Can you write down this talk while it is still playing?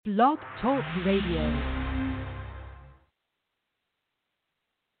Blog Talk Radio.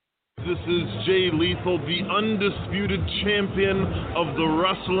 This is Jay Lethal, the undisputed champion of the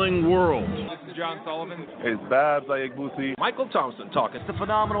wrestling world. This is John Sullivan. It's Babs Ayagbusi. Michael Thompson talking. It's the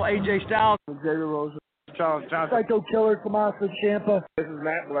phenomenal AJ Styles. Xavier Rose. Charles Johnson. Psycho Killer, Tommaso Ciampa. This is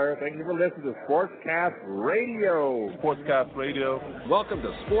Matt Blair. Thank you for listening to Sportscast Radio. Sportscast Radio. Welcome to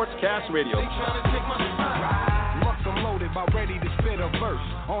Sportscast Radio. I'm loaded, about ready to spit a verse.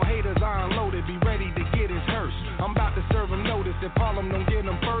 On haters, I unloaded, be ready to get his hearse. I'm about to serve him notice. If Harlem don't get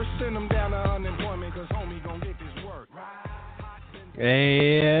him first, send him down to unemployment, cause homie gon' get this work.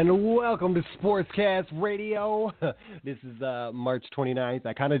 And welcome to Sportscast Radio. This is March 29th.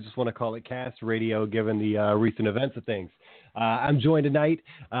 I kind of just want to call it Cast Radio given the recent events of things. I'm joined tonight,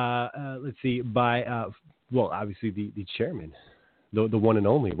 by, obviously the chairman, the one and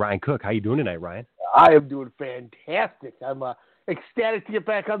only, Ryan Cook. How you doing tonight, Ryan? I am doing fantastic. I'm ecstatic to get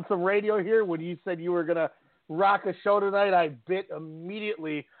back on some radio here. When you said you were going to rock a show tonight, I bit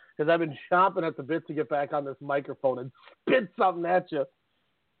immediately because I've been chomping at the bit to get back on this microphone and spit something at you.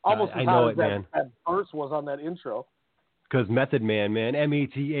 Almost as hot as that verse was on that intro. Because Method Man,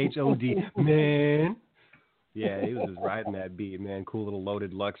 M-E-T-H-O-D, man. Yeah, he was just riding that beat, man. Cool little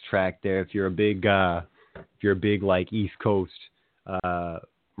Loaded Lux track there. If you're a big like East Coast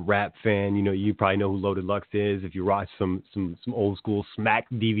rap fan, you probably know who Loaded Lux is. If you watch some old school Smack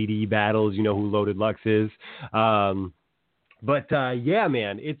DVD battles, you know who Loaded Lux is. Yeah,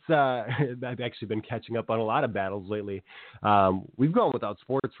 man, it's I've actually been catching up on a lot of battles lately. We've gone without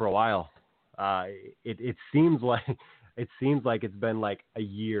sports for a while. It seems like it's been like a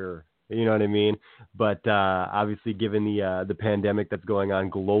year. You know what I mean? But obviously, given the pandemic that's going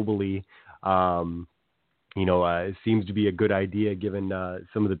on globally, it seems to be a good idea given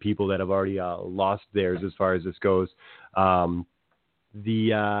some of the people that have already lost theirs as far as this goes.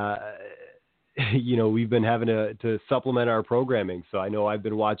 We've been having to supplement our programming. So I know I've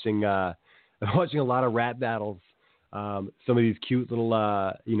been watching a lot of rap battles. Some of these cute little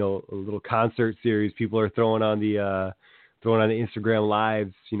little concert series people are throwing on the Instagram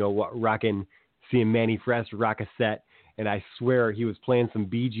lives. Rocking, seeing Manny Fresh rock a set, and I swear he was playing some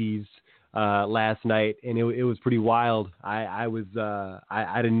Bee Gees last night, and it was pretty wild. I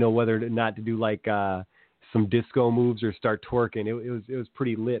didn't know whether or not to do like some disco moves or start twerking. It was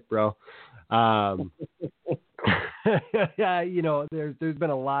pretty lit, bro. There's been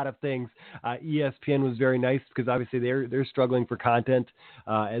a lot of things. ESPN was very nice because obviously they're struggling for content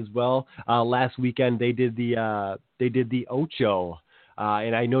as well. Last weekend they did the Ocho.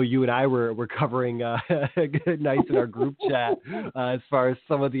 And I know you and I were covering good nights in our group chat as far as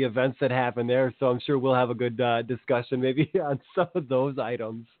some of the events that happened there. So I'm sure we'll have a good discussion maybe on some of those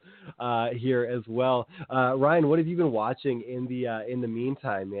items here as well. Ryan, what have you been watching in the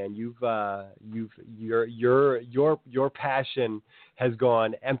meantime, man? Your passion has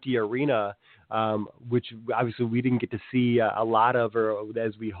gone empty arena, which obviously we didn't get to see a lot of, or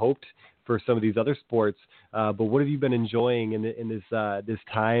as we hoped for some of these other sports. But what have you been enjoying in this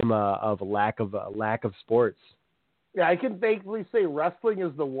time of lack of sports? Yeah, I can thankfully say wrestling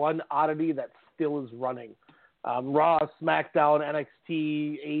is the one oddity that still is running. Raw, SmackDown,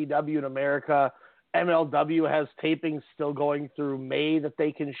 NXT, AEW in America, MLW has tapings still going through May that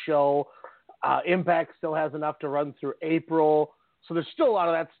they can show. Impact still has enough to run through April. So there's still a lot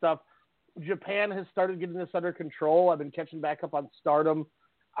of that stuff. Japan has started getting this under control. I've been catching back up on Stardom.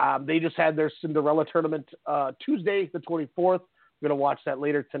 They just had their Cinderella tournament Tuesday, the 24th. I'm going to watch that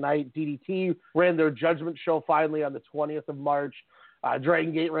later tonight. DDT ran their Judgment show finally on the 20th of March.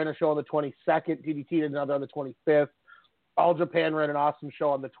 Dragon Gate ran a show on the 22nd. DDT did another on the 25th. All Japan ran an awesome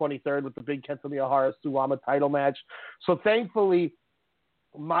show on the 23rd with the big Kenta Miyahara Suwama title match. So thankfully,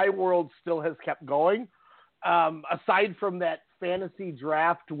 my world still has kept going. Aside from that fantasy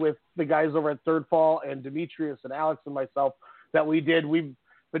draft with the guys over at Third Fall and Demetrius and Alex and myself that we did, we've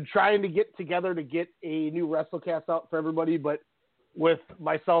been trying to get together to get a new WrestleCast out for everybody, but with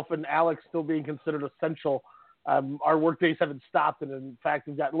myself and Alex still being considered essential, our work days haven't stopped, and in fact,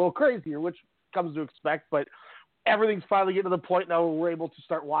 we've gotten a little crazier, which comes to expect, but everything's finally getting to the point now where we're able to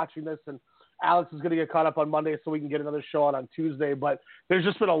start watching this, and Alex is going to get caught up on Monday so we can get another show out on Tuesday, but there's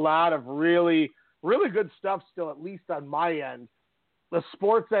just been a lot of really, really good stuff still, at least on my end. The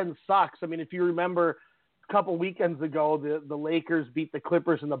sports end sucks. I mean, if you remember a couple weekends ago, the Lakers beat the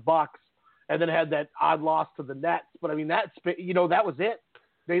Clippers and the Bucks, and then had that odd loss to the Nets, but I mean, that was it.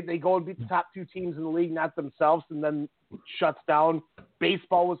 They go and beat the top two teams in the league, not themselves, and then shuts down.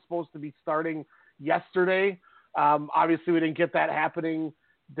 Baseball was supposed to be starting yesterday. Obviously, we didn't get that happening.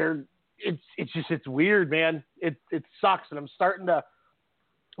 It's weird, man. It sucks, and I'm starting to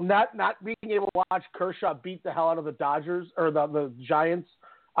not being able to watch Kershaw beat the hell out of the Dodgers or the Giants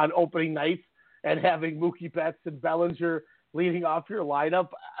on opening night and having Mookie Betts and Bellinger leading off your lineup,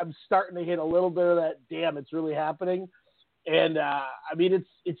 I'm starting to hit a little bit of that. Damn, it's really happening, and I mean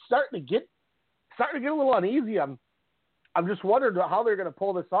it's starting to get a little uneasy. I'm just wondering how they're going to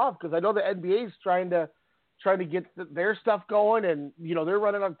pull this off because I know the NBA is trying to get their stuff going, and they're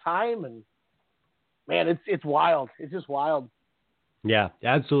running on time, and man, it's wild. It's just wild. Yeah,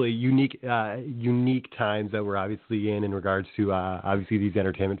 absolutely unique times that we're obviously in regards to obviously these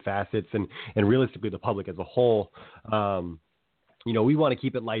entertainment facets and realistically the public as a whole. We want to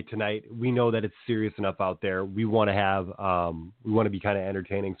keep it light tonight. We know that it's serious enough out there. We want to be kind of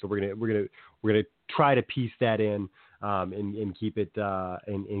entertaining, so we're gonna try to piece that in and keep it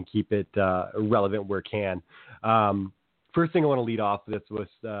relevant where it can. First thing I want to lead off with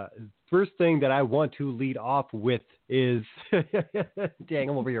first thing that I want to lead off with is dang,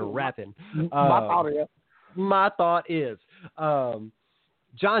 I'm over here rapping. My thought is Jon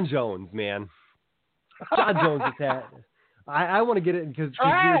Jones, man. Jon Jones is that. I want to get it because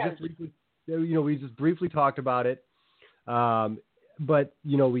we just briefly talked about it, but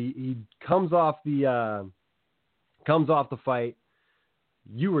he comes off the fight.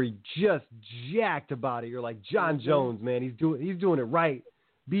 You were just jacked about it. You're like Jon Jones, man. He's doing it right.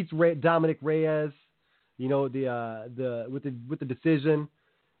 Beats Dominic Reyes, with the decision,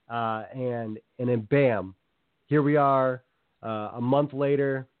 and then bam, here we are, a month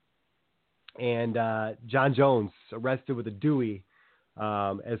later. And Jon Jones arrested with a Dewey,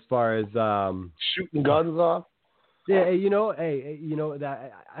 as far as shooting guns off. Yeah,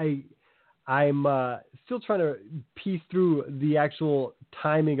 that I'm still trying to piece through the actual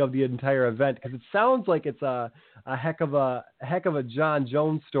timing of the entire event because it sounds like it's a heck of a Jon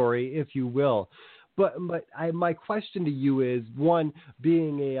Jones story, if you will. But my question to you is, one,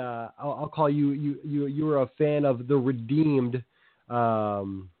 being I'll call you were a fan of the redeemed.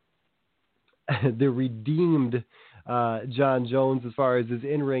 The redeemed Jon Jones as far as his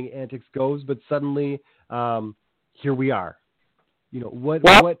in-ring antics goes, but suddenly here we are.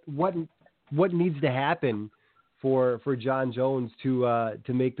 What needs to happen for Jon Jones to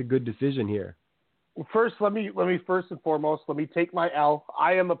make the good decision here? Well, first, let me first and foremost take my L.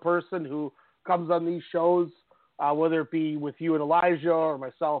 I am a person who comes on these shows, whether it be with you and Elijah or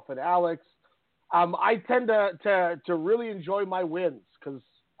myself and Alex. I tend to really enjoy my wins because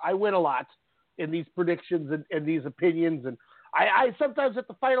I win a lot in these predictions and these opinions. And I sometimes have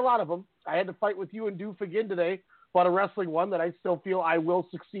to fight a lot of them. I had to fight with you and Doof again today about a wrestling one that I still feel I will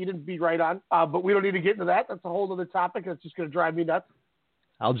succeed and be right on. But we don't need to get into that. That's a whole other topic. That's just going to drive me nuts.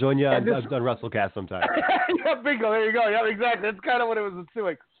 I'll join you on WrestleCast sometime. Yeah, bingo. There you go. Yeah, exactly. That's kind of what it was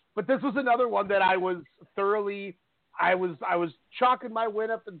doing. But this was another one that I was thoroughly – I was chalking my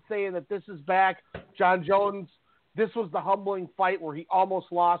win up and saying that this is back. Jon Jones – this was the humbling fight where he almost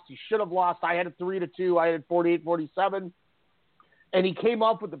lost. He should have lost. I had it 3-2. I had it 48-47. And he came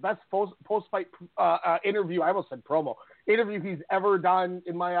up with the best post-fight interview. I almost said promo. Interview he's ever done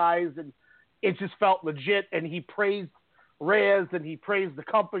in my eyes. And it just felt legit. And he praised Reyes and he praised the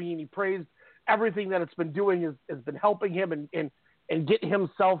company and he praised everything that it's been doing has been helping him and get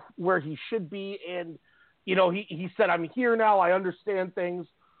himself where he should be. And, he said, I'm here now. I understand things.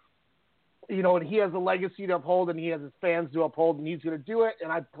 And he has a legacy to uphold and he has his fans to uphold and he's going to do it.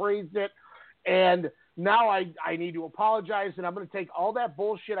 And I praised it. And now I need to apologize and I'm going to take all that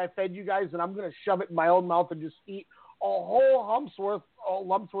bullshit I fed you guys and I'm going to shove it in my own mouth and just eat a whole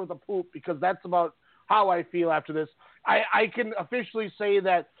lump's worth of poop because that's about how I feel after this. I can officially say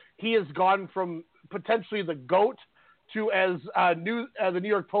that he has gone from potentially the GOAT to, as the New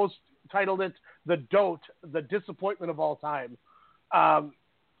York Post titled it, the DOTE, the disappointment of all time.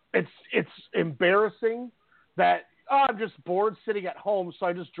 It's embarrassing that I'm just bored sitting at home, so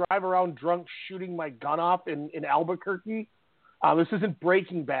I just drive around drunk shooting my gun off in Albuquerque. This isn't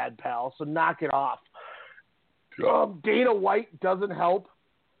Breaking Bad, pal, so knock it off. Dana White doesn't help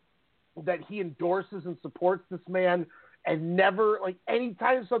that he endorses and supports this man and never, like,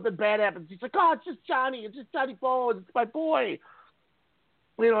 anytime something bad happens, he's like, oh, it's just Johnny Bones, it's my boy.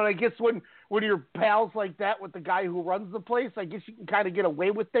 And I guess when you're pals like that with the guy who runs the place, I guess you can kind of get away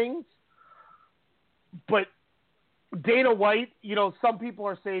with things. But Dana White, some people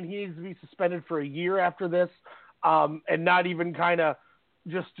are saying he needs to be suspended for a year after this, and not even kind of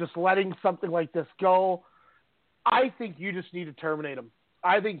just letting something like this go. I think you just need to terminate him.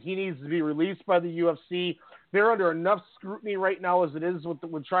 I think he needs to be released by the UFC. They're under enough scrutiny right now as it is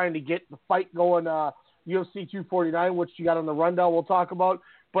with trying to get the fight going, UFC 249, which you got on the rundown we'll talk about.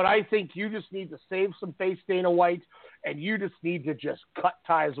 But I think you just need to save some face, Dana White, and you just need to just cut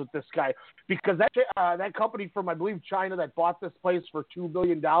ties with this guy because that company from, I believe, China that bought this place for $2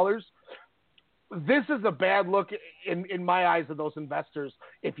 billion, this is a bad look in my eyes of those investors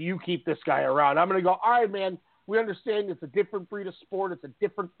if you keep this guy around. I'm going to go, all right, man, we understand it's a different breed of sport. It's a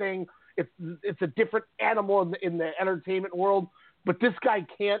different thing. It's a different animal in the entertainment world. But this guy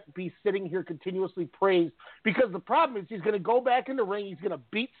can't be sitting here continuously praised because the problem is he's going to go back in the ring. He's going to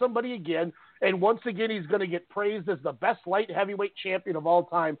beat somebody again. And once again, he's going to get praised as the best light heavyweight champion of all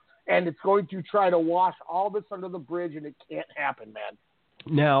time. And it's going to try to wash all this under the bridge, and it can't happen, man.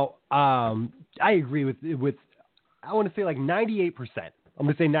 Now, I agree with I want to say like 98%. I'm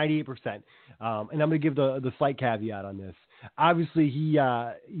going to say 98%. And I'm going to give the slight caveat on this. Obviously, he,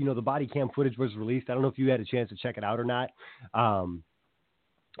 the body cam footage was released. I don't know if you had a chance to check it out or not.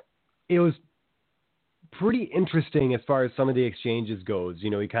 It was pretty interesting as far as some of the exchanges goes. He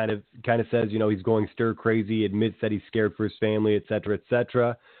kind of says, he's going stir crazy, admits that he's scared for his family, et cetera, et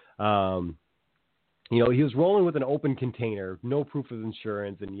cetera. He was rolling with an open container, no proof of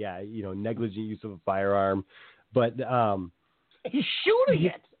insurance, and negligent use of a firearm. But he's shooting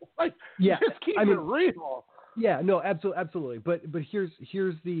it. Like, just keep it real. Yeah, no, absolutely. But here's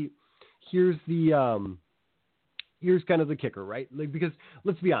kind of the kicker, right? Like, because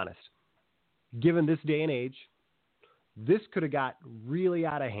let's be honest, given this day and age, this could have got really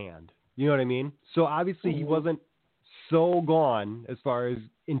out of hand. You know what I mean? So obviously he wasn't so gone as far as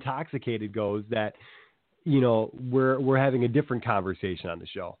intoxicated goes that, we're having a different conversation on the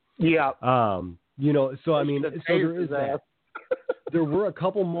show. Yeah. So I mean, so there is that. There were a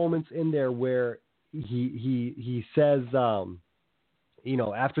couple moments in there where he says,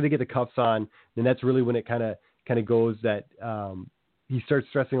 after they get the cuffs on, then that's really when it kind of goes that he starts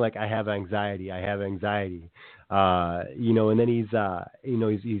stressing like, I have anxiety, and then he's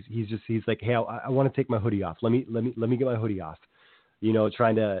like, hey, I want to take my hoodie off. Let me get my hoodie off.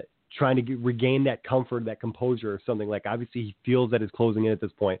 Trying to regain that comfort, that composure, or something. Like, obviously he feels that it's closing in at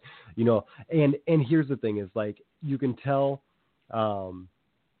this point. And here's the thing is, like, you can tell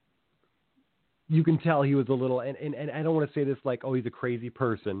he was a little, and I don't want to say this like, oh, he's a crazy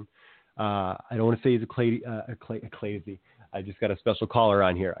person. I don't want to say he's a crazy. I just got a special caller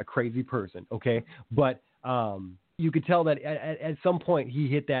on here, a crazy person. Okay. But, you could tell that at some point he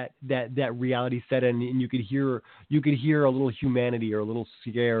hit that reality set in, and you could hear a little humanity or a little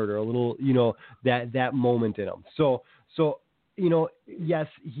scared or a little, that moment in him. So, yes,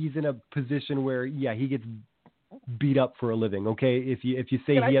 he's in a position where, he gets beat up for a living. Okay. If you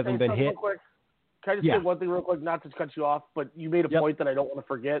say he hasn't been hit. Can I just say one thing real quick, not to cut you off, but you made a point that I don't want to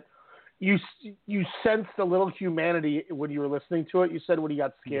forget. You sensed a little humanity when you were listening to it. You said when he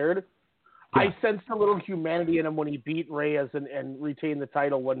got scared. Yeah. I sensed a little humanity in him when he beat Reyes and retained the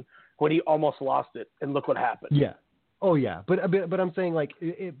title when he almost lost it. And look what happened. Yeah. Oh, yeah. But I'm saying, like,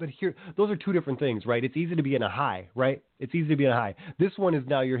 but here, those are two different things, right? It's easy to be in a high, right? It's easy to be in a high. This one is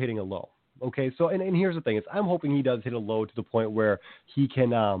now you're hitting a low. Okay. So, and here's the thing is I'm hoping he does hit a low to the point where he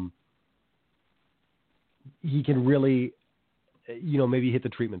can really, maybe hit the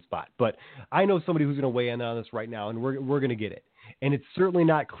treatment spot. But I know somebody who's going to weigh in on this right now, and we're going to get it. And it's certainly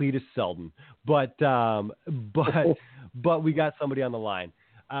not Cletus Selden, but we got somebody on the line.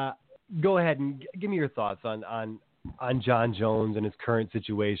 Go ahead and give me your thoughts on Jon Jones and his current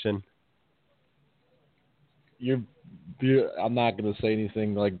situation. I'm not going to say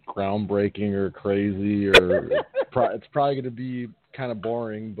anything like groundbreaking or crazy, or it's probably going to be kind of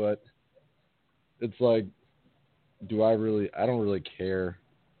boring, but it's like, I don't really care.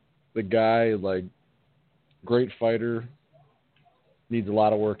 The guy, like, great fighter, needs a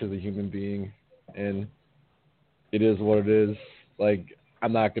lot of work as a human being, and it is what it is. Like,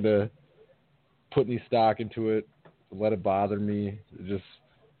 I'm not going to put any stock into it, let it bother me.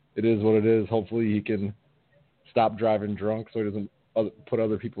 It is what it is. Hopefully he can stop driving drunk so he doesn't put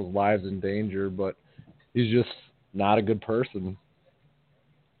other people's lives in danger, but he's just not a good person.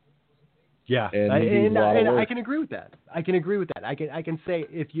 Yeah, and I can agree with that. I can say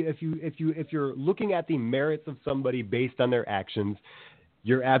if you're looking at the merits of somebody based on their actions,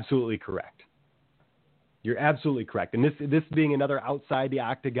 you're absolutely correct. You're absolutely correct. And this being another outside the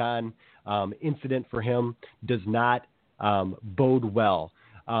octagon incident for him does not bode well.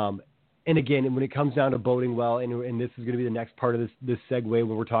 And again, when it comes down to boding well, and this is going to be the next part of this segue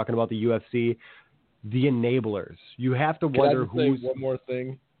when we're talking about the UFC, the enablers. You have to wonder who's. Can I just say one more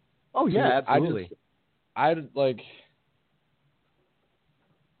thing? Oh, yeah, absolutely. I'd gotten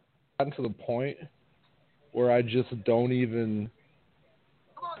to the point where I just don't even.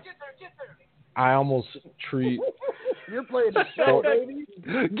 Come on, get there. I almost treat. You're playing the show, baby.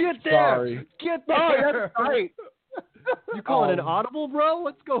 Get there. Sorry. Get there. Oh, that's right. You calling an audible, bro?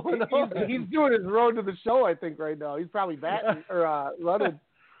 What's going on? He's doing his road to the show, I think, right now. He's probably batting or running.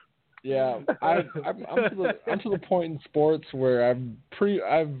 Yeah, I'm to the point in sports where I've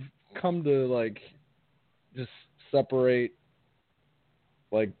come to like just separate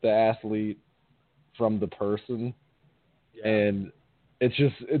like the athlete from the person, and it's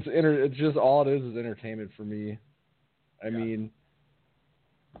just all it is entertainment for me. I mean,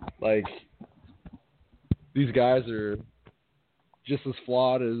 like, these guys are just as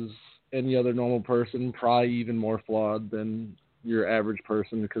flawed as any other normal person, probably even more flawed than your average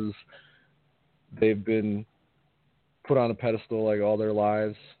person because they've been put on a pedestal like all their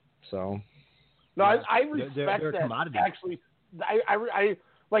lives. So no, I respect they're that. commodity. Actually, I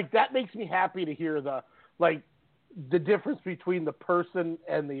like that. Makes me happy to hear the difference between the person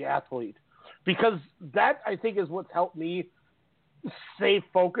and the athlete, because that I think is what's helped me stay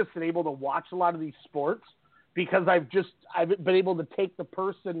focused and able to watch a lot of these sports, because I've been able to take the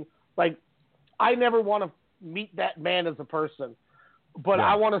person. Like, I never want to meet that man as a person, but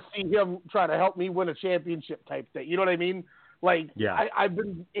I want to see him try to help me win a championship type thing. You know what I mean? Like, I've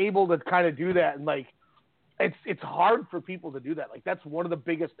been able to kind of do that, and like, it's hard for people to do that. Like, that's one of the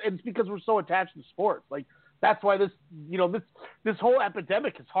biggest, and it's because we're so attached to sports. Like, that's why this whole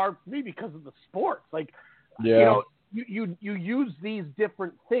epidemic is hard for me, because of the sports. Like, you use these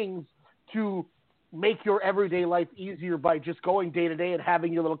different things to make your everyday life easier by just going day to day and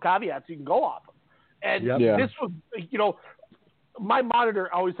having your little caveats you can go off of. And this was, my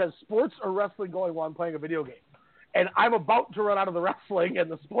monitor always says sports or wrestling going while I'm playing a video game. And I'm about to run out of the wrestling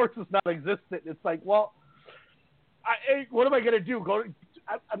and the sports is not existent. It's like, well, what am I going to do?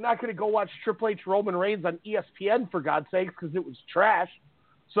 I'm not going to go watch Triple H Roman Reigns on ESPN, for God's sakes, because it was trash.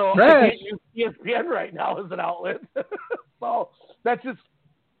 So I can't use ESPN right now as an outlet. So that's just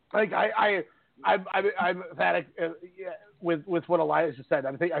like I'm emphatic with what Elias just said.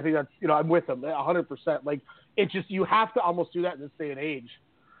 I think that's, I'm with him 100%. Like, it's just, you have to almost do that in this day and age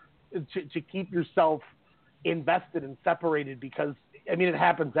to keep yourself invested and separated, because I mean, it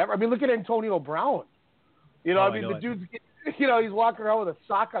happens ever. I mean, look at Antonio Brown. The dude's he's walking around with a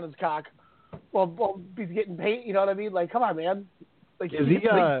sock on his cock while he's getting paid. You know what I mean? Like, come on, man. Like, is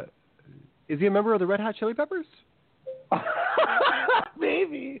he a member of the Red Hot Chili Peppers?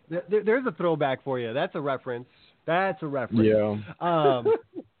 Maybe. There's a throwback for you. That's a reference. Yeah.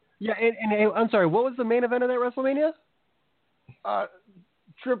 And I'm sorry, what was the main event of that WrestleMania?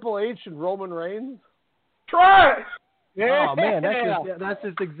 Triple H and Roman Reigns. Trash! Yeah. Oh man, that's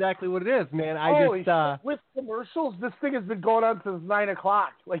just exactly what it is, man. With commercials, this thing has been going on since 9:00.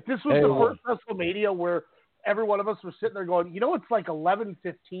 Like, this was the first WrestleMania where every one of us was sitting there going, it's like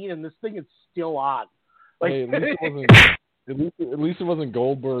 11:15 and this thing is still on. Like, at least it wasn't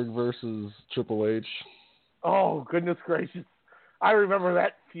Goldberg versus Triple H. Oh, goodness gracious. I remember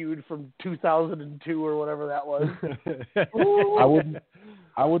that feud from 2002 or whatever that was.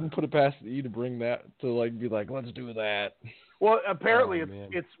 I wouldn't put it past E to bring that to be like, let's do that. Well, apparently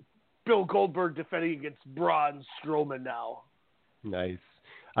it's Bill Goldberg defending against Braun Strowman now. Nice.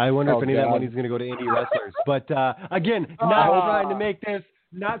 I wonder if any of that money's going to go to indie wrestlers. But again,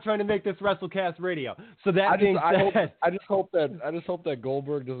 not trying to make this WrestleCast Radio. So that being said, I just hope that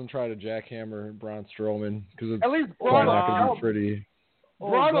Goldberg doesn't try to jackhammer Braun Strowman, because it's at least probably not going to be pretty.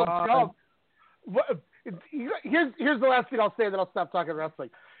 Braun will jump. Here's the last thing I'll say, then I'll stop talking wrestling.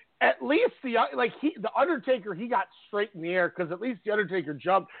 At least the Undertaker, he got straight in the air, because at least the Undertaker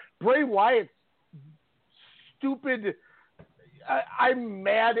jumped. Bray Wyatt's stupid, I'm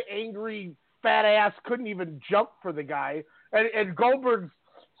mad, angry, fat ass couldn't even jump for the guy. And Goldberg's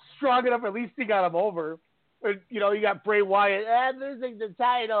strong enough, at least he got him over. And, you got Bray Wyatt, losing the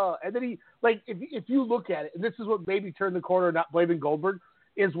title. And then if you look at it, and this is what made me turn the corner, not blaming Goldberg,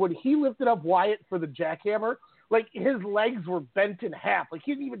 is when he lifted up Wyatt for the jackhammer, like, his legs were bent in half. Like,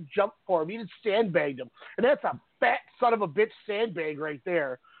 he didn't even jump for him. He just sandbagged him. And that's a fat son of a bitch sandbag right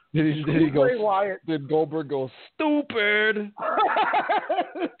there. Did Goldberg go, stupid?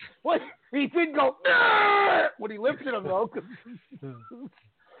 Well, he did go, when he lifted him, though.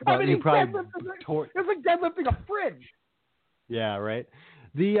 I mean, it's like deadlifting a fridge. Yeah, right.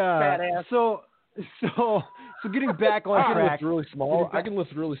 Fat ass. So getting back on track. I can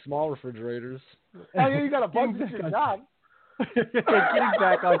lift really small refrigerators. Oh, yeah, you got a bunch of your job. Getting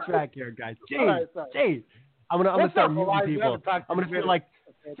back on track here, guys. Jeez. I'm gonna start muting people. I'm gonna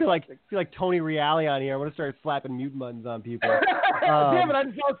feel like Tony Reale on here. I'm gonna start slapping mute buttons on people. Damn it! I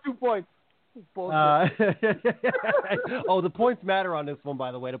just lost 2 points. The points matter on this one,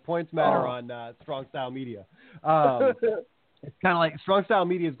 by the way. The points matter on Strong Style Media. It's kind of like Strong Style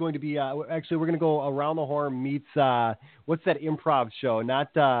Media is going to be. Actually, we're going to go Around the Horn meets what's that improv show?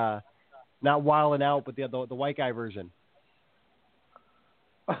 Not Wild and Out, but the white guy version.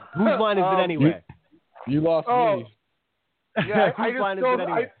 Whose line is it anyway? You lost me. Yeah, Whose line is it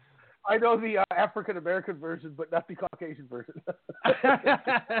anyway? I know the African American version, but not the Caucasian version.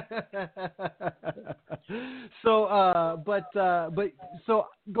 So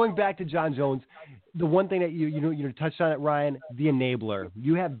going back to Jon Jones, the one thing that you touched on it, Ryan, the enabler.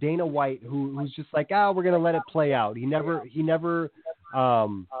 You have Dana White who's just like, we're going to let it play out. He never.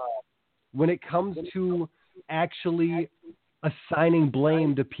 When it comes to actually assigning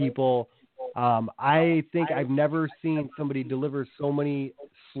blame to people, I think I've never seen somebody deliver so many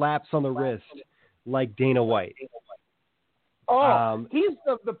slaps on the wrist like Dana White. He's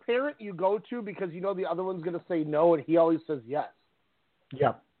the parent you go to because you know the other one's going to say no, and he always says yes.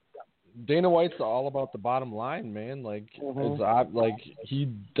 Yep. Dana White's all about the bottom line, man. Like it's odd, like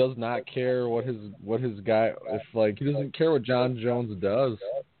he does not care what his guy he doesn't care what Jon Jones does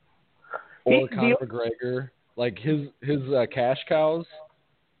or Conor McGregor. Like his cash cows.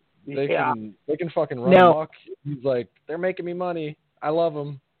 They can fucking run amok. He's like, they're making me money. I love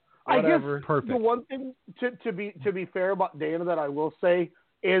them. Whatever. I guess Perfect. The one thing to be fair about Dana that I will say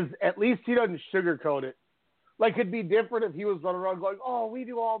is at least he doesn't sugarcoat it. Like it'd be different if he was running around going, we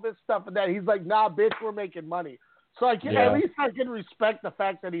do all this stuff and that. He's like, nah, bitch, we're making money. So at least I can respect the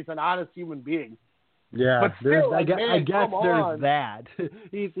fact that he's an honest human being. Yeah, but still, I guess there's that.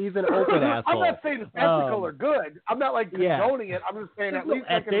 He's an open asshole. I'm not saying it's ethical or good. I'm not condoning it. I'm just saying at least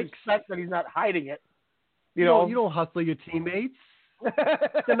I can respect that he's not hiding it. You know, you don't hustle your teammates.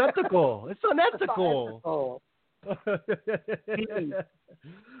 It's unethical.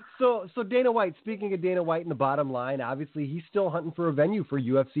 So Dana White. Speaking of Dana White and the bottom line, obviously he's still hunting for a venue for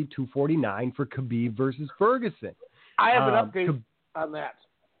UFC 249 for Khabib versus Ferguson. I have an update on that.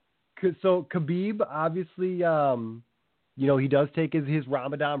 So Khabib, obviously, he does take his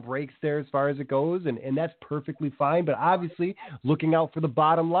Ramadan breaks there as far as it goes, and that's perfectly fine. But obviously, looking out for the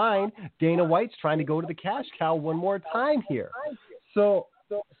bottom line, Dana White's trying to go to the cash cow one more time here. So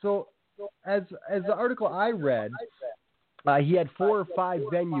as the article I read, he had 4 or 5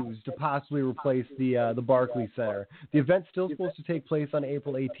 venues to possibly replace the Barclays Center. The event's still supposed to take place on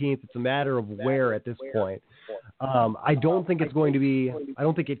April 18th. It's a matter of where at this point. I don't think it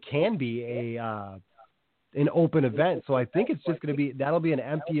can be an open event. So I think it's just going to be, that'll be an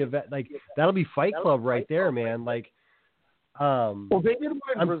empty event. Like that'll be Fight Club right there, man. Like, well, they did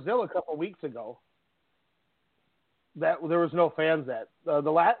one in Brazil a couple of weeks ago. That there was no fans at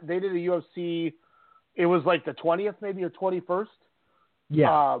they did a UFC. It was like the 20th, maybe, or 21st.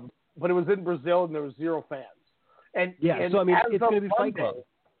 Yeah. But it was in Brazil, and there was 0 fans. And so I mean, it's going to be Fight Club.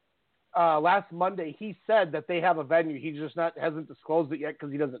 Last Monday, he said that they have a venue. He just hasn't disclosed it yet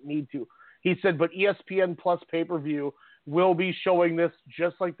because he doesn't need to. He said, but ESPN Plus pay-per-view will be showing this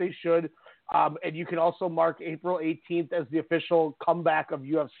just like they should. And you can also mark April 18th as the official comeback of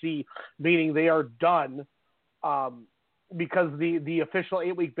UFC, meaning they are done. Because the official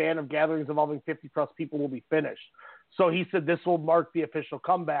 8-week ban of gatherings involving 50-plus people will be finished. So he said this will mark the official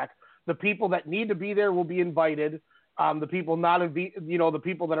comeback. The people that need to be there will be invited. The people the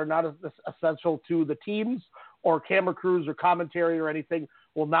people that are not essential to the teams or camera crews or commentary or anything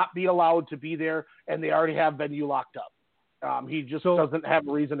will not be allowed to be there, and they already have venue locked up. He just doesn't have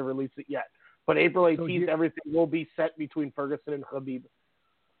a reason to release it yet. But April 18th, everything will be set between Ferguson and Khabib.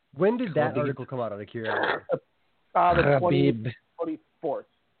 When did that article come out of curiosity? The 24th.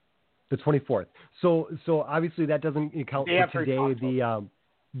 The 24th. So obviously that doesn't account for today.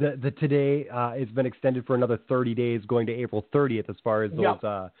 The today has been extended for another 30 days, going to April 30th as far as those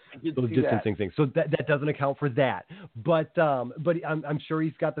distancing things. So that doesn't account for that. But I'm sure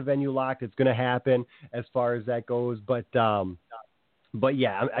he's got the venue locked. It's going to happen as far as that goes. But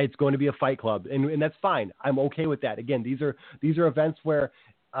yeah, it's going to be a Fight Club, and that's fine. I'm okay with that. Again, these are events where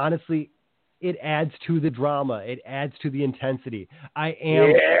honestly, it adds to the drama. It adds to the intensity. I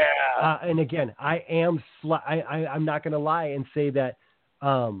am, and again, I'm not going to lie and say that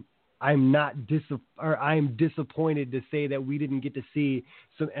I'm disappointed to say that we didn't get to see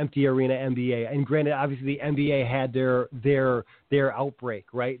some empty arena NBA. And granted, obviously the NBA had their outbreak,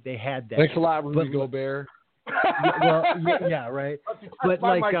 right? They had that. Thanks a lot, Rudy Gobert. Yeah, right. But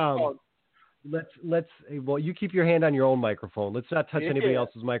like, let's you keep your hand on your own microphone. Let's not touch anybody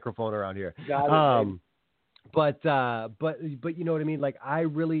else's microphone around here. Got it, but you know what I mean? Like I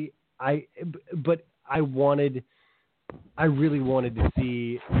really wanted to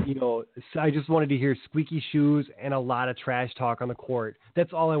see, I just wanted to hear squeaky shoes and a lot of trash talk on the court.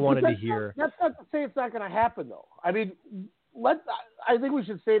 That's all I wanted to hear. That's not to say it's not going to happen, though. I mean, I think we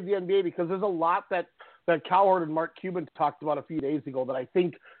should save the NBA because there's a lot that Cowherd and Mark Cuban talked about a few days ago that I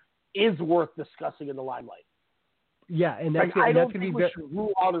think is worth discussing in the limelight. Yeah, and that's I don't think we should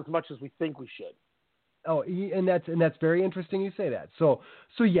rule out as much as we think we should. Oh, and that's very interesting you say that. So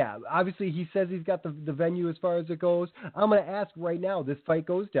yeah, obviously he says he's got the venue as far as it goes. I'm going to ask right now, this fight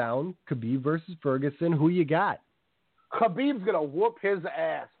goes down, Khabib versus Ferguson, who you got? Khabib's going to whoop his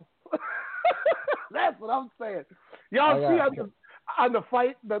ass. That's what I'm saying. Y'all see on the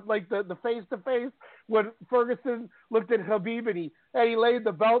fight, the face-to-face, when Ferguson looked at Khabib and he laid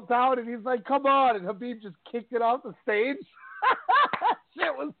the belt down and he's like, come on, and Khabib just kicked it off the stage.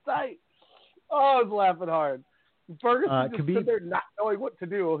 Shit was tight. Oh, I was laughing hard. Ferguson just stood there not knowing what to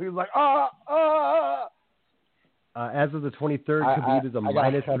do. He was like, as of the 23rd, Khabib is a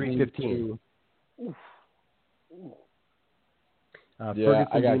minus 315.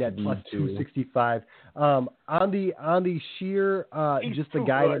 Ferguson being at plus 265. On the sheer, just the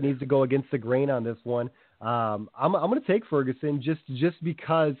guy that needs to go against the grain on this one. I'm going to take Ferguson just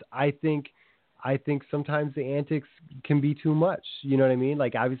because I think sometimes the antics can be too much. You know what I mean?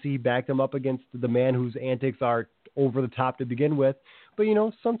 Like, obviously he backed him up against the man whose antics are over the top to begin with. But,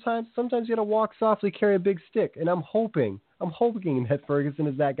 sometimes you got to walk softly, carry a big stick. And I'm hoping that Ferguson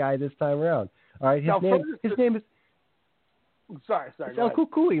is that guy this time around. All right. His name is. Sorry. It's El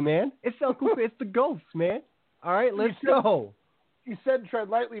Cucuy, man. It's El Cucuy. It's the ghost, man. All right, let's go. You said tread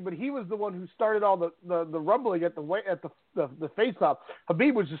lightly, but he was the one who started all the rumbling at the face-off.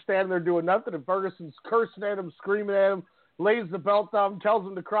 Khabib was just standing there doing nothing, and Ferguson's cursing at him, screaming at him, lays the belt down, tells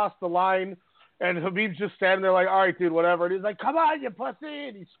him to cross the line, and Khabib's just standing there like, all right, dude, whatever. And he's like, come on, you pussy,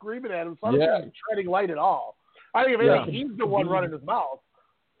 and he's screaming at him. So I don't think he's treading light at all. I think if anything, he's the one running his mouth.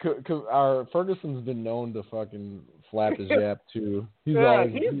 Ferguson's been known to fucking flap his yap too. He's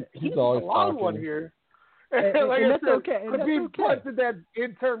always talking. One here. And that's okay. Khabib punted that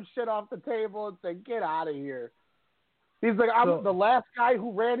intern shit off the table and said, get out of here. He's like, I'm the last guy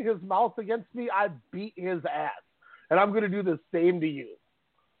who ran his mouth against me. I beat his ass, and I'm going to do the same to you.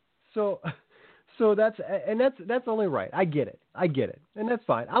 So that's only right. I get it, and that's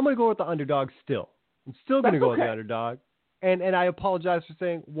fine. I'm going to go with the underdog still. I'm still going to go with the underdog, and I apologize for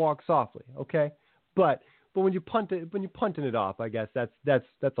saying walk softly, okay? But when you're punting it off, I guess that's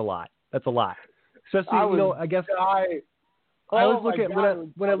a lot. That's a lot. Especially, I guess I always look at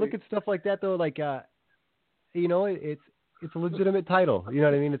when I look at stuff like that though, like it's a legitimate title. You know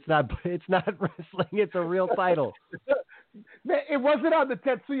what I mean? It's not wrestling. It's a real title. It wasn't on the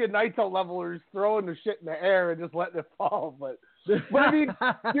Tetsuya Naito level where he's throwing the shit in the air and just letting it fall. But I mean,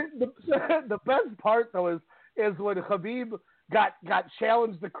 the best part though is when Khabib got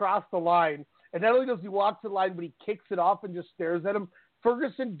challenged across the line, and not only does he walk to the line, but he kicks it off and just stares at him.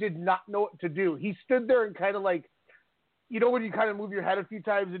 Ferguson did not know what to do. He stood there and kind of like, when you kind of move your head a few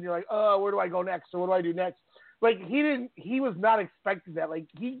times and you're like, oh, where do I go next? Or what do I do next? Like, he was not expecting that. Like,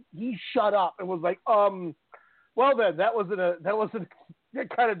 he shut up and was like, well then, that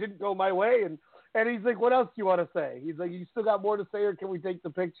kind of didn't go my way. And he's like, what else do you want to say? He's like, you still got more to say, or can we take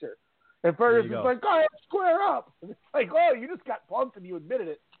the picture? And Ferguson's like, go ahead, square up. And it's like, oh, you just got pumped and you admitted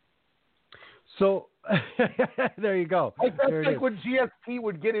it. So there you go. Like, that's like when GSP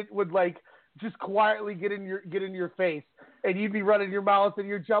would like just quietly get in your face, and you'd be running your mouth and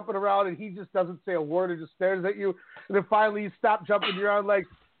you're jumping around, and he just doesn't say a word and just stares at you. And then finally you stop jumping around like,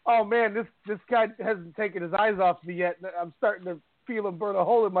 oh man, this guy hasn't taken his eyes off me yet. I'm starting to feel him burn a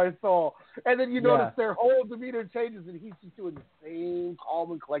hole in my soul. And then you notice their whole demeanor changes, and he's just doing the same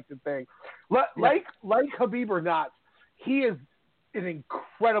calm and collected thing. Like Khabib or not, he is an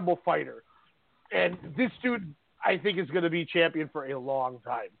incredible fighter. And this dude, I think, is going to be champion for a long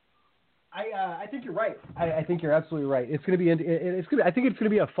time. I think you're right. I think you're absolutely right. It's going to be. I think it's going to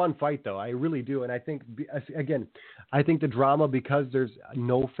be a fun fight, though. I really do. And I think, again, the drama, because there's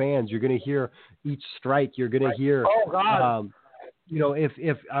no fans, you're going to hear each strike. You're going to hear. Oh God.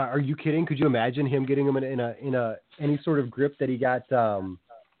 If are you kidding? Could you imagine him getting him in a any sort of grip that he got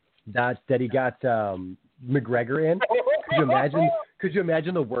McGregor in? Could you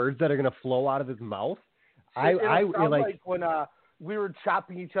imagine the words that are going to flow out of his mouth? I like when we were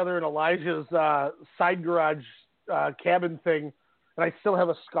chopping each other in Elijah's side garage cabin thing, and I still have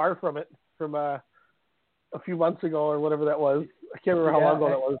a scar from it from a few months ago or whatever that was. I can't remember how long ago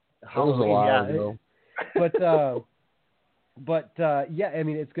that was. That was a while ago. But I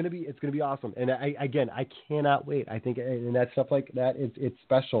mean, it's gonna be awesome, and I cannot wait. I think, and that stuff like that, it's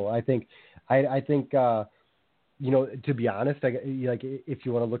special. I think, to be honest, if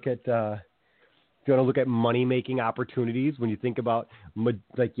you want to look at, if you want to look at money-making opportunities, when you think about,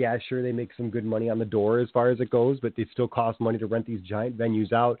 like, yeah, sure, they make some good money on the door as far as it goes, but they still cost money to rent these giant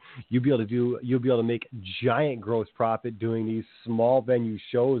venues out. You'll be able to make giant gross profit doing these small venue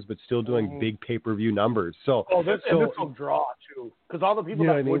shows, but still doing big pay-per-view numbers. So, this will draw too, because all the people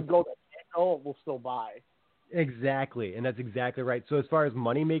that would go that can't go will still buy. Exactly, and that's exactly right. So as far as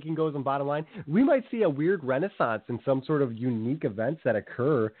money-making goes and bottom line, we might see a weird renaissance in some sort of unique events that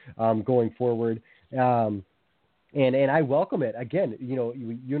occur going forward. And I welcome it. Again,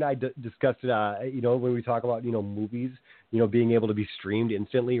 you and I discussed it, when we talk about, movies, being able to be streamed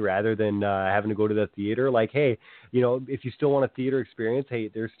instantly rather than having to go to the theater. Like, hey, if you still want a theater experience, hey,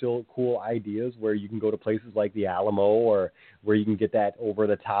 there's still cool ideas where you can go to places like the Alamo, or where you can get that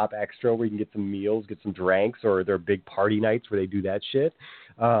over-the-top extra, where you can get some meals, get some drinks, or there are big party nights where they do that shit.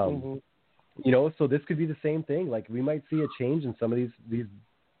 So this could be the same thing. Like, we might see a change in some of these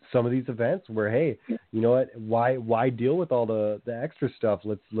events where, hey, you know what? Why deal with all the extra stuff?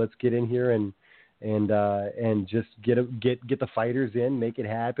 Let's get in here and just get the fighters in, make it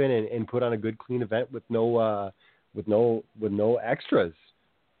happen, and put on a good, clean event with no extras.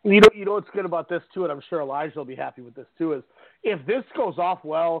 You know what's good about this too, and I'm sure Elijah will be happy with this too, is if this goes off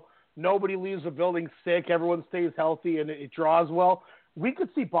well, nobody leaves the building sick, everyone stays healthy, and it draws well, we could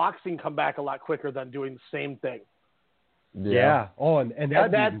see boxing come back a lot quicker than doing the same thing. Yeah. Oh, and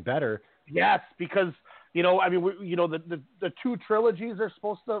that'd be even better. Yes, because the two trilogies are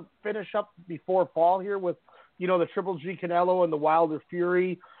supposed to finish up before fall here with the Triple G Canelo and the Wilder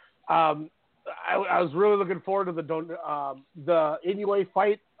Fury. I was really looking forward to the Inoue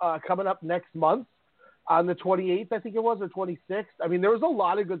fight coming up next month on the 28th, I think it was, or 26th. I mean, there was a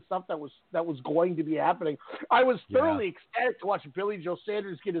lot of good stuff that was going to be happening. I was thoroughly ecstatic to watch Billy Joe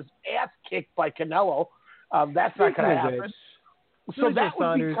Sanders get his ass kicked by Canelo. That's not going to happen. So that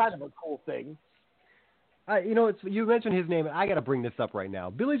would be kind of a cool thing. You mentioned his name, and I got to bring this up right now.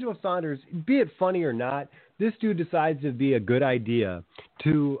 Billy Joe Saunders, be it funny or not, this dude decides to be a good idea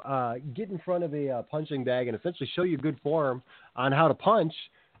to get in front of a punching bag and essentially show you good form on how to punch,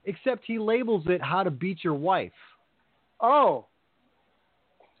 except he labels it how to beat your wife. Oh.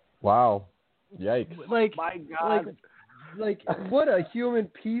 Wow. Yikes. My God. Like, what a human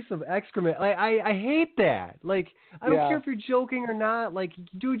piece of excrement. I hate that. Like, I don't care if you're joking or not. Like,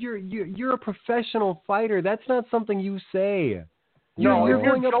 dude, you're a professional fighter. That's not something you say. You're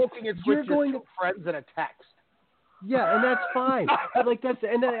joking, it's with your two friends in a text. Yeah, and that's fine.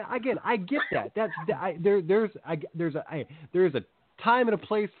 Again, I get that. There's a time and a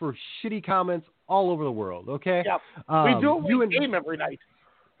place for shitty comments all over the world. Okay. Yeah. We do it with game every night.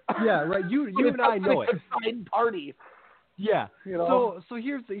 Yeah, right. You and I know it. Side party. Yeah. So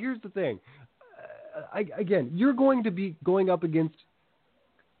here's the thing. Again, you're going to be going up against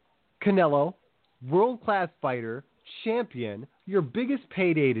Canelo, world-class fighter, champion, your biggest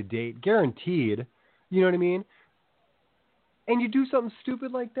payday to date, guaranteed. You know what I mean? And you do something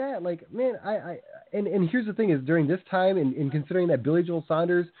stupid like that. Like, man, and here's the thing is, during this time, in considering that Billy Joe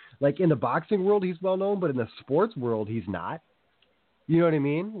Saunders, like, in the boxing world, he's well known, but in the sports world, he's not. You know what I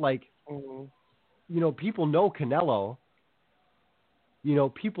mean? Like, people know Canelo.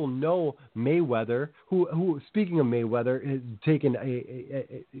 People know Mayweather, who speaking of Mayweather, has taken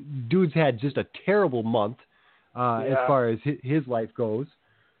dude's had just a terrible month as far as his life goes.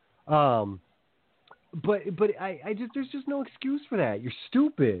 But there's just no excuse for that. You're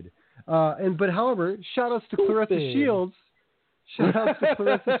stupid. However, shout outs to Clarissa Shields. Shout outs to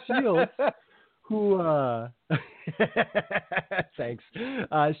Clarissa Shields, who thanks.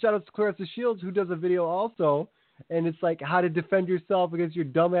 Shout outs to Clarissa Shields, who does a video also. And it's like how to defend yourself against your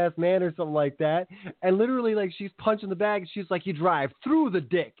dumbass man or something like that. And literally, like, she's punching the bag. And she's like, you drive through the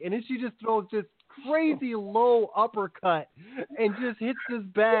dick. And then she just throws this crazy low uppercut and just hits this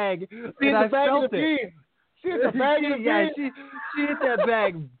bag. And I felt it. She hit the bag in the yeah, she hit that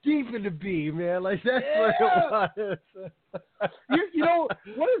bag deep in the B, man. Like, that's what it was. you know,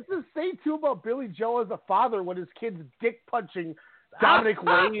 what does this say, too, about Billy Joe as a father when his kid's dick punching Dominic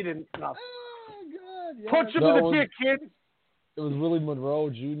Wade and stuff? Yeah. Punch him in the dick, kid. It was Willie Monroe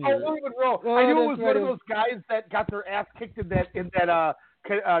Jr. Oh, Willie Monroe. I knew it was one of those guys that got their ass kicked in that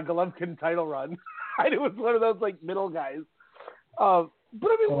Golovkin title run. I knew it was one of those, like, middle guys. But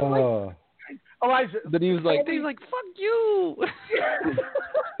I mean, like, Elijah. Then he was like, fuck you.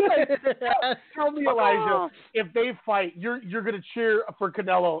 Tell me, Elijah, if they fight, you're gonna cheer for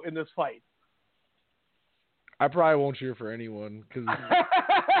Canelo in this fight. I probably won't cheer for anyone because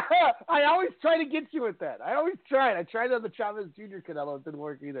I always try to get you with that. I always tried. I tried on the Chavez Jr. Canelo. It didn't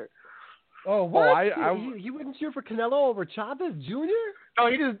work either. Oh, what? Oh, he wouldn't cheer for Canelo over Chavez Jr.?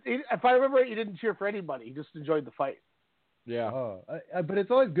 No, he just. If I remember, he didn't cheer for anybody. He just enjoyed the fight. Yeah. Oh, but it's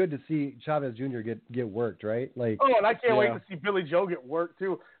always good to see Chavez Jr. get worked, right? Like, oh, and I can't wait to see Billy Joe get worked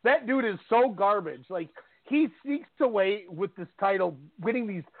too. That dude is so garbage. Like, he sneaks away with this title, winning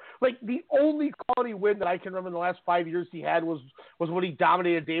these. Like, the only quality win that I can remember in the last 5 years he had was when he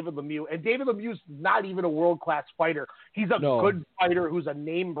dominated David Lemieux. And David Lemieux's not even a world-class fighter. He's a good fighter who's a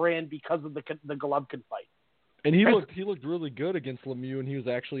name brand because of the Golovkin fight. And he looked really good against Lemieux, and he was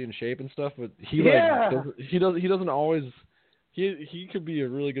actually in shape and stuff. But he doesn't always. He could be a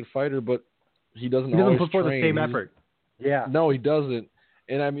really good fighter, but he doesn't always put forth the same effort. Yeah. No, he doesn't.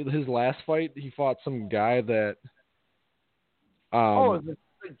 And I mean, his last fight, he fought some guy that. The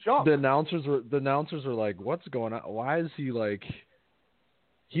announcers were like, "What's going on? Why is he like?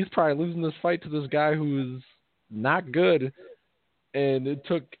 He's probably losing this fight to this guy who's not good." And it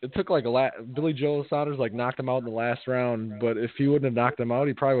took like Billy Joe Saunders like knocked him out in the last round. But if he wouldn't have knocked him out,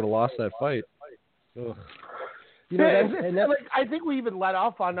 he probably would have lost that fight. Ugh. You know, like, I think we even let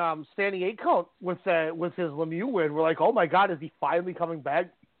off on standing 8 count with his Lemieux win. We're like, oh my God, is he finally coming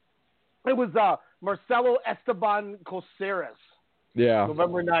back? It was Marcelo Esteban Coceres. Yeah.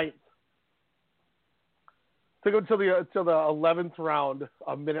 November 9th. Took him till the 11th round,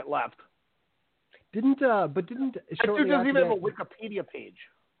 a minute left. That dude doesn't even have a Wikipedia page.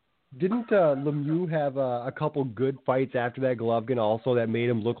 Didn't Lemieux have a couple good fights after that Golovkin also that made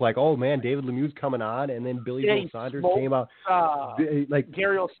him look like, oh man, David Lemieux's coming on, and then Billy Joe Saunders came out like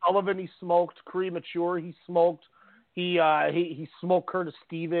Gary O'Sullivan, he smoked. Kareem Mature, he smoked. He smoked Curtis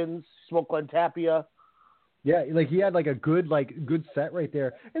Stevens, smoked Glenn Tapia. Yeah, like he had like a good set right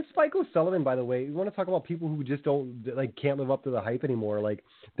there. And Spike O'Sullivan, by the way, you want to talk about people who just can't live up to the hype anymore. Like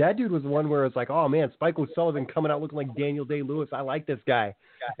that dude was the one where it's like, oh man, Spike O'Sullivan coming out looking like Daniel Day-Lewis. I like this guy.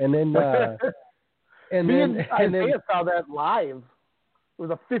 And then I saw that live. It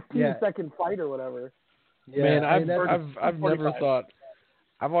was a 15-second fight or whatever. Yeah, man,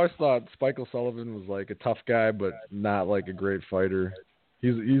 I've always thought Spike O'Sullivan was like a tough guy, but not like a great fighter.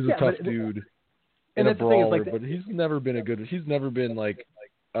 He's a tough dude. And a brawler, but he's never been like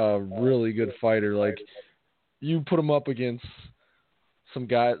a really good fighter. Like you put him up against some of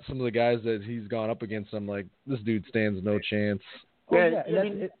the guys that he's gone up against, I'm like, this dude stands no chance. That's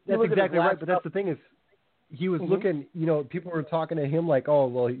exactly right. But that's the thing is, he was looking. You know, people were talking to him like, oh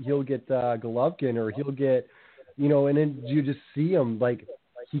well, he'll get Golovkin or he'll get, you know, and then you just see him like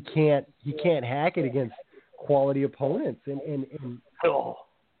he can't hack it against quality opponents and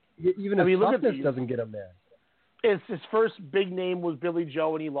even his toughness doesn't get him there. His first big name was Billy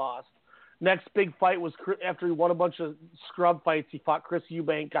Joe, and he lost. Next big fight was after he won a bunch of scrub fights. He fought Chris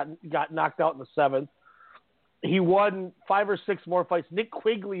Eubank, got knocked out in the 7th. He won 5 or 6 more fights. Nick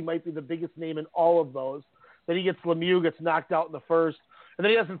Quigley might be the biggest name in all of those. Then he gets Lemieux, gets knocked out in the 1st. And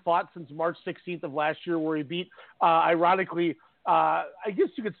then he hasn't fought since March 16th of last year, where he beat, ironically, I guess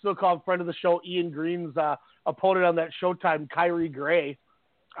you could still call him friend of the show, Ian Green's opponent on that Showtime, Kyrie Gray.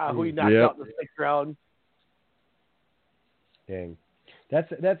 Who he knocked out in the 6th round. Dang,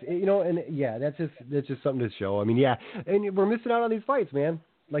 that's you know, and yeah, that's just something to show. I mean, yeah, and we're missing out on these fights, man.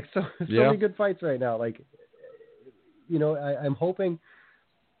 Like so many good fights right now. Like, you know, I'm hoping,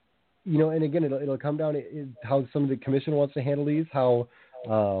 you know, and again, it'll come down to how some of the commission wants to handle these, how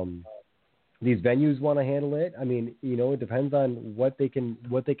these venues want to handle it. I mean, you know, it depends on what they can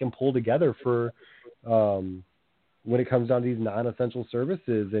pull together for. When it comes down to these non-essential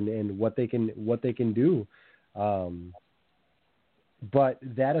services and what they can do. But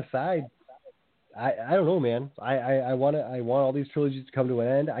that aside, I don't know, man. I want all these trilogies to come to an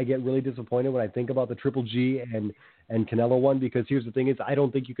end. I get really disappointed when I think about the Triple G and Canelo one, because here's the thing is I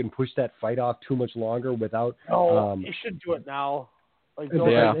don't think you can push that fight off too much longer without. You should do it now.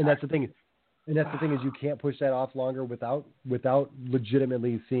 And that's the thing. And that's the thing is you can't push that off longer without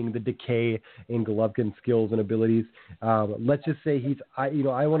legitimately seeing the decay in Golovkin's skills and abilities. Let's just say I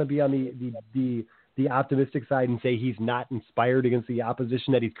want to be on the optimistic side and say he's not inspired against the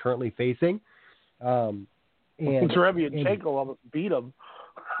opposition that he's currently facing. And Trebianchenko almost beat him.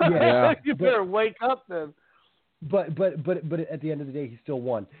 Yeah, you better wake up then. But at the end of the day, he still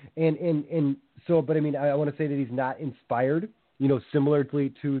won. And so, but I mean, I want to say that he's not inspired. You know,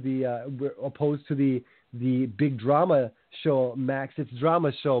 similarly to the opposed to the big drama show, Max. It's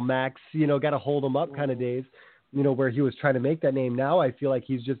drama show, Max. You know, got to hold him up kind of days. You know, where he was trying to make that name. Now I feel like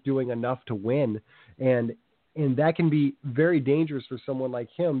he's just doing enough to win, and that can be very dangerous for someone like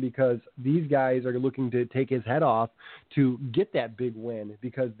him, because these guys are looking to take his head off to get that big win,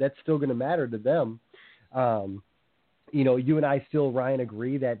 because that's still going to matter to them. you and I still, Ryan,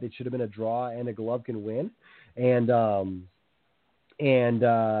 agree that it should have been a draw and a Golovkin win. And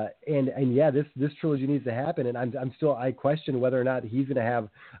yeah, this trilogy needs to happen. And I question whether or not he's going to have,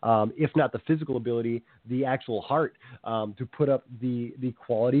 if not the physical ability, the actual heart to put up the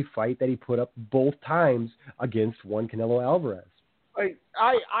quality fight that he put up both times against one Canelo Alvarez.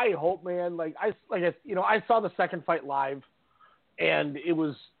 I hope, man. I saw the second fight live, and it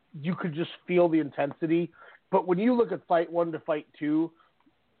was, you could just feel the intensity. But when you look at fight 1 to fight 2,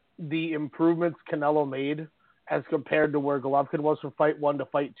 the improvements Canelo made as compared to where Golovkin was from fight 1 to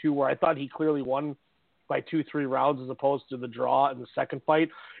fight 2, where I thought he clearly won by 2-3 rounds as opposed to the draw in the second fight.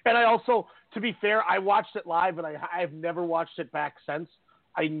 And I also, to be fair, I watched it live, and I've never watched it back since.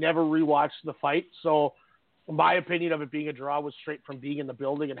 I never rewatched the fight. So my opinion of it being a draw was straight from being in the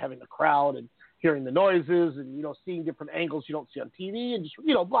building and having the crowd and hearing the noises and, seeing different angles you don't see on TV and just,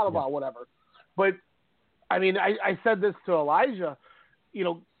 blah, blah, blah, whatever. But, I mean, I said this to Elijah,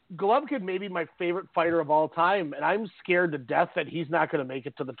 Golovkin may be my favorite fighter of all time, and I'm scared to death that he's not going to make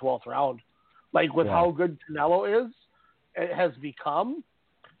it to the 12th round. With how good Canelo has become,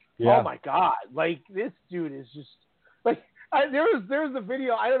 oh my God! This dude is just there's a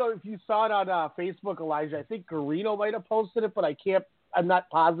video. I don't know if you saw it on Facebook, Elijah. I think Garino might have posted it, but I'm not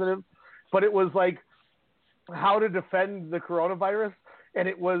positive. But it was how to defend the coronavirus, and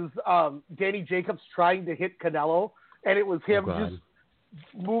it was Danny Jacobs trying to hit Canelo, and it was him just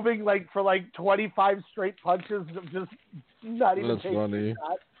moving for 25 straight punches of just not even taking a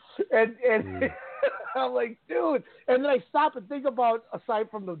shot. And I'm like, dude. And then I stop and think about, aside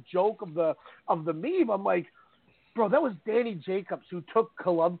from the joke of the meme, I'm like, bro, that was Danny Jacobs who took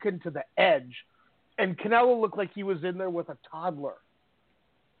Golovkin to the edge, and Canelo looked like he was in there with a toddler.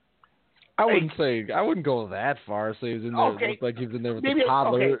 I wouldn't go that far. Say he was in there, looked like he was in there with a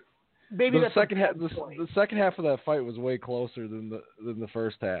toddler. Okay. Maybe the second half. The second half of that fight was way closer than the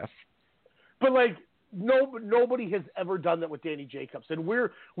first half. But nobody has ever done that with Danny Jacobs, and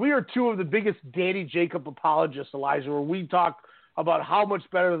we are two of the biggest Danny Jacob apologists, Elijah, where we talk about how much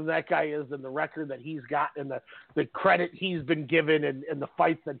better than that guy is than the record that he's got and the credit he's been given and the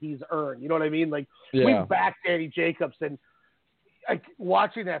fights that he's earned. You know what I mean? We back Danny Jacobs, and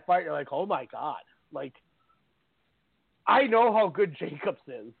watching that fight, you're like, oh my God! I know how good Jacobs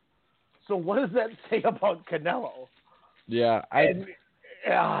is. So what does that say about Canelo? Yeah, it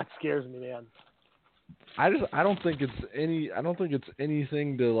scares me, man. I don't think it's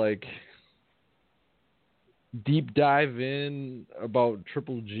anything to deep dive in about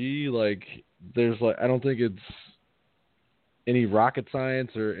Triple G. I don't think it's any rocket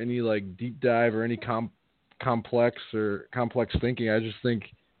science or any deep dive or any complex thinking. I just think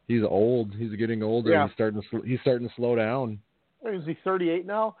he's old. He's getting older. Yeah. He's starting to slow down. Is he 38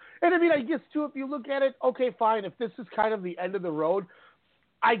 now? And I mean, I guess too, if you look at it, okay, fine. If this is kind of the end of the road,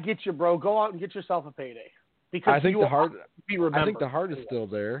 I get you, bro. Go out and get yourself a payday. Because I think the heart is Yeah. still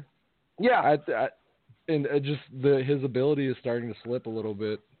there. Yeah. His ability is starting to slip a little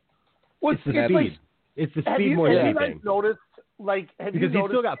bit. Well, it's the speed. It's the speed more than anything. Have you guys noticed? Because he's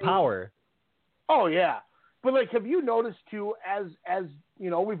still got power. Oh yeah, but have you noticed too? As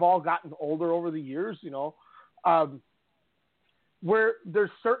we've all gotten older over the years. Where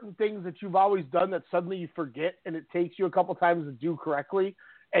there's certain things that you've always done that suddenly you forget, and it takes you a couple times to do correctly,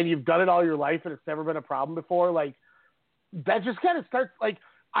 and you've done it all your life, and it's never been a problem before. That just kind of starts.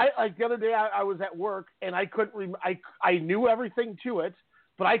 The other day I was at work, and I couldn't. I knew everything to it,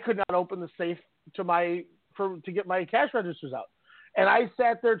 but I could not open the safe to get my cash registers out, and I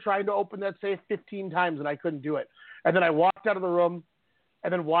sat there trying to open that safe 15 times, and I couldn't do it. And then I walked out of the room,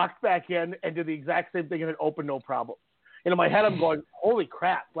 and then walked back in and did the exact same thing, and it opened no problem. And in my head, I'm going, holy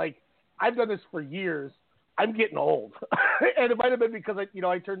crap. I've done this for years. I'm getting old. And it might have been because, I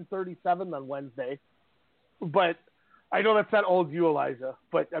turned 37 on Wednesday. But I know that's not old to you, Elijah.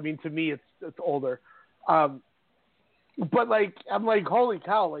 But, I mean, to me, it's older. But, I'm like, holy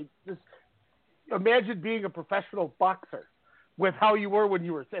cow. This. Imagine being a professional boxer with how you were when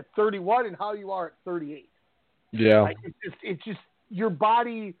you were at 31 and how you are at 38. Yeah. It's just your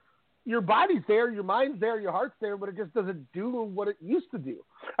body's there, your mind's there, your heart's there, but it just doesn't do what it used to do.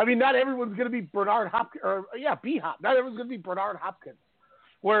 I mean, not everyone's going to be Bernard Hopkins, B-Hop. Not everyone's going to be Bernard Hopkins,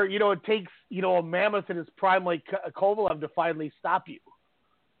 where, it takes, a mammoth in his prime like Kovalev to finally stop you.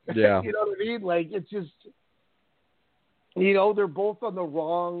 Yeah. You know what I mean? It's just, they're both on the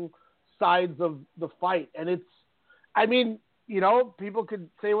wrong sides of the fight. And people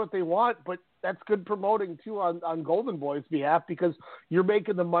can say what they want, but that's good promoting too on Golden Boy's behalf, because you're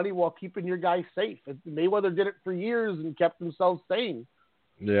making the money while keeping your guys safe. Mayweather did it for years and kept themselves sane.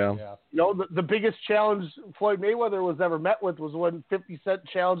 Yeah. You know, the biggest challenge Floyd Mayweather was ever met with was when 50 Cent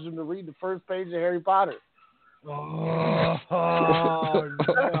challenged him to read the first page of Harry Potter. Oh, no.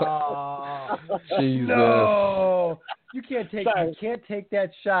 Jesus. No. You can't take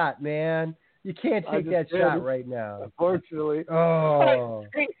that shot, man. You can't take that shot right now. Unfortunately. Oh.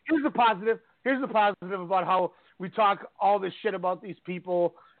 Hey, here's the positive. Here's the positive about how we talk all this shit about these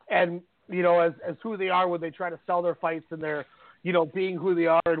people and, you know, as who they are when they try to sell their fights and they're, you know, being who they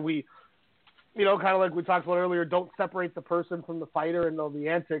are. And we, you know, kind of like we talked about earlier, don't separate the person from the fighter and all the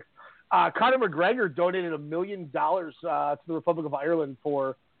antics. Conor McGregor donated $1 million to the Republic of Ireland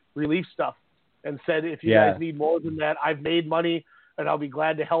for relief stuff and said, if you guys need more than that, I've made money and I'll be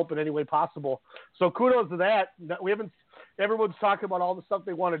glad to help in any way possible. So kudos to that. Everyone's talking about all the stuff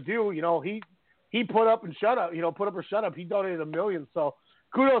they want to do. You know, he put up and shut up, put up or shut up. He donated $1 million. So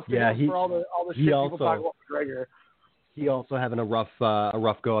kudos to him for all the shit people talk about McGregor. He also having a rough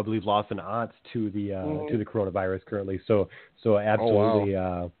go. I believe lost an aunt to the coronavirus currently. So absolutely.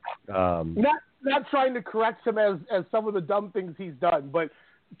 Oh, wow. Not trying to correct him as some of the dumb things he's done, but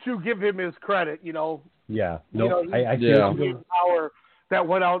to give him his credit, Yeah. No, I see power that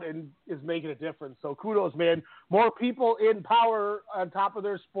went out and is making a difference. So kudos, man. More people in power on top of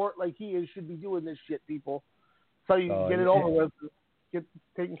their sport like he is should be doing this shit, people. So you can get it over with, get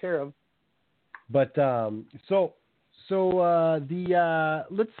taken care of. But let's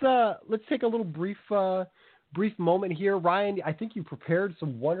take a little brief moment here, Ryan. I think you prepared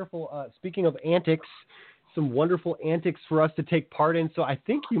some wonderful. Speaking of antics, some wonderful antics for us to take part in. So I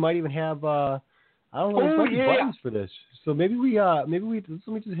think you might even have buttons for this. So maybe we let me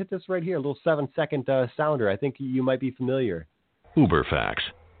just hit this right here, a little 7-second sounder. I think you might be familiar. Uber facts,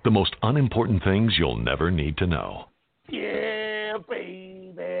 the most unimportant things you'll never need to know. Yeah,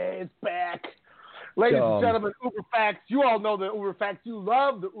 baby, it's back. Ladies and gentlemen, Uber facts. You all know the Uber facts. You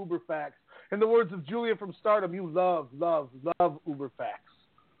love the Uber facts. In the words of Julia from Stardom, you love Uber facts.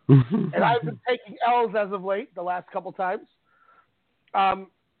 And I've been taking L's as of late, the last couple times.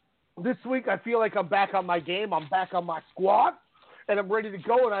 This week, I feel like I'm back on my game. I'm back on my squad, and I'm ready to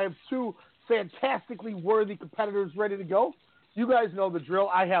go. And I have two fantastically worthy competitors ready to go. You guys know the drill.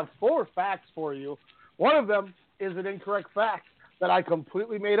 I have 4 facts for you. One of them is an incorrect fact that I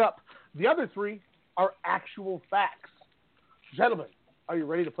completely made up. The other 3 are actual facts. Gentlemen, are you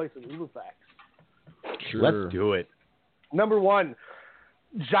ready to play some Uber facts? Sure. Let's do it. Number 1.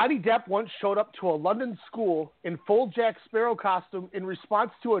 Johnny Depp once showed up to a London school in full Jack Sparrow costume in response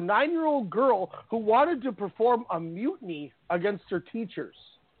to a 9-year-old girl who wanted to perform a mutiny against her teachers.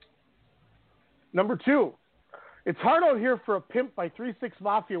 Number 2. It's Hard Out Here for a Pimp by 3 6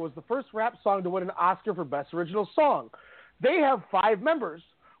 Mafia was the first rap song to win an Oscar for Best Original Song. They have 5 members,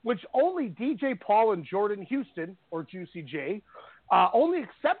 which only DJ Paul and Jordan Houston, or Juicy J, only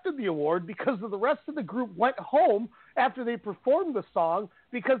accepted the award because the rest of the group went home after they performed the song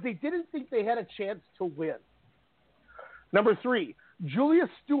because they didn't think they had a chance to win. Number 3, Julia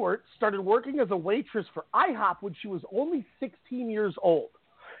Stewart started working as a waitress for IHOP when she was only 16 years old.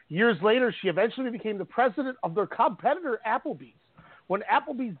 Years later, she eventually became the president of their competitor, Applebee's. When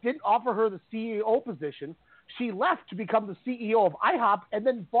Applebee's didn't offer her the CEO position, she left to become the CEO of IHOP and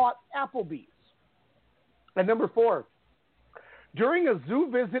then bought Applebee's. And number 4, during a zoo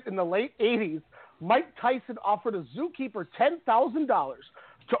visit in the late 80s, Mike Tyson offered a zookeeper $10,000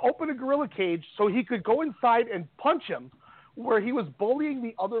 to open a gorilla cage so he could go inside and punch him where he was bullying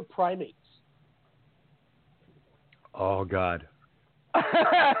the other primates. Oh, God.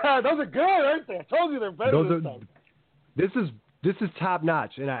 Those are good, aren't they? I told you they're better this time. This is top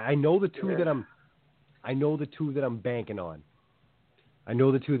notch, and I know the two that I'm banking on.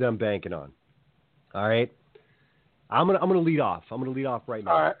 All right. I'm gonna lead off. I'm gonna lead off right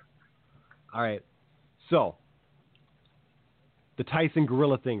now. All right. So the Tyson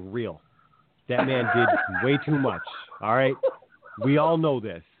gorilla thing, real. That man did way too much. All right. We all know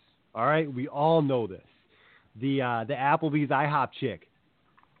this. All right. We all know this. The Applebee's IHOP chick.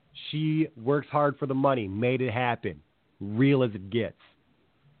 She works hard for the money. Made it happen. Real as it gets.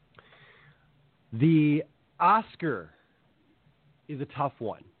 The Oscar is a tough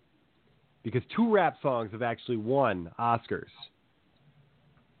one because 2 rap songs have actually won Oscars.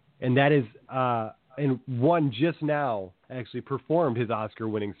 And that is, and one just now actually performed his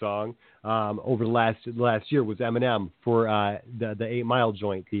Oscar-winning song over the last year was Eminem for the 8 Mile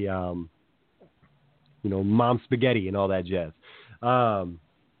joint, the Mom Spaghetti and all that jazz.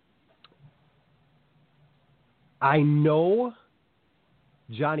 I know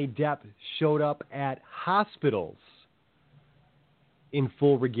Johnny Depp showed up at hospitals in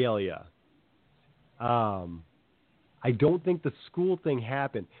full regalia. I don't think the school thing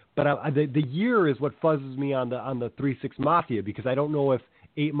happened. But the year is what fuzzes me on the 3-6 Mafia, because I don't know if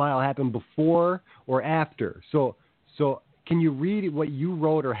 8 Mile happened before or after. So can you read what you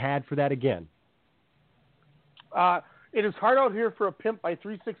wrote or had for that again? It Is Hard Out Here for a Pimp by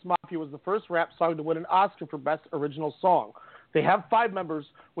 3-6 Mafia was the first rap song to win an Oscar for Best Original Song. They have 5 members,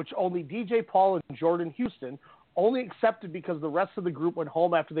 which only DJ Paul and Jordan Houston only accepted because the rest of the group went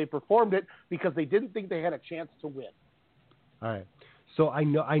home after they performed it because they didn't think they had a chance to win. All right. So I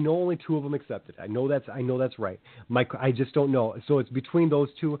know only 2 of them accepted. I know that's right. I just don't know. So it's between those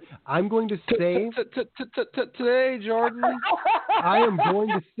 2. I'm going to say today, Jordan. I am going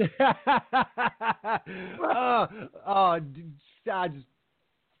to say.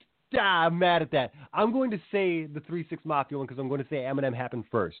 I'm mad at that. I'm going to say the 3-6 Mafia one because I'm going to say Eminem happened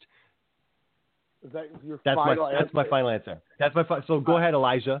first. Is that your that's final answer? That's my final answer. That's my so go ahead,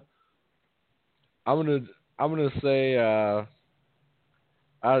 Elijah. I'm gonna say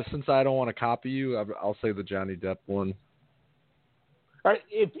since I don't want to copy you, I'll say the Johnny Depp one. All right,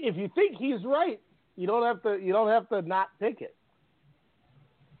 if you think he's right, you don't have to not pick it.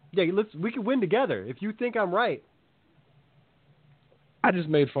 Yeah, we can win together. If you think I'm right. I just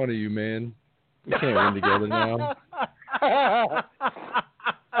made fun of you, man. We can't win together now.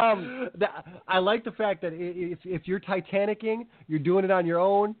 I like the fact that if you're Titanicing, you're doing it on your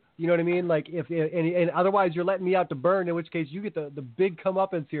own. You know what I mean? Like and otherwise you're letting me out to burn. In which case you get the big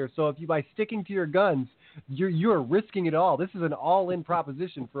comeuppance here. So if you by sticking to your guns, you're risking it all. This is an all-in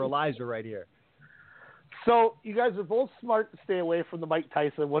proposition for Elijah right here. So you guys are both smart to stay away from the Mike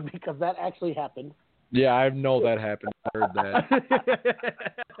Tyson one because that actually happened. Yeah, I know that happened. I heard that.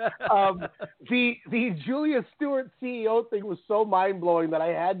 The Julia Stewart CEO thing was so mind-blowing that I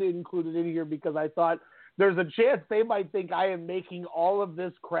had to include it in here because I thought there's a chance they might think I am making all of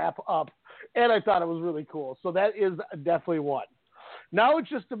this crap up. And I thought it was really cool. So that is definitely one. Now it's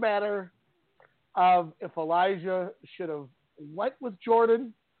just a matter of if Elijah should have went with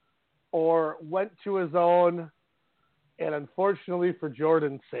Jordan or went to his own. And unfortunately for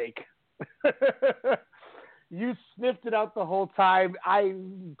Jordan's sake, you sniffed it out the whole time.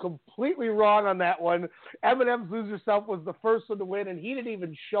 I'm completely wrong on that one. Eminem's Lose Yourself was the first one to win, and he didn't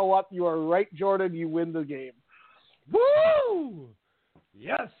even show up. You are right, Jordan. You win the game. Woo!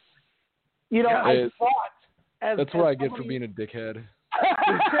 Yes. You know, yeah, I thought... That's what I get for being a dickhead.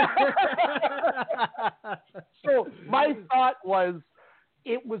 So my thought was,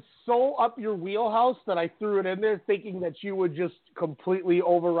 it was so up your wheelhouse that I threw it in there thinking that you would just completely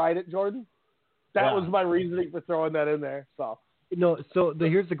override it, Jordan. That was my reasoning for throwing that in there. So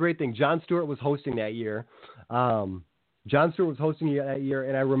here's the great thing. Jon Stewart was hosting that year. And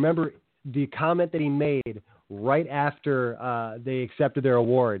I remember the comment that he made right after they accepted their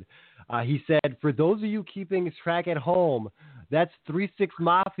award. He said, "For those of you keeping track at home, that's 3-6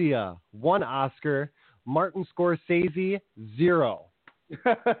 Mafia, 1 Oscar, Martin Scorsese, 0.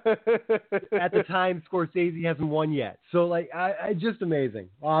 At the time, Scorsese hasn't won yet. So, I just amazing.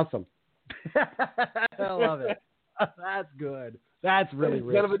 Awesome. I love it. That's good. That's really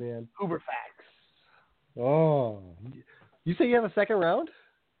rich, man. Uber facts. Oh. You say you have a second round?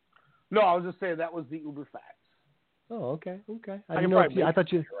 No, I was just saying that was the Uber facts. Oh, okay. I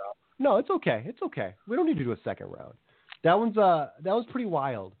thought you... No, it's okay. We don't need to do a second round. That was pretty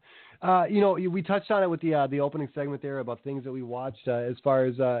wild. We touched on it with the opening segment there about things that we watched as far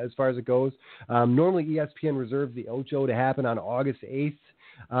as it goes. Normally, ESPN reserves the Ocho to happen on August 8th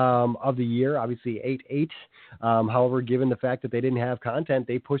of the year, obviously 8/8. However, given the fact that they didn't have content,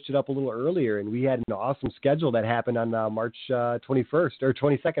 they pushed it up a little earlier, and we had an awesome schedule that happened on March 21st or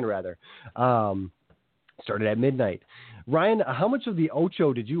 22nd rather. Started at midnight. Ryan, how much of the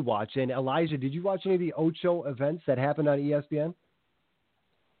Ocho did you watch? And Elijah, did you watch any of the Ocho events that happened on ESPN?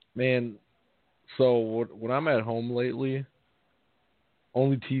 Man, so when I'm at home lately,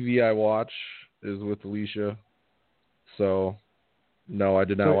 only TV I watch is with Alicia. So, no, I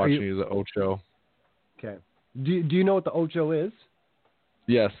did not watch any of the Ocho. Okay. Do you know what the Ocho is?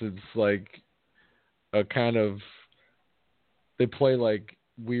 Yes, it's like a kind of, they play like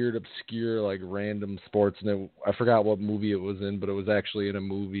weird, obscure, like random sports. And I forgot what movie it was in, but it was actually in a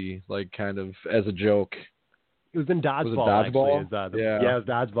movie, like kind of as a joke. It was in Dodgeball. Was it Dodgeball? Actually, yeah, it was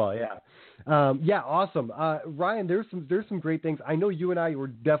Dodgeball. Yeah. Awesome. Ryan, there's some great things. I know you and I were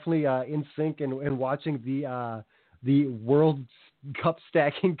definitely in sync and watching the World Cup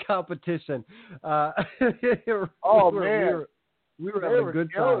stacking competition. Man, we were having a good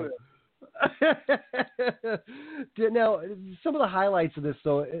time. Now, some of the highlights of this,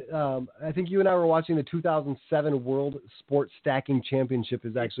 though, I think you and I were watching the 2007 World Sports Stacking Championship.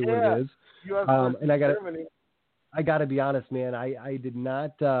 Is actually what it is. and I got Germany. I got to be honest, man. I did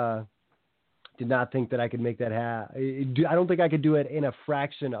not think that I could make that happen. I don't think I could do it in a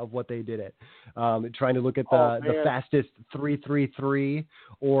fraction of what they did it. Trying to look at the fastest 333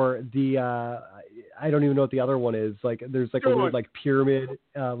 or the I don't even know what the other one is. Like there's like a weird like pyramid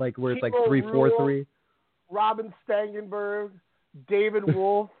like where it's like 343. Robin Stangenberg, David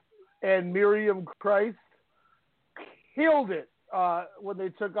Wolf, and Miriam Christ killed it when they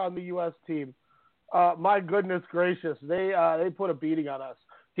took on the U.S. team. My goodness gracious, they put a beating on us.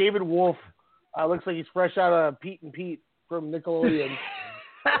 David Wolf looks like he's fresh out of Pete and Pete from Nickelodeon.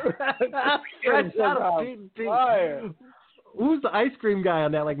 Fresh out of Pete and Pete. Who's the ice cream guy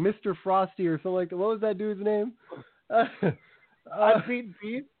on that? Like Mr. Frosty or something like that? What was that dude's name? Pete and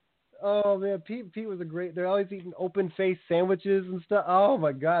Pete. Oh man, Pete and Pete was a great. They're always eating open face sandwiches and stuff. Oh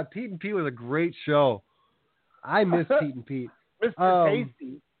my God, Pete and Pete was a great show. I miss Pete and Pete. Mr.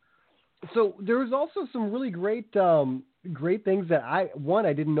 Tasty. So there was also some really great things that I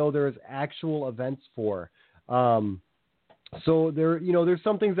didn't know there was actual events for. So there's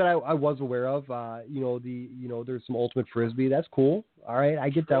some things that I was aware of. There's some ultimate frisbee. That's cool. All right, I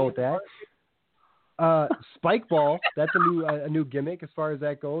get down with that. Spike ball. That's a new gimmick as far as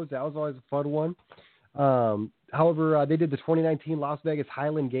that goes. That was always a fun one. However, they did the 2019 Las Vegas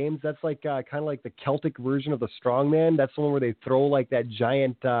Highland Games. That's like kind of like the Celtic version of the strongman. That's the one where they throw like that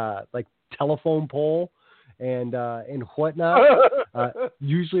giant like telephone pole and whatnot.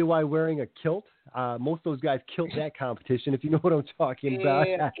 Usually while wearing a kilt. Most of those guys killed that competition, if you know what I'm talking about.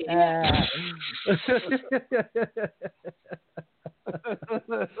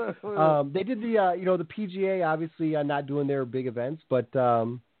 They did the PGA, obviously not doing their big events, but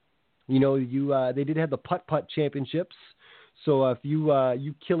they did have the putt-putt championships. So if you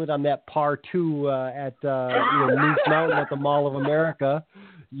kill it on that par 2 at Moose Mountain at the Mall of America,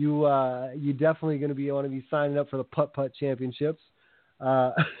 you definitely going to want to be signing up for the putt-putt championships.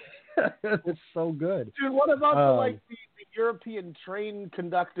 It's so good. Dude, what about the European train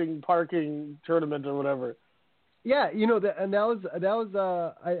conducting parking tournament or whatever? Yeah, that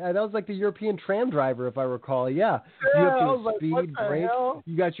was like the European tram driver, if I recall. Yeah, you have your speed, break.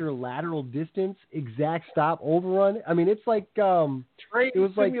 You got your lateral distance, exact stop, overrun. I mean, it's like Train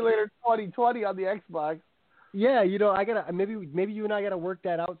Simulator 2020 on the Xbox. Yeah, I gotta maybe you and I gotta work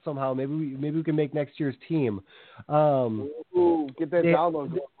that out somehow. Maybe we can make next year's team. Get that download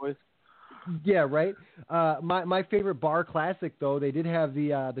going, boys. Yeah, right. My favorite bar classic though, they did have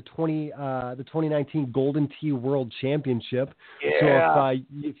the 2019 Golden Tee World Championship. Yeah. So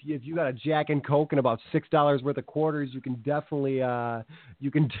if you got a Jack and Coke and about $6 worth of quarters, you can definitely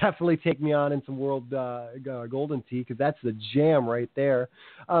take me on in some World Golden Tee, because that's the jam right there.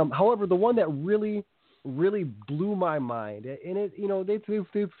 However, the one that really blew my mind, and it they threw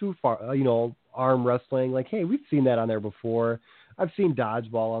far, arm wrestling. Like, hey, we've seen that on there before. I've seen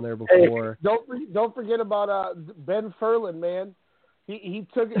dodgeball on there before. Hey, don't forget about Ben Furlan, man. He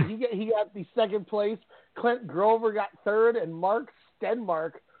got the second place. Clint Grover got third, and Mark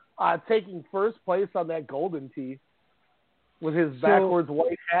Stenmark taking first place on that Golden Tee with his backwards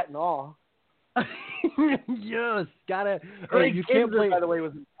white hat and all. Yes, gotta. You can't play. By the way,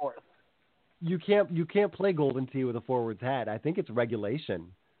 was in fourth. You can't play Golden Tee with a forwards hat. I think it's regulation.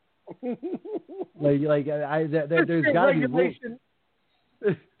 There's got to be rules.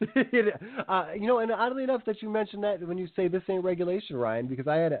 And oddly enough that you mentioned that when you say this ain't regulation, Ryan, because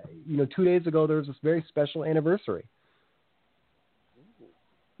I had 2 days ago there was this very special anniversary.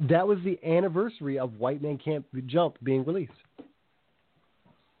 That was the anniversary of White Man Can't Jump being released.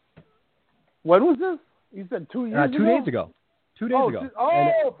 When was this? You said 2 years ago? 2 days ago. 2 days ago.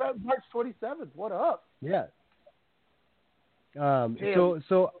 March 27th. What up? Yeah.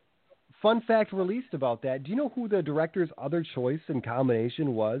 So fun fact released about that. Do you know who the director's other choice and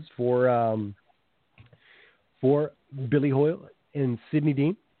combination was for Billy Hoyle and Sidney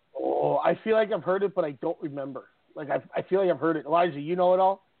Dean? Oh, I feel like I've heard it, but I don't remember. Like I feel like I've heard it. Elijah, you know it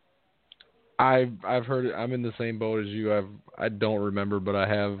all? I've heard it. I'm in the same boat as you. I don't remember, but I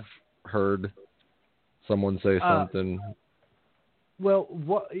have heard someone say something. Well,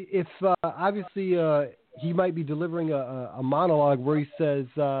 what if obviously he might be delivering a monologue where he says,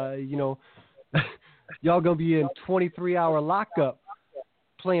 y'all gonna be in 23-hour lockup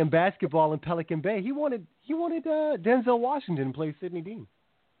playing basketball in Pelican Bay. He wanted Denzel Washington to play Sidney Dean.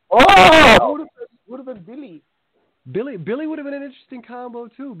 Oh, would have been Billy. Billy would have been an interesting combo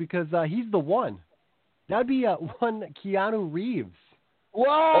too, because he's the one. That'd be one Keanu Reeves. What?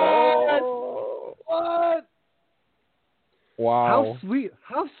 Oh. What? Wow.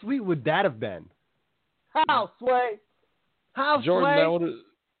 How sweet would that have been? How sweet? Jordan,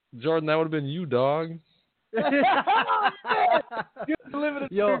 that would have been you, dog.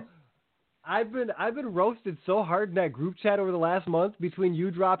 Yo, I've been roasted so hard in that group chat over the last month between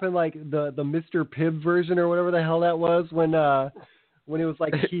you dropping like the Mr. Pibb version or whatever the hell that was when it was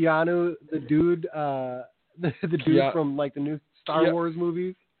like Keanu, the dude from like the new Star Wars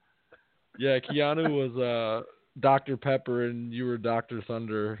movies. Yeah, Keanu was Dr. Pepper and you were Dr.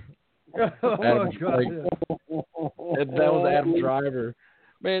 Thunder. Oh Adam, God! and that was Adam Driver.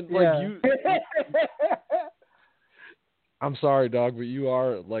 Man, like you. I'm sorry, dog, but you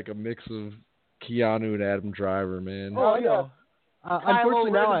are like a mix of Keanu and Adam Driver, man. Oh, yeah.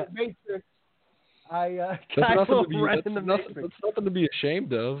 Unfortunately, now that's nothing to be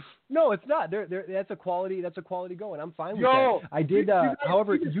ashamed of. No, it's not. That's a quality going. I'm fine with that. I did.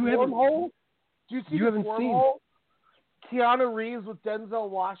 However, you haven't. Do you see you haven't seen Keanu Reeves with Denzel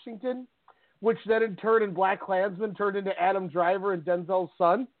Washington, which then in turn in Black Klansman turned into Adam Driver and Denzel's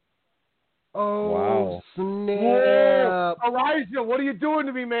son? Oh, wow. Snap. Whoa. Elijah, what are you doing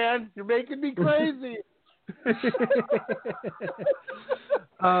to me, man? You're making me crazy.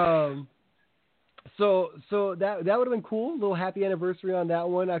 So that would have been cool. A little happy anniversary on that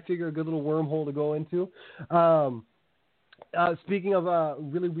one. I figure a good little wormhole to go into. Speaking of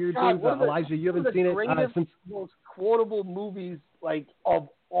really weird things, Elijah, you haven't seen it since most quotable movies like of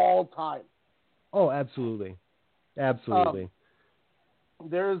all time. Oh, absolutely.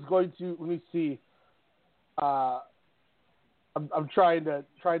 There's going to let me see. I'm trying to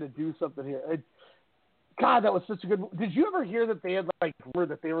do something here. God, that was such a good. Did you ever hear that they had like word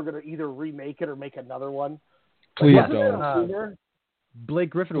that they were going to either remake it or make another one? Please don't.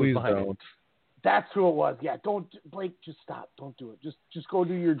 Blake Griffin was behind it. That's who it was. Yeah, don't Blake. Just stop. Don't do it. Just go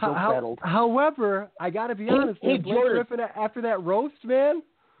do your joke battle. However, I got to be honest. Blake Griffin after that roast, man.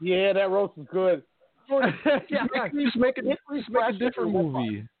 Yeah, that roast is good. Just make a different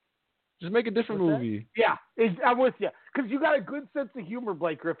movie. Just make a different movie. Yeah, I'm with you because you got a good sense of humor,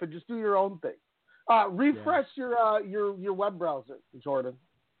 Blake Griffin. Just do your own thing. Refresh your web browser, Jordan.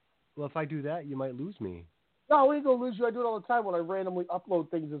 Well, if I do that, you might lose me. No, we ain't gonna lose you. I do it all the time when I randomly upload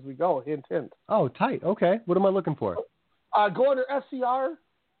things as we go. Hint, hint. Oh, tight. Okay. What am I looking for? Go under SCR.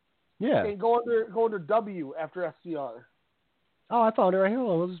 Yeah. And go under W after SCR. Oh, I found it right here.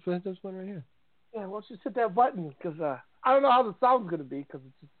 Hold on, let's just put this one right here. Yeah, let's just hit that button because I don't know how the sound's gonna be because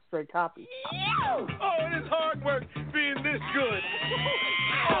it's just a straight copy. Oh, it is hard work being this good.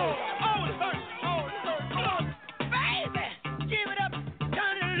 Oh, it hurts. Baby, give it up,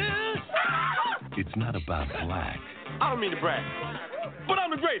 turn it loose. It's not about black. I don't mean to brag, but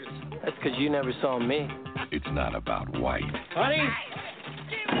I'm the greatest. That's because you never saw me. It's not about white. Honey,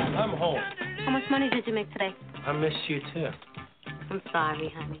 I'm home. How much money did you make today? I missed you too. I'm sorry,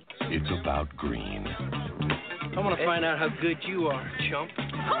 honey. It's about green. I want to find out how good you are, chump. I'm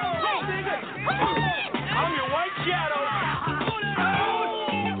your white shadow.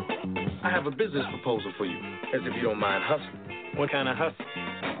 I have a business proposal for you, as if you don't mind hustling. What kind of hustle?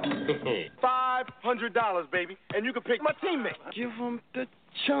 $500, baby, and you can pick my teammate. Give him the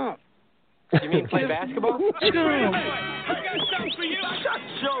chump. You mean play basketball? I got something for you. Shut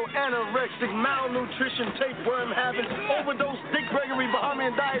your anorexic, malnutrition, tapeworm having, overdose, Dick Gregory,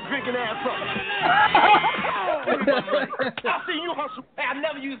 Bahamian diet drinking ass up. I'll see you hustle. Hey, I've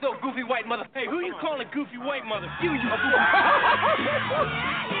never used no goofy white mother. Hey, who you calling goofy white mother? You.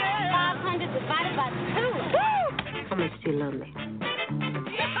 500 divided by 2. How much do you love me?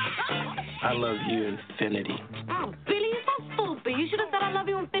 I love you, infinity. Oh, Billy, you're so stupid. You should have said I love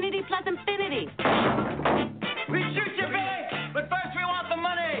you infinity plus infinity. We shoot you, Billy, but first we want the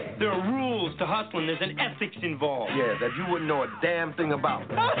money. There are rules to hustling. There's an ethics involved. Yeah, that you wouldn't know a damn thing about.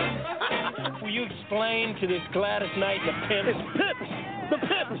 Will you explain to this Gladys Knight and the pimp? It's pips! The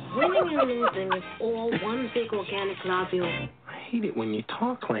pips! Winning and losing is all one big organic globule. I hate it when you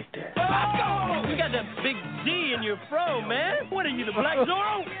talk like that. You got that big Z in your fro, man. What are you, the Black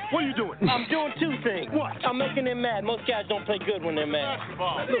Zorro? What are you doing? I'm doing two things. What? I'm making them mad. Most guys don't play good when they're mad.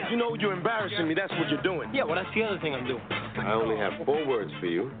 Look, you know you're embarrassing me. That's what you're doing. Yeah, well, that's the other thing I'm doing. I only have 4 words for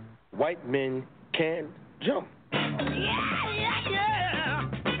you. White men can't jump.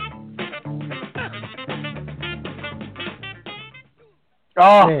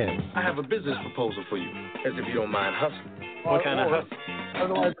 Oh, man. I have a business proposal for you, as if you don't mind hustling. What kind of hustle? I don't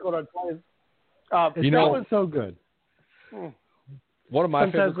know why it's going on twice. You know, it's so good. One of my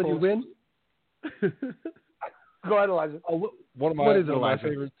Sometimes favorite when you win. Go ahead, Elijah. One of my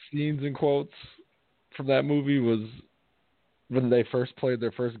favorite scenes and quotes from that movie was when they first played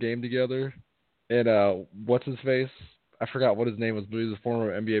their first game together, and what's his face? I forgot what his name was, but he was a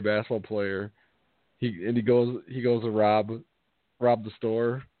former NBA basketball player. He goes to rob the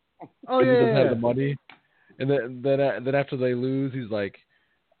store. Oh, and yeah, he doesn't have the money. And then after they lose, he's like,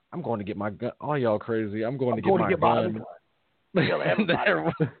 I'm going to get my gun. Oh, y'all crazy. I'm going to get my gun.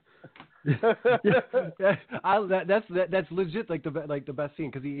 That's legit, like the best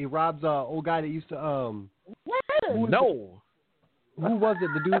scene, because he robs old guy that used to No. Who was it?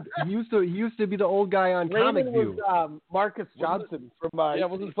 The dude he used to be the old guy on Comic View. Was Marcus Johnson from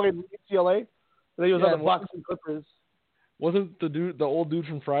he played UCLA. And then he was on the Bucks and Clippers. Wasn't the old dude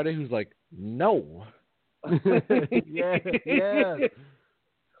from Friday who's like, no.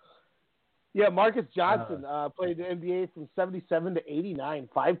 Yeah, Marcus Johnson played the NBA from 77 to 89,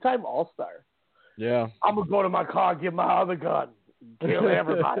 5-time All-Star. Yeah. I'm going to go to my car, get my other gun, kill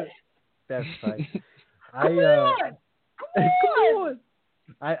everybody. That's fine. Come on.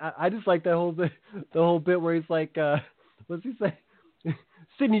 I just like that whole bit, the whole bit where he's like, what's he say?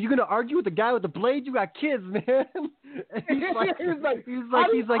 Sydney, you gonna argue with the guy with the blade? You got kids, man. And he's like, you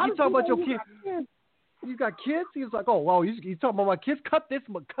talking about your kids? You got kids? He was like, oh, wow, he's talking about my kids. Cut this,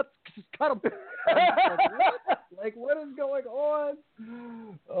 just cut them. Like, what is going on?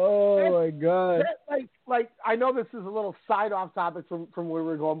 Oh my God! Like, I know this is a little side off topic from where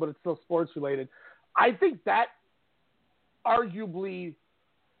we're going, but it's still sports related. I think that arguably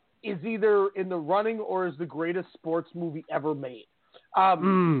is either in the running or is the greatest sports movie ever made.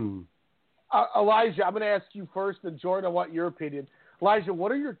 Elijah, I'm going to ask you first, and Jordan, I want your opinion. Elijah,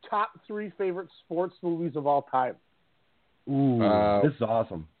 what are your top 3 favorite sports movies of all time? Ooh, this is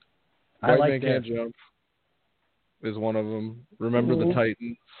awesome. I like that. Jump is one of them. Remember the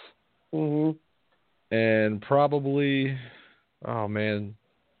Titans. And probably, oh man,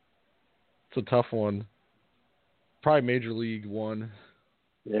 it's a tough one. Probably Major League 1.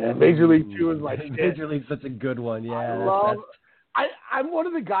 Yeah, Major League 2 is like Major League's such a good one. Yeah, I'm one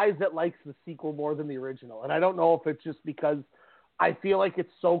of the guys that likes the sequel more than the original, and I don't know if it's just because I feel like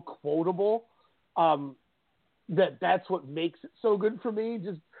it's so quotable that's what makes it so good for me.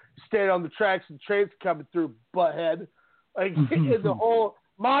 Just stand on the tracks and trains coming through, butthead. Like the whole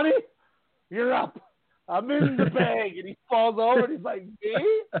Monty, you're up. I'm in the bag, and he falls over, and he's like,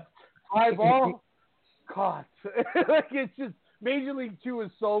 me? High ball, caught. Like it's just Major League 2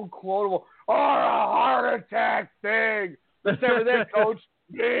 is so quotable. Oh, a heart attack thing. Let's never that, coach.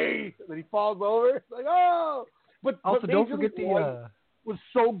 Me. And then he falls over. It's like, oh. But also, Major don't forget League the was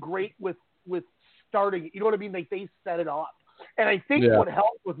so great with starting. You know what I mean? Like they set it up, and I think what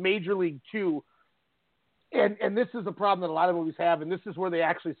helped with Major League 2, and this is a problem that a lot of movies have, and this is where they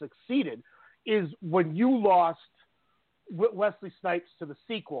actually succeeded, is when you lost Wesley Snipes to the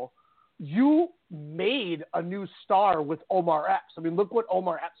sequel, you made a new star with Omar Epps. I mean, look what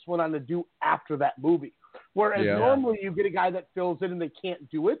Omar Epps went on to do after that movie. Whereas normally you get a guy that fills in and they can't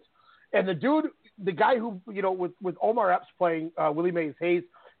do it. And the guy who, with Omar Epps playing Willie Mays Hayes,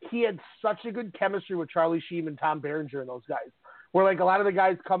 he had such a good chemistry with Charlie Sheen and Tom Berenger and those guys. Where like a lot of the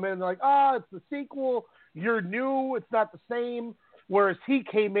guys come in and they're like, it's the sequel. You're new. It's not the same. Whereas he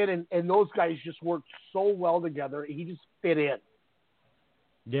came in and those guys just worked so well together. He just fit in.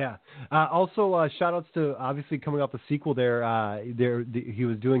 Yeah. Also, shout outs to obviously coming off the sequel there. He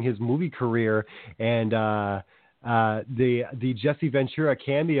was doing his movie career, and the Jesse Ventura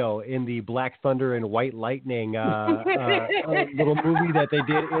cameo in the Black Thunder and White Lightning little movie that they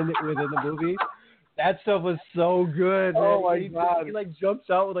did within the movie. That stuff was so good. Oh my God! He like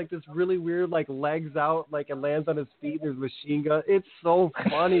jumps out with like this really weird like legs out, like and lands on his feet. There's a machine gun. It's so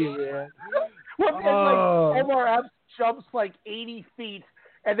funny, man. Omar Epps jumps like 80 feet.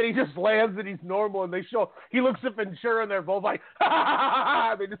 And then he just lands and he's normal, and he looks at Ventura and they're both like, ha ha ha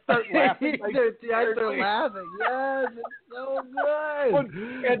ha, they just start laughing. Like, they're laughing. Yes, it's so good.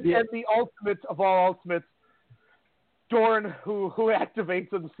 And the ultimate of all ultimates, Dorn, who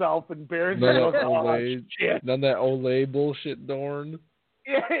activates himself, and Berenger goes, shit. None of that Olay bullshit, Dorn.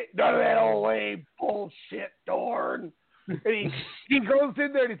 None of that Olay bullshit, Dorn. And he goes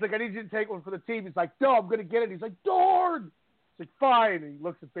in there and he's like, I need you to take one for the team. He's like, no, I'm going to get it. He's like, Dorn. He's like, fine. And he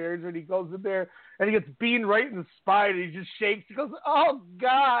looks at Berenger and he goes in there and he gets beamed right in the spine and he just shakes. He goes, oh,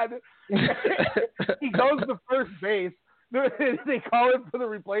 God. He goes to first base. They call him for the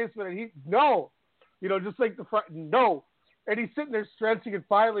replacement and no. Just like the front, no. And he's sitting there stretching and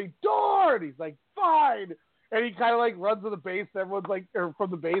finally, Dorn. He's like, fine. And he kind of like runs to the base. Everyone's like, or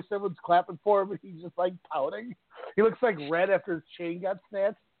from the base, everyone's clapping for him and he's just like pouting. He looks like Red after his chain got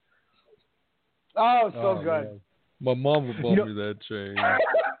snatched. Oh, so good. Man. My mom would bought me that chain.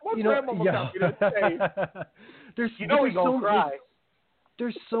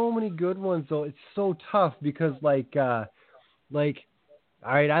 There's so many good ones though. It's so tough because all right,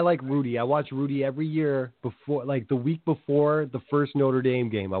 I like Rudy. I watch Rudy every year before, like the week before the first Notre Dame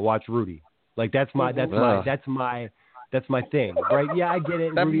game. I watch Rudy. Like that's my thing, right? Yeah, I get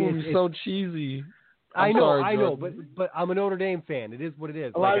it. That Rudy, movie's so cheesy. I know, but I'm a Notre Dame fan. It is what it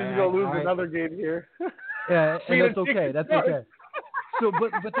is. A lot of you gonna lose another game here. Yeah, and that's okay. That's okay. So,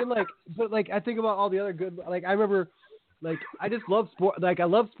 but then I think about all the other good. Like I remember, like I just love sport. Like I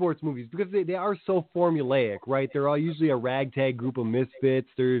love sports movies because they are so formulaic, right? They're all usually a ragtag group of misfits.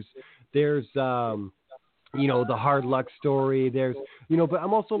 There's the hard luck story. There's but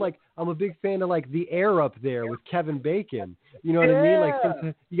I'm also I'm a big fan of like The Air Up There with Kevin Bacon. You know what I mean? Like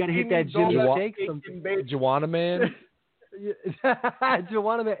sometimes you got to hit that Jimmy Shake. Joanna Man.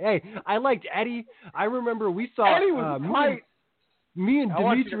 Joanna Man. Hey, I liked Eddie. I remember we saw Eddie was tight. Me and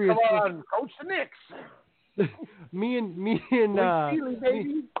Demetrius. Come on, Coach the Knicks. me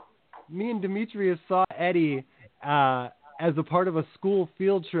and Demetrius saw Eddie as a part of a school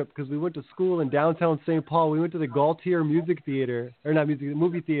field trip because we went to school in downtown St. Paul. We went to the Gaultier movie theater,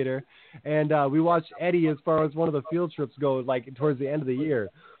 and we watched Eddie as far as one of the field trips go, like towards the end of the year.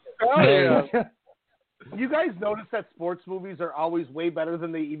 Oh, yeah. You guys notice that sports movies are always way better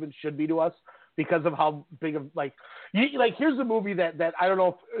than they even should be to us because of how big of here's a movie that I don't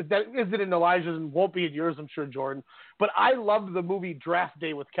know if that isn't in Elijah's and won't be in yours, I'm sure, Jordan. But I loved the movie Draft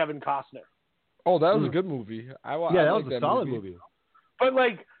Day with Kevin Costner. Oh, that was a good movie. That was a solid movie. But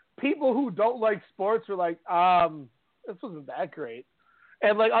people who don't like sports are like, this wasn't that great.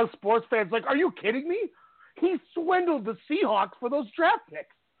 And us sports fans are you kidding me? He swindled the Seahawks for those draft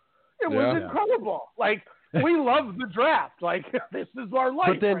picks. It was incredible. We love the draft. This is our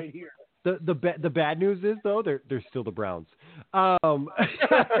life right here. The bad news is though they're still the Browns.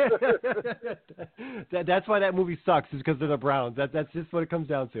 That's why that movie sucks is because they're the Browns. That's just what it comes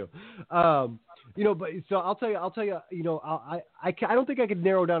down to. But so I'll tell you. I don't think I could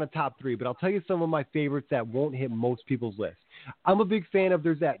narrow down a top 3, but I'll tell you some of my favorites that won't hit most people's list. I'm a big fan of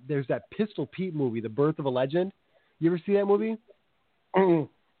there's that Pistol Pete movie, The Birth of a Legend. You ever see that movie? Mm-hmm.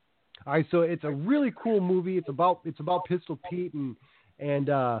 All right, so it's a really cool movie. It's about Pistol Pete and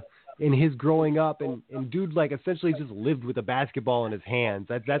his growing up and dude essentially just lived with a basketball in his hands.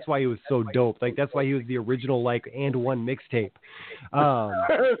 That's why he was so dope. That's why he was the original And One mixtape.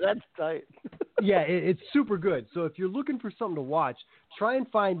 That's tight. Yeah, it's super good. So if you're looking for something to watch, try and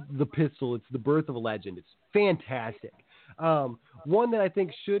find The Pistol. It's The Birth of a Legend. It's fantastic. One that I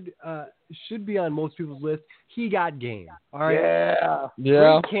think should be on most people's list. He Got Game. All right. Yeah.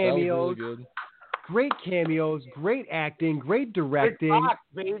 Great cameos. That was really good. Great cameos, great acting, great directing. Rick Fox,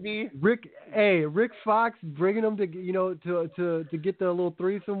 baby. Rick Fox bringing them to get the little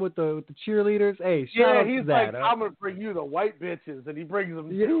threesome with the cheerleaders. Hey, shout out to that. I'm gonna bring you the white bitches, and he brings them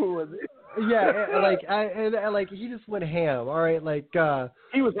too. He just went ham. All right,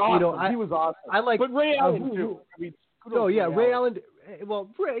 he was awesome. He was awesome. But Ray Allen too. Ray Allen. Well,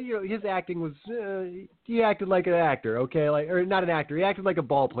 his acting was he acted like an actor, okay, or not an actor. He acted like a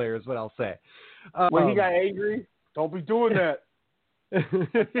ball player, is what I'll say. When he got angry, don't be doing that.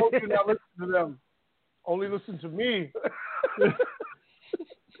 Don't do not listen to them. Only listen to me.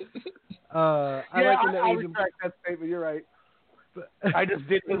 I retract that statement. You're right. I just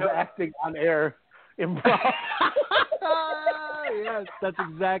did his acting on air. Improv. Yes, that's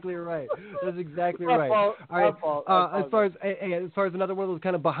exactly right. That's exactly My right. fault. All right. My fault. As far as another one of those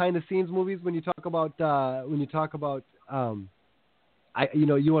kind of behind the scenes movies, when you talk about you want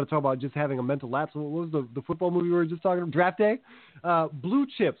to talk about just having a mental lapse. What was the football movie we were just talking about? Draft Day? Blue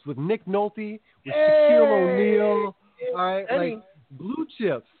Chips with Nick Nolte, with Shaquille O'Neal. All right, Blue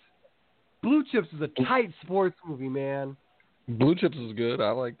Chips. Blue Chips is a tight sports movie, man. Blue Chips is good.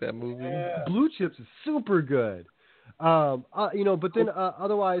 I like that movie. Yeah. Blue Chips is super good. But then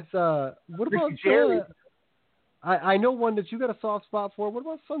otherwise, what about Jerry? I know one that you got a soft spot for. What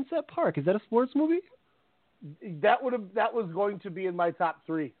about Sunset Park? Is that a sports movie? That was going to be in my top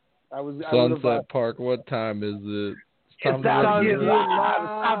 3. Sunset Park. What time is it? It's time to get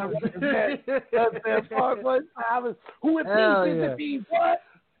live. Sunset Park. What time is? Who would think this would be? What?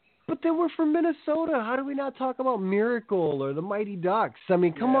 But then we're from Minnesota. How do we not talk about Miracle or the Mighty Ducks? I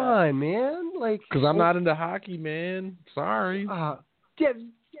mean, come on, man. Because I'm not into hockey, man. Sorry. But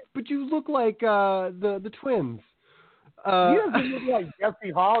you look like the Twins. He doesn't look like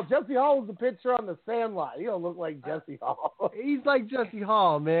Jesse Hall. Jesse Hall was the pitcher on the Sandlot. He don't look like Jesse Hall. He's like Jesse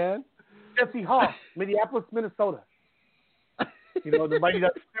Hall, man. Jesse Hall, Minneapolis, Minnesota. The Mighty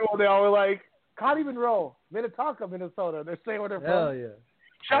Ducks duo, they all were like, Connie Monroe, Minnetonka, Minnesota. They're saying where they're from. Hell yeah.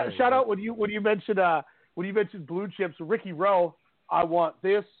 Shout out when you mentioned Blue Chips, Ricky Rowe. I want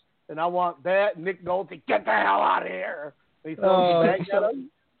this and I want that. Nick Nolte, get the hell out of here. And he throws the bag at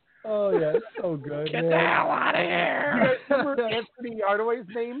him. Oh yeah, it's so good. Get the hell out of here. You guys remember Anthony Hardaway's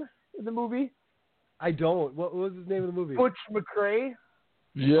name in the movie? I don't. What was his name of the movie? Butch McRae.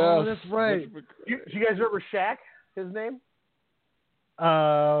 Yes. Oh, that's right. Do you guys remember Shaq? His name?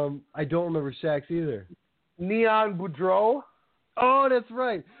 I don't remember Shaq's either. Neon Boudreaux. Oh, that's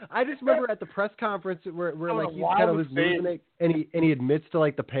right. I just remember at the press conference where like he's kind of losing it, and he admits to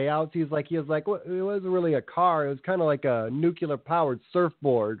like the payouts. He was like, well, it wasn't really a car. It was kind of like a nuclear powered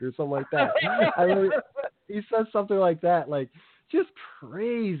surfboard or something like that. He says something like that, like just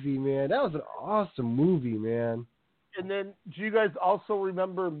crazy, man. That was an awesome movie, man. And then, do you guys also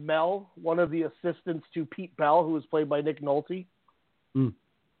remember Mel, one of the assistants to Pete Bell, who was played by Nick Nolte? Mm.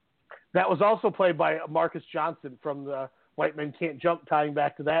 That was also played by Marcus Johnson from the White Men Can't Jump, tying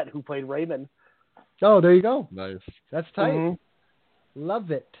back to that, who played Raymond. Oh, there you go. Nice. That's tight. Mm-hmm.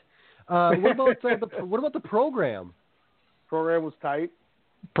 Love it. What about the program? Program was tight.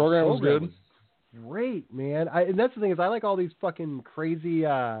 Program was good. Great, man. And that's the thing is I like all these fucking crazy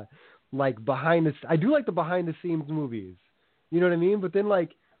like behind the. I do like the behind the scenes movies. You know what I mean? But then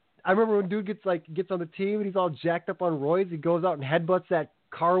like I remember when dude gets on the team and he's all jacked up on roids. He goes out and headbutts that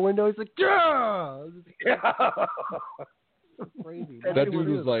car window. He's like, yeah. Crazy. That dude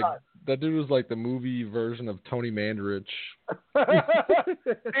was like the movie version of Tony Mandarich.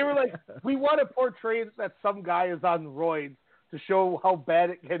 They were like, we want to portray that some guy is on roids to show how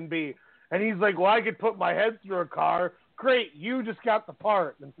bad it can be. And he's like, well, I could put my head through a car. Great, you just got the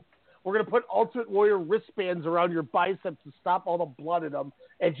part. And we're going to put Ultimate Warrior wristbands around your biceps to stop all the blood in them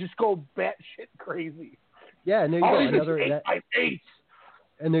and just go batshit crazy. Yeah, and there you go.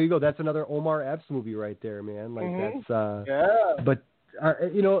 And there you go. That's another Omar Epps movie right there, man. Like that's yeah. But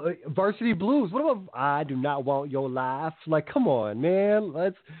you know, Varsity Blues. What about I Do Not Want Your Life? Like, come on, man.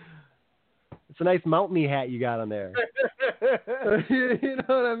 It's a nice mountainy hat you got on there. You know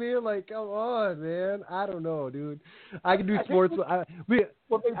what I mean? Like, come on, man. I don't know, dude. I can do sports. This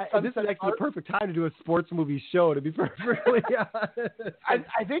is actually the perfect time to do a sports movie show, to be perfectly honest.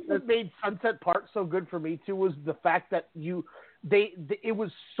 I think what made Sunset Park so good for me too was the fact that it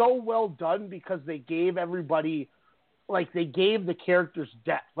was so well done because they gave everybody, like, they gave the characters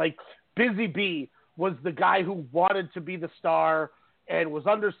depth. Like, Busy Bee was the guy who wanted to be the star and was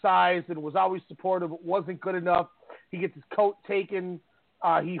undersized and was always supportive, but wasn't good enough. He gets his coat taken.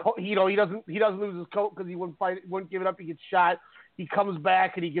 He doesn't lose his coat because he wouldn't give it up. He gets shot. He comes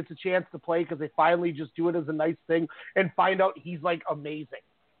back and he gets a chance to play because they finally just do it as a nice thing and find out he's like amazing.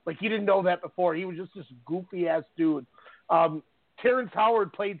 Like, he didn't know that before. He was just this goofy ass dude. Terrence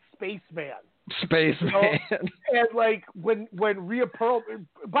Howard played Spaceman. Spaceman. You know? And like when Rhea Perlman,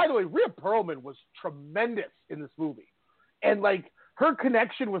 by the way, Rhea Perlman was tremendous in this movie, and like her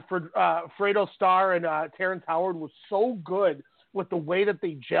connection with Fredo Starr and Terrence Howard was so good with the way that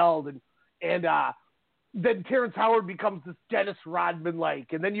they gelled, and then Terrence Howard becomes this Dennis Rodman like,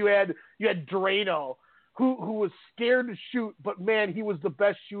 and then you had Drano who was scared to shoot, but man, he was the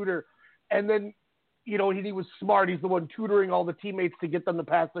best shooter, and then, you know, he was smart. He's the one tutoring all the teammates to get them to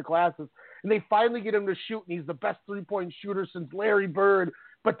pass their classes. And they finally get him to shoot, and he's the best three-point shooter since Larry Bird.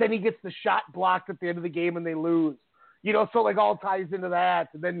 But then he gets the shot blocked at the end of the game, and they lose. You know, so, like, all ties into that.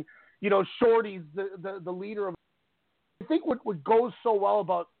 And then, you know, Shorty's the leader of – I think what goes so well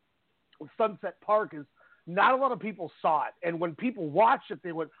about Sunset Park is not a lot of people saw it. And when people watched it,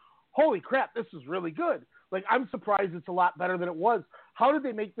 they went, holy crap, this is really good. Like, I'm surprised it's a lot better than it was. How did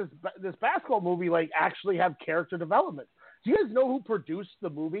they make this basketball movie, like, actually have character development? Do you guys know who produced the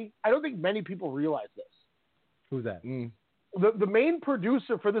movie? I don't think many people realize this. Who's that? The main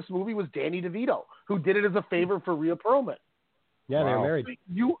producer for this movie was Danny DeVito, who did it as a favor for Rhea Perlman. Yeah, they're married.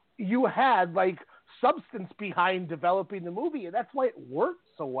 You had, like, substance behind developing the movie, and that's why it worked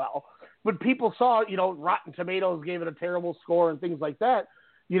so well. But people saw, you know, Rotten Tomatoes gave it a terrible score and things like that,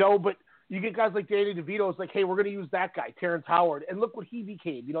 you know, but you get guys like Danny DeVito. It's like, hey, we're going to use that guy, Terrence Howard, and look what he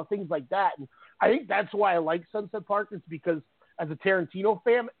became, you know, things like that. And I think that's why I like Sunset Park. It's because as a Tarantino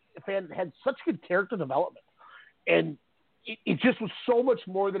fan, it had such good character development, and it just was so much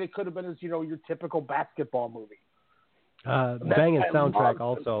more than it could have been as, you know, your typical basketball movie. Banging soundtrack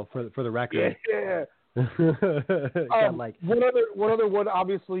also for the record. Yeah. Like one other one,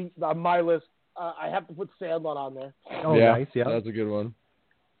 obviously on my list. I have to put Sandlot on there. Oh, yeah, nice. Yeah, that's a good one.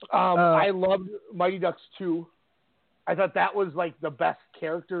 I loved Mighty Ducks 2. I thought that was like the best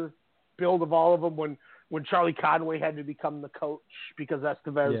character build of all of them when Charlie Conway had to become the coach because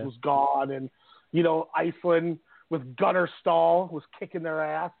Estevez was gone, and, you know, Iceland with Gunnar Stahl was kicking their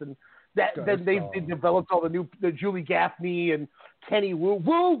ass, and then they developed all the Julie Gaffney and Kenny Woo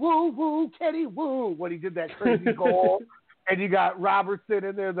Kenny Woo when he did that crazy goal. And you got Robertson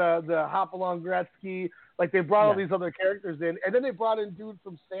in there, the Hopalong Gretzky, Like, they brought all these other characters in, and then they brought in dude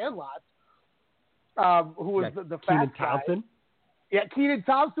from Sandlot, who was the fat Kenan guy. Thompson? Yeah, Kenan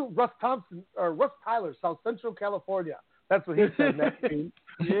Thompson, Russ Tyler, South Central California. That's what he said in that scene.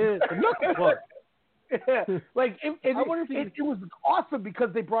 Yeah, yeah. Like, it was awesome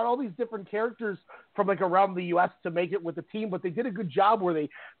because they brought all these different characters from, like, around the U.S. to make it with the team, but they did a good job where they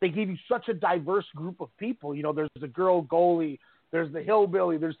gave you such a diverse group of people. You know, there's the girl goalie, there's the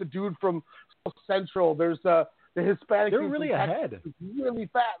hillbilly, there's the dude from South Central, there's the Hispanic. They were really ahead. Really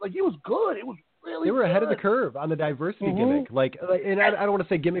fat. Like, it was good. It was really They were ahead of the good. curve on the diversity gimmick. Like, and I don't want to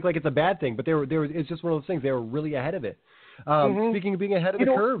say gimmick like it's a bad thing, but it's just one of those things. They were really ahead of it. Speaking of being ahead of the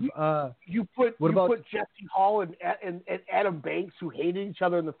curve, you put Jesse Hall and Adam Banks, who hated each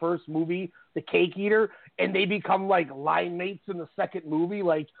other in the first movie, The Cake Eater, and they become like line mates in the second movie.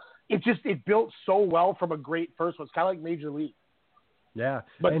 Like, it built so well from a great first one. It's kind of like Major League. Yeah,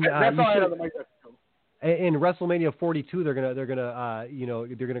 but and, that's all I had on the microphone. In WrestleMania 42, they're gonna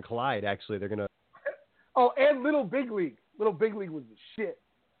collide. Actually, they're gonna. Oh, and Little Big League. Little Big League was the shit.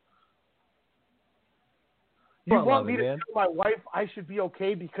 You want me to tell my wife I should be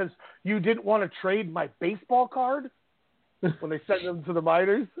okay because you didn't want to trade my baseball card when they sent them to the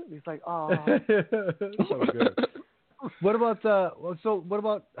minors? And he's like, oh. So good. What about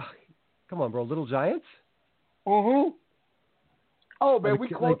come on, bro, Little Giants? Mm-hmm. Oh, man, we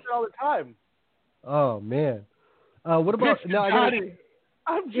quote it all the time. Oh, man. What about... Johnny.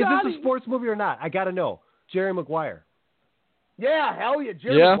 I'm Johnny. Is this a sports movie or not? I got to know. Jerry Maguire. Yeah, hell yeah.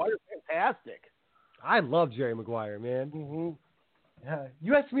 Jerry Maguire's fantastic. I love Jerry Maguire, man. Mm-hmm. Yeah.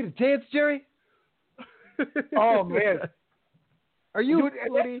 You asked me to dance, Jerry? Oh, man. Are you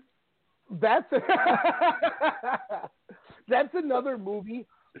funny? That's another movie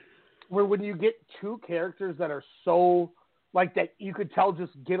where when you get two characters that are so, like, that you could tell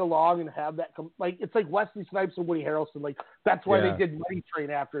just get along and have that, like, it's like Wesley Snipes and Woody Harrelson. Like, that's why they did Money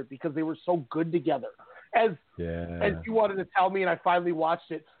Train after it, because they were so good together. As you wanted to tell me, and I finally watched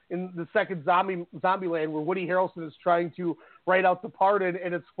it, in the second Zombieland, where Woody Harrelson is trying to write out the part, and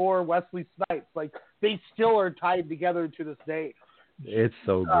it's for Wesley Snipes. Like, they still are tied together to this day. It's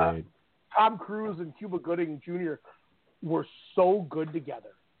so great. Tom Cruise and Cuba Gooding Jr. were so good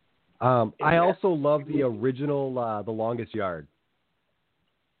together. I also love the original The Longest Yard.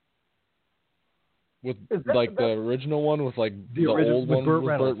 With like the original one with like the old one Burt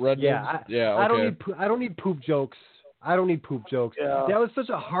with Reynolds. Burt Reynolds? Yeah, okay. I don't need poop jokes. Yeah. That was such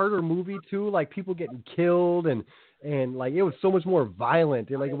a harder movie too. Like, people getting killed and like, it was so much more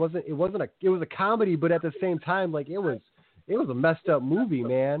violent. Like, it was a comedy, but at the same time, like, it was a messed up movie,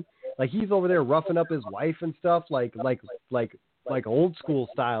 man. Like, he's over there roughing up his wife and stuff, like old school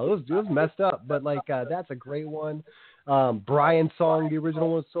style. It was messed up, but like, that's a great one. Brian's Song, the original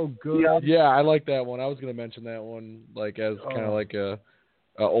one, was so good. Yeah, I like that one. I was gonna mention that one, like, as kind of like a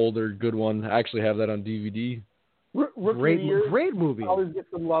older good one. I actually have that on DVD. Great movie. Always get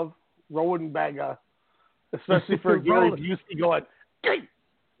some love. Rowan Baga, especially for Gary Busey going,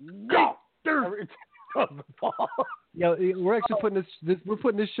 go. Yeah, we're actually putting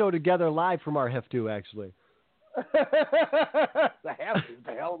this show together live from our Hef2, actually. The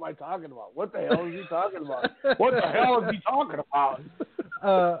hell am I talking about? What the hell is he talking about? What the hell is he talking about?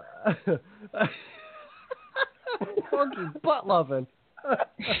 Funky butt loving.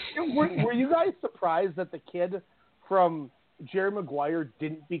 Were you guys surprised that the kid from Jerry Maguire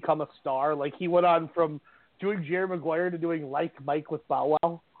didn't become a star? Like, he went on from doing Jerry Maguire to doing Like Mike with Bow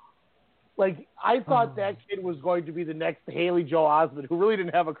Wow. Like, I thought that kid was going to be the next Haley Joel Osment, who really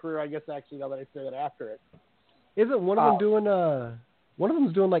didn't have a career, I guess, actually, now that I say that after it. Isn't one of them doing one of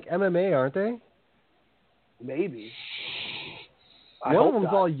them's doing like MMA, aren't they? Maybe. One of them's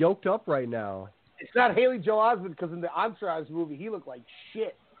all yoked up right now. It's not Haley Joel Osment, because in the Entourage movie, he looked like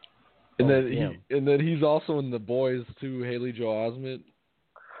shit. And then he's also in The Boys too, Haley Joel Osment.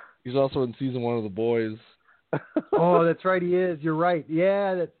 He's also in season 1 of The Boys. Oh, that's right, he is. You're right.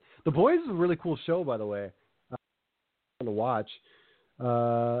 Yeah, The Boys is a really cool show, by the way. To watch.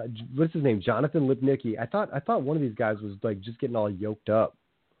 What's his name? Jonathan Lipnicki. I thought one of these guys was like just getting all yoked up.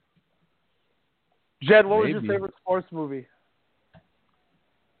 Jed, what was your favorite sports movie?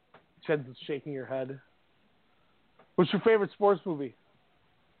 Jed's shaking your head. What's your favorite sports movie?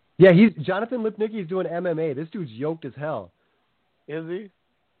 Yeah, Jonathan Lipnicki's doing MMA. This dude's yoked as hell. Is he?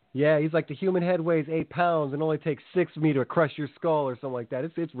 Yeah, he's like, the human head weighs 8 pounds and only takes 6 of me to crush your skull or something like that.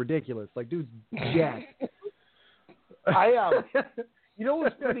 It's ridiculous. Like, dude's jacked. You know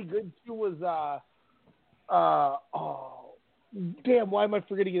what's pretty good too was why am I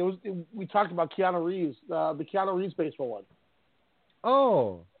forgetting it? We talked about Keanu Reeves, the Keanu Reeves baseball one.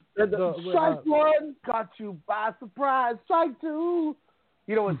 Oh, Strike one, got you by surprise. Strike two.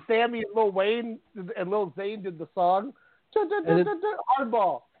 You know, when Sammy and Lil Wayne and Lil Zane did the song,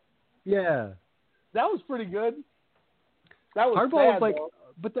 Hardball. Yeah, that was pretty good. That was Hardball sad, was like, though.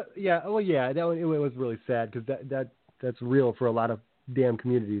 but that one, it was really sad because that's real for a lot of damn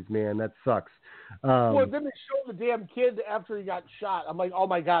communities, man. That sucks. Well, then they showed the damn kid after he got shot. I'm like, oh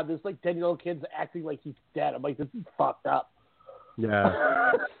my god, this like 10-year-old kid's acting like he's dead. I'm like, this is fucked up.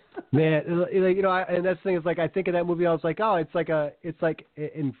 Yeah. Man, like, you know, and that's the thing is, like, I think of that movie, I was like, oh, it's like,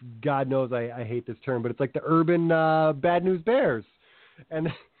 and God knows I hate this term, but it's like the urban Bad News Bears, and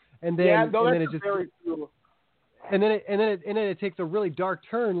then that's it just very true. And then it takes a really dark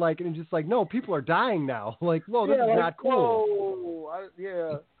turn, like, and just like, no, people are dying now. Like, whoa, this is not cool.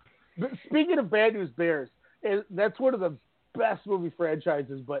 But speaking of Bad News Bears, that's one of the best movie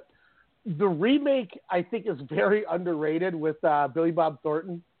franchises, but the remake, I think, is very underrated with Billy Bob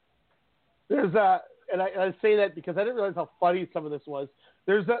Thornton. There's and I say that because I didn't realize how funny some of this was.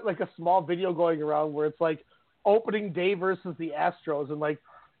 There's like a small video going around where it's like opening day versus the Astros, and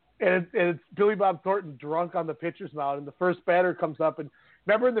it's Billy Bob Thornton drunk on the pitcher's mound, and the first batter comes up, and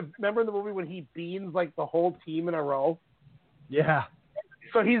remember in the movie when he beans like the whole team in a row? Yeah.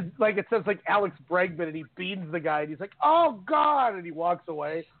 So he's like, it says like Alex Bregman, and he beans the guy, and he's like, oh God, and he walks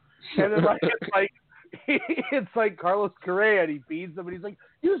away. And then it's like Carlos Correa, and he beats him, and he's like,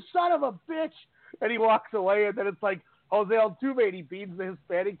 you son of a bitch, and he walks away. And then it's like Jose Altuve, and he beats the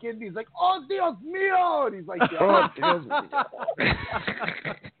Hispanic kid, and he's like, oh Dios mío, and he's like, oh Dios mío.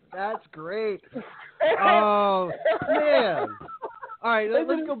 That's great. Oh man. All right,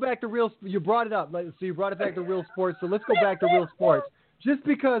 let's go back to real. You brought it up, so you brought it back to real sports. So let's go back to real sports. Just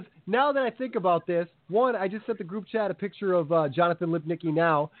because now that I think about this, one, I just sent the group chat a picture of Jonathan Lipnicki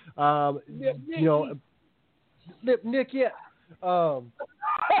now. You know, Nick, yeah.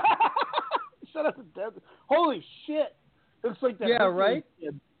 Shut up, Deb. Holy shit! Looks like that. Yeah, right.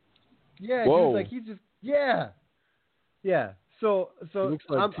 Kid. Yeah, whoa. He's just yeah. So he looks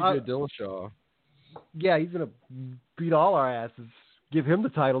like TJ Dillashaw. Yeah, he's gonna beat all our asses. Give him the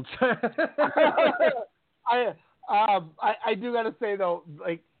title. I do gotta say though,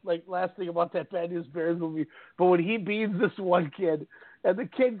 like last thing about that Bad News Bears movie, but when he beats this one kid, and the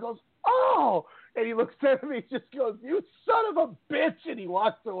kid goes, oh, and he looks at him, he just goes, you son of a bitch, and he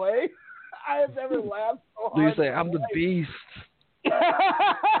walks away. I have never laughed so hard. Do you say, I'm the beast?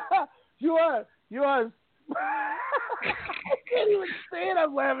 You are. I can't even say it.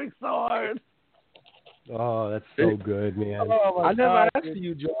 I'm laughing so hard. Oh, that's so good, man. Oh, I never asked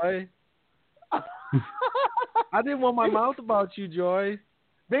you, Joy. I didn't want my mouth about you, Joy.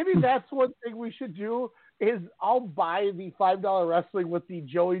 Maybe that's one thing we should do is I'll buy the $5 wrestling with the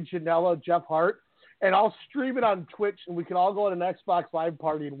Joey Janela, Jeff Hart, and I'll stream it on Twitch, and we can all go on an Xbox Live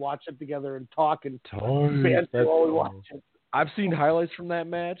party and watch it together and talk and banter while we watch it. I've seen highlights from that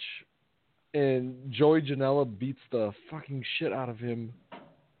match, and Joey Janela beats the fucking shit out of him.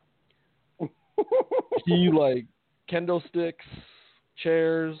 He, like, kendo sticks,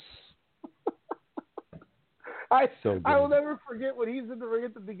 chairs. I will never forget when he's in the ring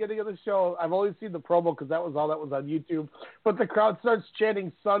at the beginning of the show. I've only seen the promo because that was all that was on YouTube. But the crowd starts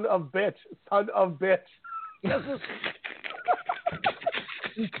chanting, son of bitch, son of bitch. Son of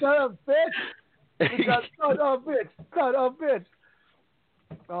bitch. Son of bitch, son of bitch.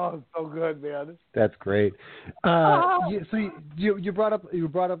 Oh, it's so good, man. That's great. So you brought up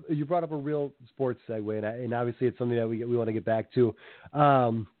a real sports segue, and obviously it's something that we want to get back to.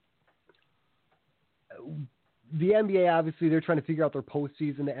 The NBA, obviously, they're trying to figure out their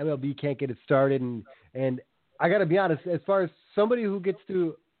postseason. The MLB can't get it started, and I got to be honest, as far as somebody who gets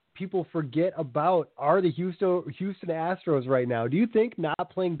to people forget about are the Houston Astros right now. Do you think not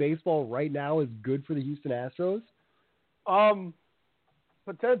playing baseball right now is good for the Houston Astros?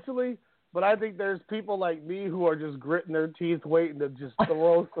 Potentially, but I think there's people like me who are just gritting their teeth waiting to just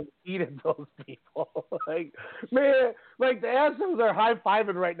throw some heat at those people. Like, man, like the Astros are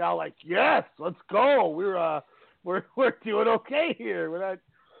high-fiving right now like, yes, let's go. We're doing okay here.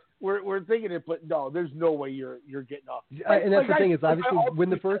 We're thinking it, but no, there's no way you're getting off. And that's the thing is, obviously, when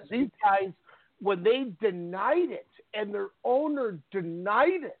the first these guys, when they denied it and their owner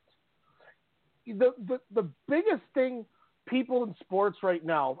denied it, the biggest thing people in sports right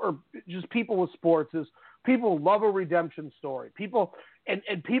now, or just people with sports, is people love a redemption story. People and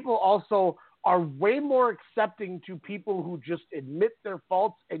people also are way more accepting to people who just admit their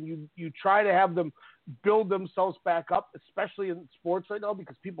faults, and you try to have them build themselves back up, especially in sports right now,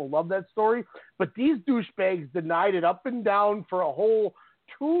 because people love that story. But these douchebags denied it up and down for a whole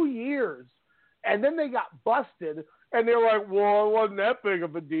 2 years, and then they got busted, And they're like, well, it wasn't that big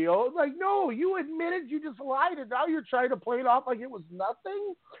of a deal. It's like, no, you admitted you just lied, and now you're trying to play it off like it was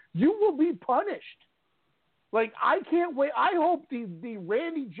nothing? You will be punished. Like, I can't wait. I hope the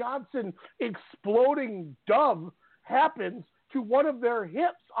Randy Johnson exploding dove happens to one of their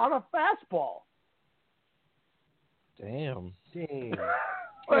hips on a fastball. Damn.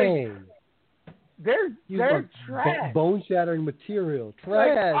 Like, they're trash. Bone-shattering material.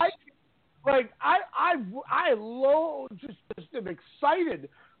 Trash. I just am excited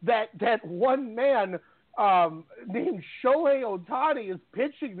that one man named Shohei Ohtani is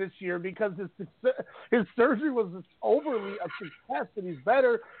pitching this year because his surgery was overly a success and he's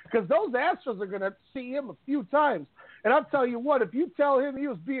better because those Astros are going to see him a few times. And I'll tell you what, if you tell him he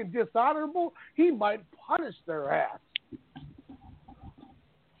was being dishonorable, he might punish their ass.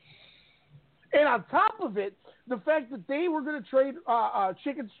 And on top of it, the fact that they were going to trade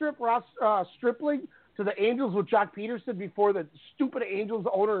chicken strip Ross Stripling to the Angels with Jock Peterson before the stupid Angels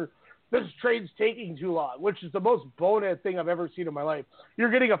owner, this trade's taking too long, which is the most bonehead thing I've ever seen in my life.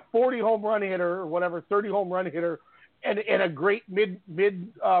 You're getting a 40 home run hitter or whatever, 30 home run hitter, and a great mid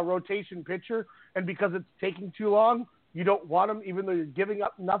rotation pitcher, and because it's taking too long, you don't want him, even though you're giving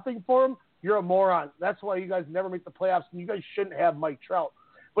up nothing for him. You're a moron. That's why you guys never make the playoffs, and you guys shouldn't have Mike Trout.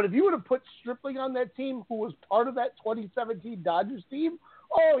 But if you would have put Stripling on that team, who was part of that 2017 Dodgers team,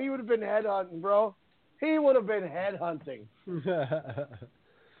 oh, he would have been headhunting, bro. He would have been headhunting.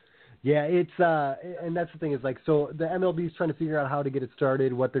 Yeah, it's and that's the thing is like, so the MLB is trying to figure out how to get it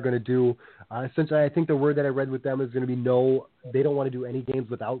started, what they're going to do. Essentially, I think the word that I read with them is going to be they don't want to do any games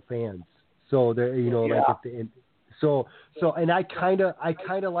without fans. So they're and I kind of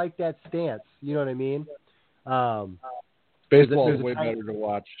like that stance. You know what I mean? Baseball is way better to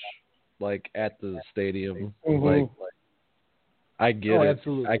watch, like at the stadium. Mm-hmm. Like I get it.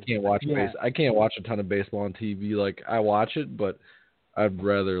 Absolutely. I can't watch I can't watch a ton of baseball on TV. Like I watch it, but I'd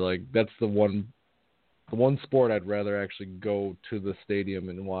rather that's the one sport I'd rather actually go to the stadium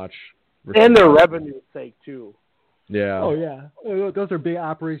and watch. And their revenue's sake too. Yeah. Oh yeah, those are big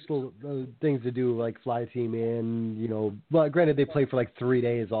operational things to do, like fly team in. Well, granted they play for like 3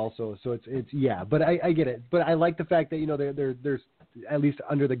 days also, so it's yeah. But I get it. But I like the fact that they're at least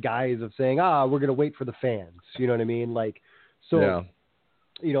under the guise of saying we're gonna wait for the fans. You know what I mean? Like so,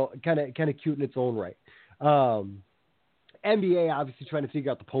 kind of cute in its own right. NBA obviously trying to figure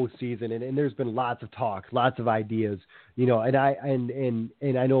out the postseason, and there's been lots of talk, lots of ideas, and I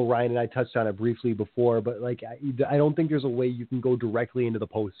know Ryan and I touched on it briefly before, but like I don't think there's a way you can go directly into the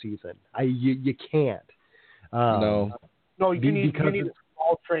postseason. You can't. No, you need a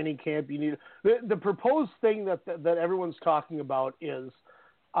small training camp. You need the proposed thing that everyone's talking about is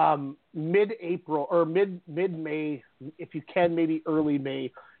mid-April or mid-May, if you can, maybe early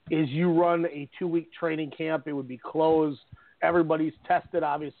May. Is you run a 2-week training camp. It would be closed. Everybody's tested,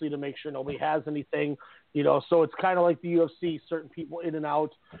 obviously, to make sure nobody has anything. So it's kind of like the UFC, certain people in and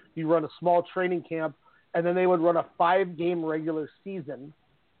out. You run a small training camp, and then they would run a 5-game regular season,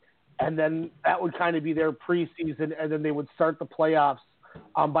 and then that would kind of be their preseason, and then they would start the playoffs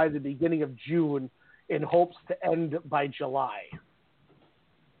by the beginning of June in hopes to end by July.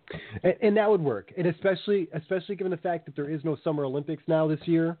 And that would work, and especially given the fact that there is no Summer Olympics now this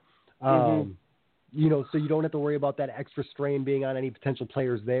year, so you don't have to worry about that extra strain being on any potential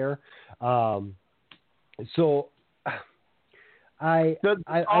players there. So I'm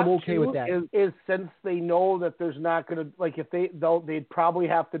okay with that. Is since they know that there's not going to they'd probably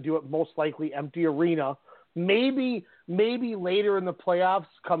have to do it most likely empty arena. Maybe later in the playoffs,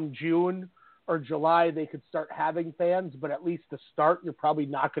 come June or July, they could start having fans, but at least to start, you're probably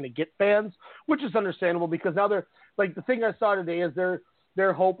not going to get fans, which is understandable because now they're like the thing I saw today is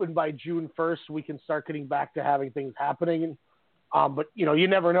they're hoping by June 1st we can start getting back to having things happening. But you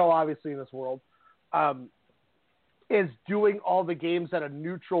never know, obviously, in this world. Is doing all the games at a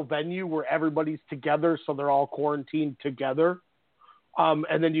neutral venue where everybody's together, so they're all quarantined together.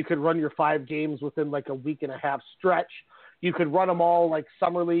 And then you could run your 5 games within like a week and a half stretch. You could run them all like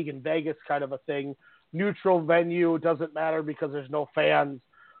Summer League in Vegas kind of a thing. Neutral venue, doesn't matter because there's no fans.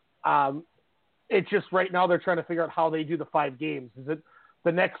 It's just right now they're trying to figure out how they do the 5 games. Is it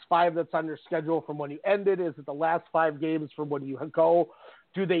the next 5 that's on your schedule from when you ended? Is it the last 5 games from when you go?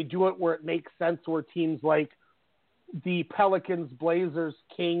 Do they do it where it makes sense where teams like the Pelicans, Blazers,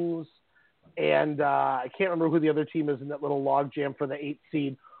 Kings, and I can't remember who the other team is in that little log jam for the 8th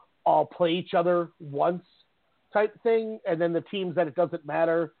seed all play each other once type thing, and then the teams that it doesn't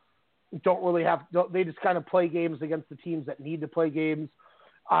matter don't really they just kind of play games against the teams that need to play games.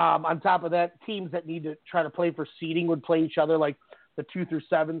 On top of that, teams that need to try to play for seeding would play each other, like the 2 through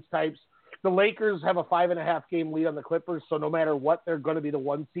 7s types. the Lakers have a 5.5 game lead on the Clippers, so no matter what, they're going to be the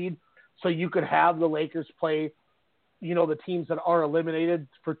 1 seed. So you could have the Lakers play, the teams that are eliminated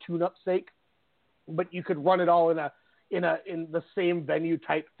for tune-up sake, but you could run it all in the same venue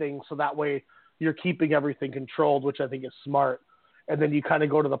type thing, so that way you're keeping everything controlled, which I think is smart. And then you kind of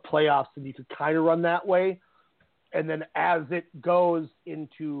go to the playoffs and you could kind of run that way. And then as it goes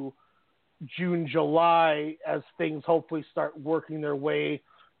into June, July, as things hopefully start working their way,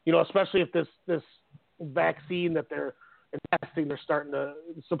 especially if this vaccine that they're investing, they're starting to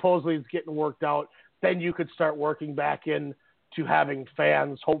supposedly is getting worked out, then you could start working back in to having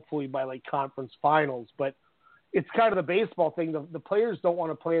fans, hopefully by like conference finals. But it's kind of the baseball thing. The players don't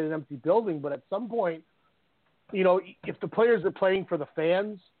want to play in an empty building, but at some point, if the players are playing for the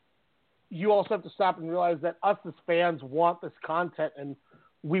fans, you also have to stop and realize that us as fans want this content and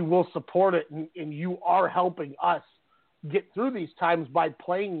we will support it. And you are helping us get through these times by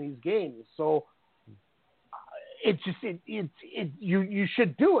playing these games. So you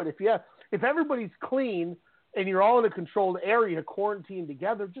should do it. If everybody's clean and you're all in a controlled area, quarantined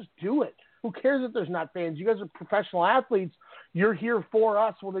together, just do it. Who cares if there's not fans? You guys are professional athletes. You're here for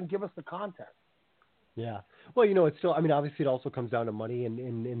us. Well, then give us the content. Yeah. Well, it's still, obviously it also comes down to money and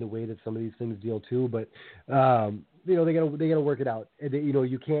in the way that some of these things deal too, but, they gotta work it out.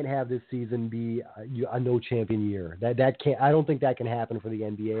 You can't have this season be a no champion year. I don't think that can happen for the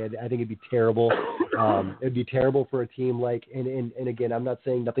NBA. I think it'd be terrible. It'd be terrible for a team like, and again, I'm not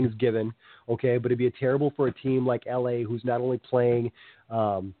saying nothing's given, okay, but it'd be terrible for a team like LA, who's not only playing,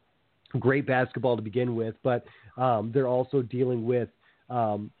 great basketball to begin with, but, they're also dealing with,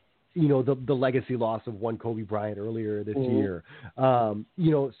 the legacy loss of one Kobe Bryant earlier this year.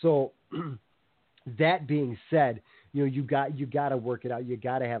 So that being said, you got to work it out. You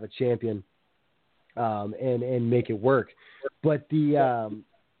got to have a champion, and make it work. But those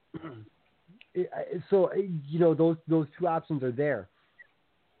two options are there.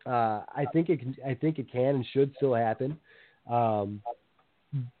 I think it can and should still happen. But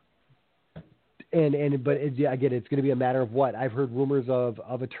again, it's going to be a matter of what I've heard rumors of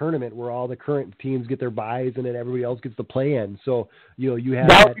a tournament where all the current teams get their buys and then everybody else gets the play in. So you have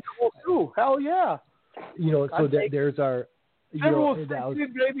that would be cool too. Hell yeah. So there's our. Everyone's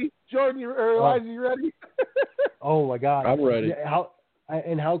baby. Jordan, Elijah, you ready? Oh my God, I'm ready.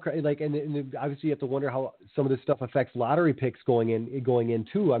 And obviously you have to wonder how some of this stuff affects lottery picks going in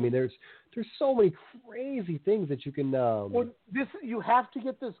too. There's so many crazy things that you can. You have to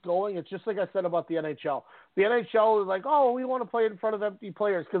get this going. It's just like I said about the NHL. The NHL is like, oh, we want to play in front of empty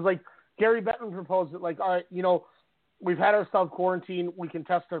players because like Gary Bettman proposed it. Like, all right, we've had ourselves quarantined. We can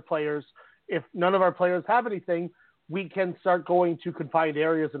test our players. If none of our players have anything, we can start going to confined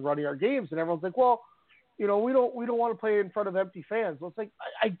areas and running our games. And everyone's like, well, we don't want to play in front of empty fans. Well, it's like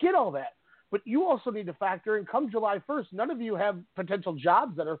I get all that. But you also need to factor in, come July 1st, none of you have potential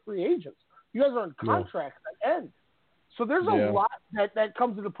jobs that are free agents. You guys are on contracts that end. So there's a lot that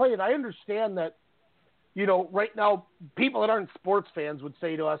comes into play. And I understand that, right now, people that aren't sports fans would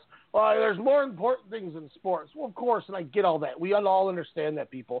say to us, well, there's more important things in sports. Well, of course, and I get all that. We all understand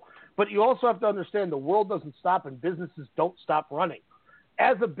that, people. But you also have to understand the world doesn't stop and businesses don't stop running.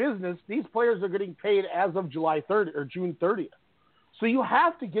 As a business, these players are getting paid as of July 30th or June 30th. So you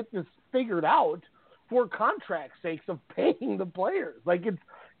have to get this figured out for contract sakes of paying the players. Like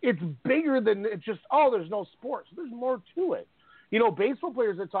it's bigger than it's just, there's no sports. There's more to it. Baseball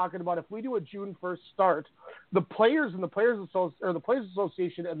players are talking about if we do a June 1st start, the players and the Players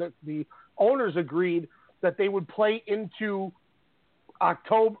Association and the owners agreed that they would play into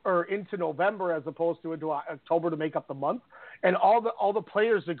October or into November as opposed to into October to make up the month. And all the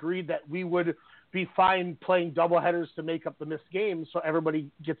players agreed that we would be fine playing doubleheaders to make up the missed games, so everybody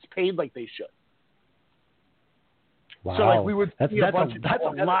gets paid like they should. Wow, so we would that's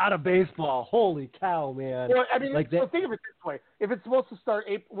a lot of baseball. Holy cow, man! Well, so think of it this way: if it's supposed to start,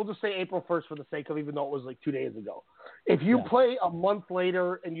 we'll just say April 1st for the sake of, even though it was like 2 days ago. If you play a month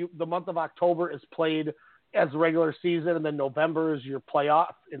later and the month of October is played as regular season, and then November is your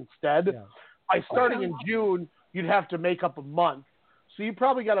playoff instead, by starting in June, you'd have to make up a month. So you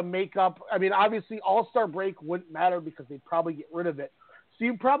probably got to make up. Obviously, All-Star break wouldn't matter because they'd probably get rid of it. So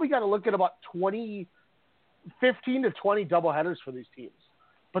you probably got to look at about 15 to 20 doubleheaders for these teams.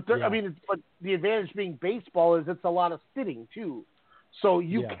 But but the advantage being baseball is it's a lot of sitting too. So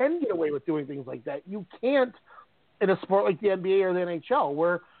you can get away with doing things like that. You can't in a sport like the NBA or the NHL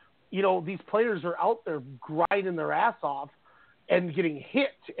where, these players are out there grinding their ass off and getting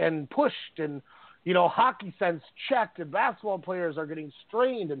hit and pushed and, hockey sense checked, and basketball players are getting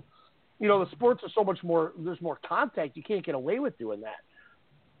strained, and, the sports are so much more, there's more contact. You can't get away with doing that.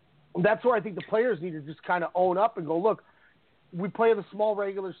 That's where I think the players need to just kind of own up and go, look, we play the small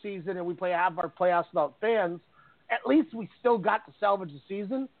regular season and we play half our playoffs without fans. At least we still got to salvage the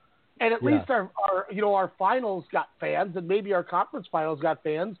season. And at least our finals got fans, and maybe our conference finals got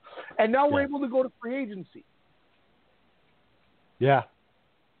fans. And now we're able to go to free agency. Yeah.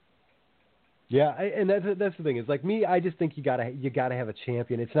 Yeah, and that's the thing. Is like me, I just think you gotta have a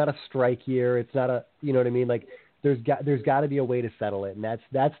champion. It's not a strike year. It's not a, you know what I mean? Like there's got to be a way to settle it, and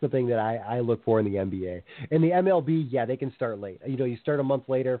that's the thing that I look for in the NBA. In the MLB, yeah, they can start late. You know, you start a month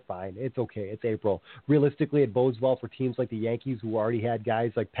later, fine, it's okay. It's April. Realistically, it bodes well for teams like the Yankees, who already had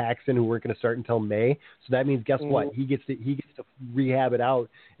guys like Paxton who weren't going to start until May. So that means, guess what? He gets to rehab it out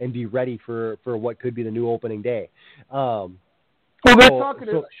and be ready for what could be the new opening day. Well, they're talking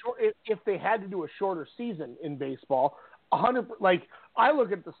if they had to do a shorter season in baseball, 100. Like I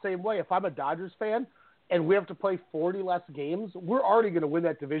look at it the same way. If I'm a Dodgers fan and we have to play 40 less games, we're already going to win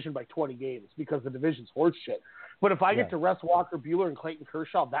that division by 20 games because the division's horse shit. But if I get to rest Walker Buehler and Clayton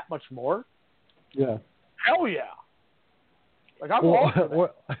Kershaw that much more, hell yeah. Like I'm all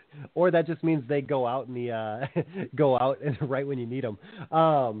for that. Or that just means they go out and go out and right when you need them.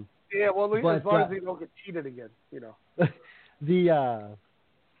 Yeah, well, as long as they don't get cheated again, you know. The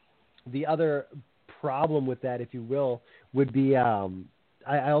other problem with that, if you will, would be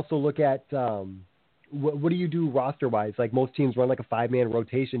I also look at what do you do roster wise? Like most teams run like a 5-man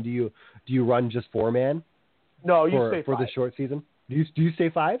rotation. Do you run just 4-man? No, you stay 5 for the short season. Do you stay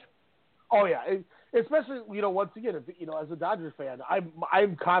 5? Oh yeah, especially once again, as a Dodgers fan,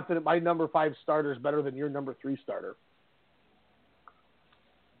 I'm confident my number 5 starter is better than your number 3 starter.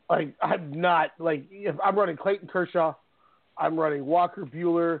 Like I'm not like if I'm running Clayton Kershaw. I'm running Walker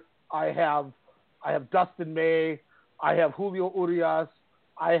Buehler. I have Dustin May. I have Julio Urias.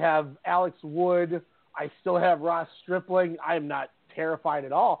 I have Alex Wood. I still have Ross Stripling. I'm not terrified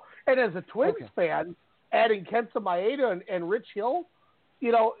at all. And as a Twins fan, adding Kenta Maeda and Rich Hill,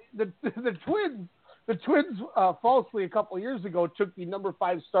 the Twins falsely a couple of years ago took the number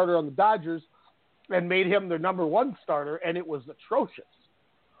 5 starter on the Dodgers and made him their number 1 starter, and it was atrocious.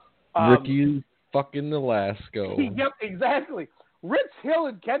 Ricky fucking Nolasco. Yep, exactly. Rich Hill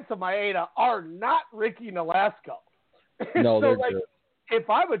and Kenta Maeda are not Ricky Nolasco. No, so, they're like, good. If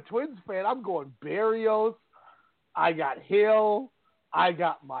I'm a Twins fan, I'm going Berrios. I got Hill. I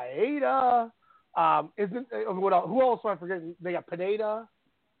got Maeda. Who else am I forgetting? They got Pineda.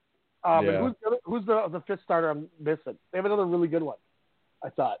 And who's the 5th starter I'm missing? They have another really good one, I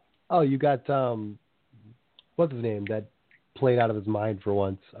thought. Oh, you got what's his name that played out of his mind for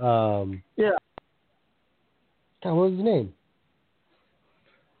once? God, what was his name?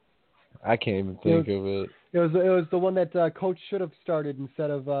 I can't even think of it. It was the one that coach should have started instead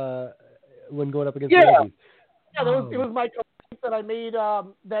of when going up against the Yankees. Yeah, it was my comment that I made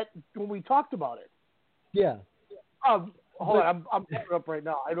that when we talked about it. Yeah. Hold on, I'm pulling it up right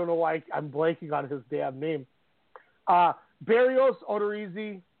now. I don't know why I'm blanking on his damn name. Berrios,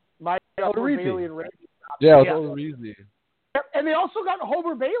 Odorizzi, Bailey, and Randy. Yeah, Odorizzi. And they also got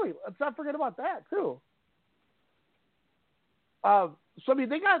Homer Bailey. Let's not forget about that too. So I mean,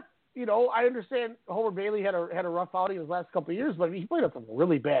 they got. I understand Homer Bailey had a rough outing his last couple of years, but he played on some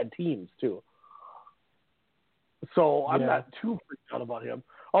really bad teams too. So I'm not too freaked out about him.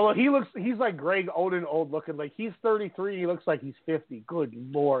 Although he's like Greg Oden old looking. Like he's 33, he looks like he's 50. Good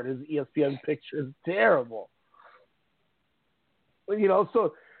Lord, his ESPN picture is terrible.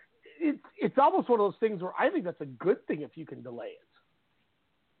 So it's almost one of those things where I think that's a good thing if you can delay it.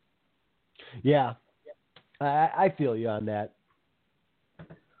 Yeah, I feel you on that.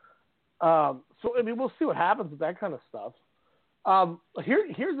 So I mean, we'll see what happens with that kind of stuff.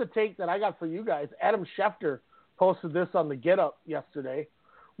 Here's a take that I got for you guys. Adam Schefter posted this on the Get Up yesterday.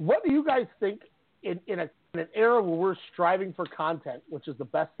 What do you guys think in an era where we're striving for content, which is the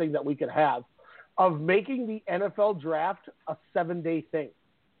best thing that we could have, of making the NFL draft a 7-day thing?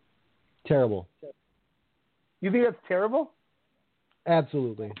 Terrible. You think that's terrible?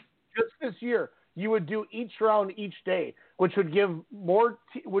 Absolutely. Just this year, you would do each round each day, which would give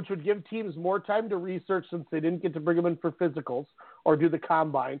teams more time to research since they didn't get to bring them in for physicals or do the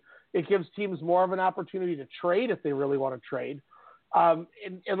combine. It gives teams more of an opportunity to trade if they really want to trade. And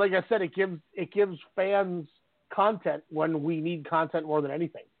like I said, it gives fans content when we need content more than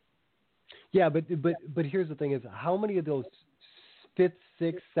anything. Yeah, but here's the thing: is how many of those 5th,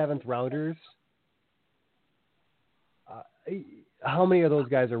 6th, 7th rounders? How many of those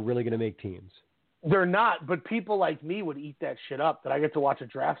guys are really going to make teams? They're not, but people like me would eat that shit up. That I get to watch a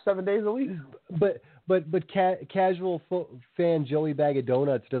draft 7 days a week. But casual fan Joey Bag of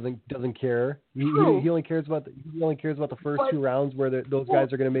Donuts doesn't care. He only cares about the first 2 rounds where those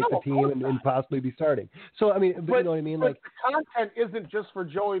guys are going to make the team and possibly be starting. So I mean, but you know what I mean? But like the content isn't just for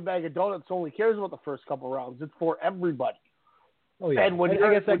Joey Bag of Donuts. Who only cares about the first couple rounds. It's for everybody. Oh yeah. And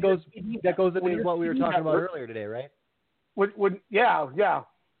I guess that goes into what we were talking about earlier today, right? Which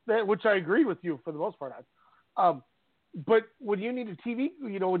I agree with you for the most part on. But when you need a TV,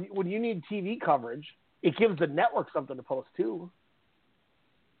 when you need TV coverage, it gives the network something to post too.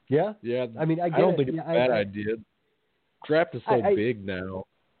 Yeah. I mean, I don't think it's a bad idea. Draft is so big now.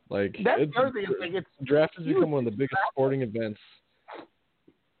 Like that's the other thing. Draft has become one of the biggest sporting events.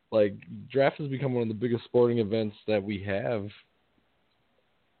 Like draft has become one of the biggest sporting events that we have.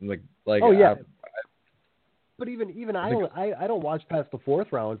 Oh yeah. But even I don't watch past the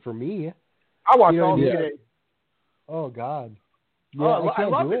 4th round for me. I watch all day. Oh God. Yeah, I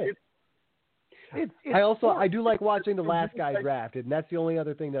can't do it. I do like watching the last guy drafted, and that's the only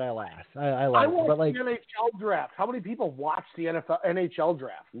other thing that I like. I watch the NHL draft. How many people watch the NHL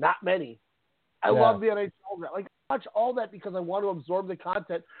draft? Not many. I love the NHL draft. Like I watch all that because I want to absorb the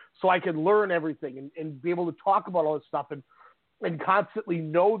content so I can learn everything and be able to talk about all this stuff and constantly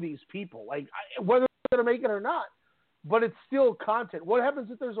know these people. Like whether they're going to make it or not, but it's still content. What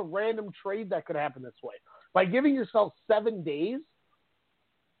happens if there's a random trade that could happen this way? By giving yourself 7 days,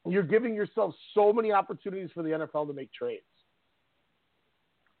 you're giving yourself so many opportunities for the NFL to make trades.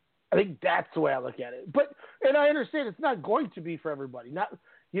 I think that's the way I look at it. And I understand it's not going to be for everybody.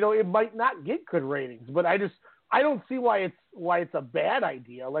 It might not get good ratings, but I don't see why it's a bad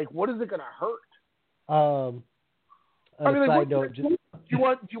idea. Like, what is it going to hurt? I mean, like, do you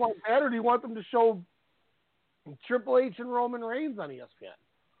want that, or do you want them to show Triple H and Roman Reigns on ESPN?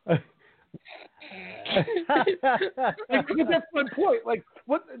 That's my point. Like,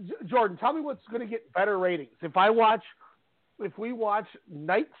 what, Jordan? Tell me what's going to get better ratings if we watch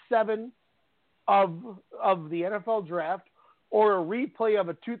night 7 of the NFL draft, or a replay of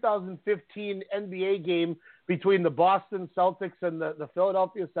a 2015 NBA game between the Boston Celtics and the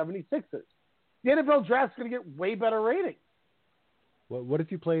Philadelphia 76ers. The NFL draft's going to get way better ratings. What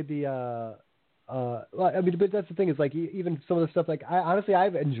if you played the? But that's the thing is like even some of the stuff like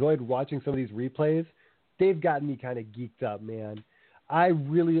I've enjoyed watching some of these replays. They've gotten me kind of geeked up, man. I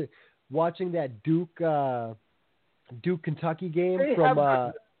really watching that Duke Kentucky game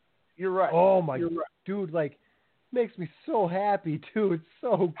from. You're right. Oh my dude, like makes me so happy too. It's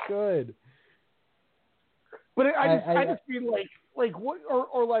so good. But I just feel like what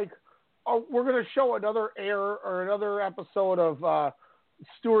or like. We're going to show another another episode of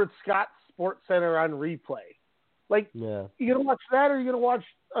Stuart Scott's Sports Center on replay. Like, you going to watch that, or are you going to watch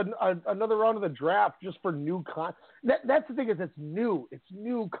another round of the draft just for new content? That's the thing is it's new. It's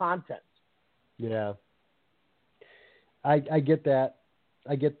new content. Yeah. I get that.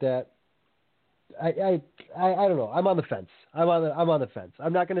 I don't know. I'm on the fence. I'm on the fence.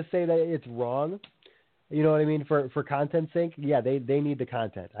 I'm not going to say that it's wrong. You know what I mean? For content's sake, yeah, they need the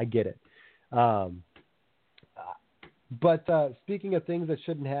content. I get it. But speaking of things that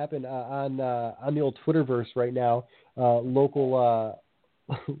shouldn't happen on the old Twitterverse right now, local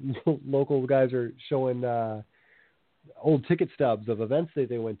guys are showing old ticket stubs of events that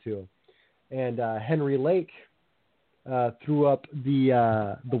they went to, and Henry Lake threw up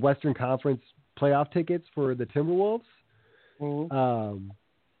the Western Conference playoff tickets for the Timberwolves. Mm-hmm.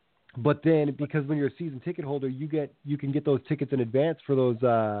 But then because when you're a season ticket holder, you can get those tickets in advance for those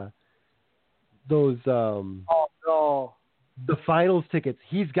the finals tickets.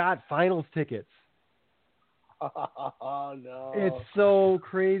 He's got finals tickets. Oh no. It's so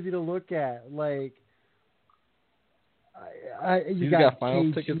crazy to look at. Like you got finals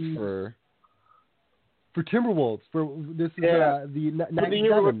KG tickets for Timberwolves. This is the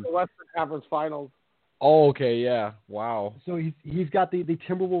 97 the Western Conference Finals. Oh, okay, yeah. Wow. So he's got the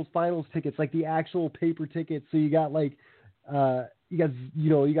Timberwolves finals tickets, like the actual paper tickets. So you got like you got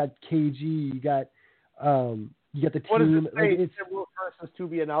KG, you got the team. What does it say? Like, Timberwolves versus to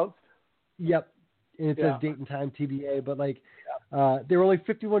be announced. Yep, and it says date and time TBA. But like they were only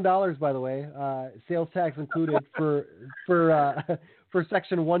 $51, by the way, sales tax included for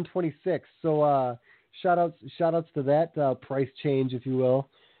section 126. So shout outs to that price change, if you will.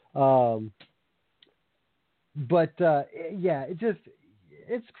 But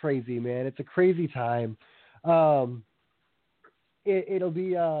it's crazy, man. It's a crazy time. It'll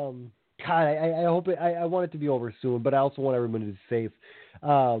be God. I hope I want it to be over soon, but I also want everyone to be safe.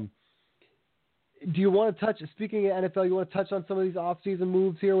 do you want to touch, speaking of NFL, you want to touch on some of these off-season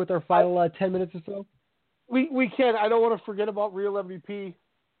moves here with our final 10 minutes or so? We can. I don't want to forget about real MVP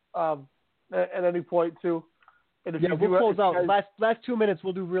at any point, too. And if we'll close out. Last 2 minutes,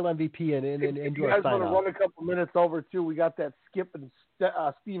 we'll do real MVP and do our sign-off. If you guys want to run a couple minutes over, too, we got that Skip and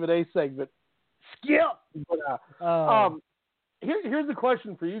Stephen A. segment. Skip! But, here's the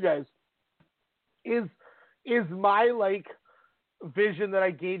question for you guys. Is my, vision that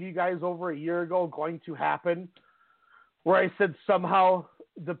I gave you guys over a year ago going to happen, where I said somehow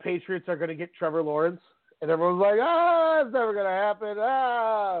the Patriots are going to get Trevor Lawrence? And everyone's like, it's never going to happen.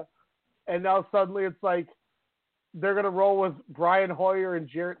 And now suddenly it's like they're going to roll with Brian Hoyer and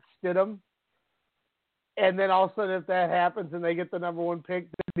Jarrett Stidham. And then all of a sudden, if that happens and they get the number 1 pick,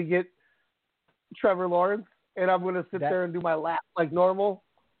 they get Trevor Lawrence. And I'm going to sit there and do my lap like normal.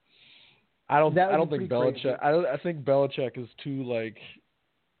 I don't think Belichick. I think Belichick is too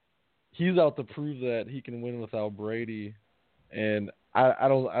he's out to prove that he can win without Brady, and I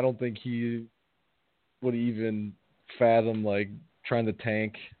don't think he would even fathom trying to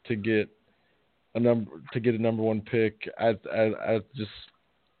tank to get a number 1 pick. I don't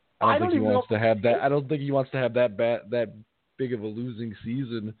think he wants to have that. I don't think he wants to have that big of a losing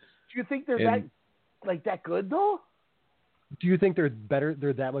season. Do you think they're that good though? Do you think they're better?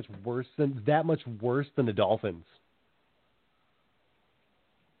 They're that much worse than the Dolphins?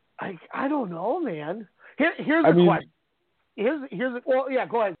 I don't know, man. Here's the question.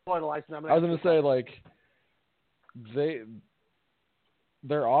 Go ahead, Elijah. I was going to say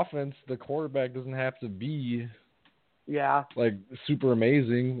their offense, the quarterback doesn't have to be super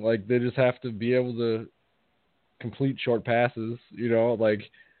amazing. They just have to be able to complete short passes.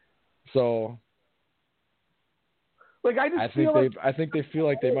 So. I think they feel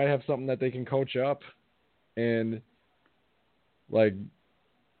like they might have something that they can coach up, and I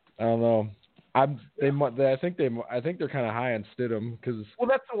don't know. I think they're kind of high on Stidham because. Well,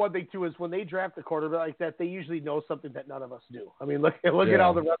 that's the one thing too is when they draft a quarterback like that, they usually know something that none of us do. I mean, look at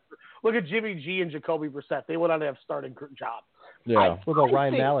all the rest. Look at Jimmy G and Jacoby Brissett. They went on to have starting jobs. Yeah. What about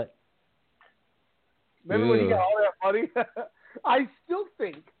Ryan Mallett? Remember when he got all that money? I still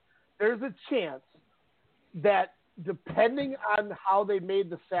think there's a chance that, depending on how they made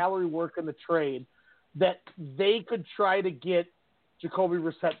the salary work in the trade, that they could try to get Jacoby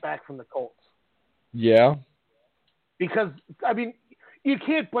Brissett back from the Colts. Yeah. Because, I mean, you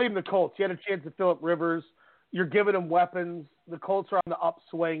can't blame the Colts. You had a chance at Phillip Rivers. You're giving them weapons. The Colts are on the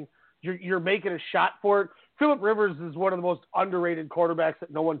upswing. You're making a shot for it. Phillip Rivers is one of the most underrated quarterbacks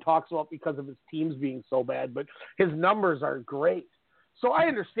that no one talks about because of his teams being so bad, but his numbers are great. So I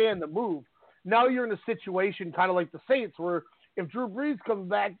understand the move. Now you're in a situation kind of like the Saints where if Drew Brees comes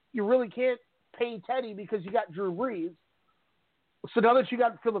back, you really can't pay Teddy because you got Drew Brees. So now that you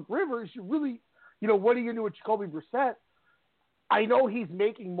got Phillip Rivers, you really, what are you going to do with Jacoby Brissett? I know he's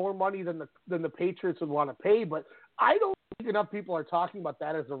making more money than the Patriots would want to pay, but I don't think enough people are talking about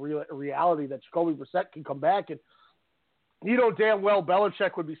that as a reality that Jacoby Brissett can come back. And damn well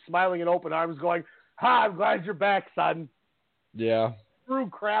Belichick would be smiling in open arms going, I'm glad you're back, son. Yeah. Screw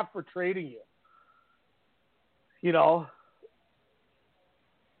crap for trading you.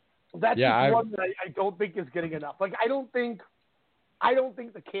 That's one that I don't think is getting enough. I don't think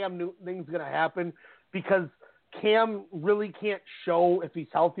the Cam Newton thing's going to happen because Cam really can't show if he's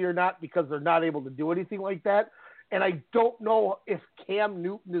healthy or not because they're not able to do anything like that. And I don't know if Cam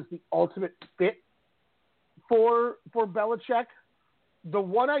Newton is the ultimate fit for Belichick. The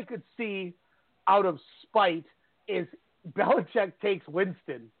one I could see out of spite is Belichick takes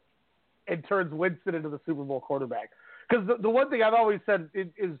Winston and turns Winston into the Super Bowl quarterback. Because the one thing I've always said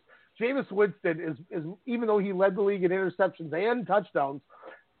is Jameis Winston is even though he led the league in interceptions and touchdowns,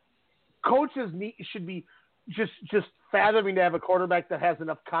 coaches should be just fathoming to have a quarterback that has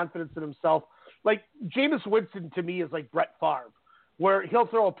enough confidence in himself. Jameis Winston to me is like Brett Favre, where he'll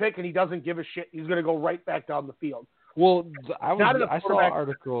throw a pick and he doesn't give a shit. He's going to go right back down the field. Well, I saw an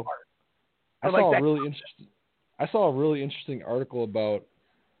article. I saw a really interesting article about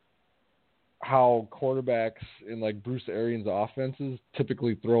how quarterbacks in Bruce Arians' offenses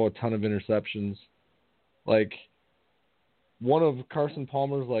typically throw a ton of interceptions. One of Carson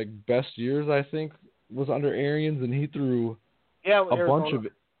Palmer's best years, I think, was under Arians, and he threw a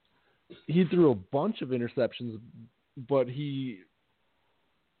bunch of interceptions. But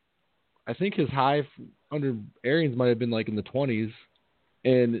I think his high under Arians might have been in the 20s.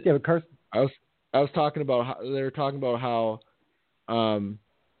 And yeah, but Carson, I was talking about how they were talking about how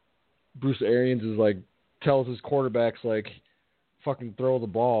Bruce Arians is tells his quarterbacks fucking throw the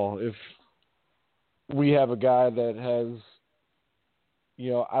ball. If we have a guy that has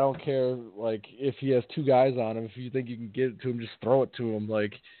I don't care, like, if he has two guys on him. If you think you can get it to him, just throw it to him.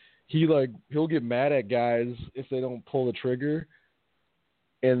 Like, he'll get mad at guys if they don't pull the trigger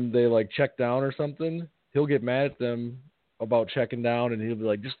and they, like, check down or something. He'll get mad at them about checking down, and he'll be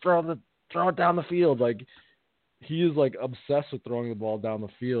like, just throw it down the field. Like, he is, like, obsessed with throwing the ball down the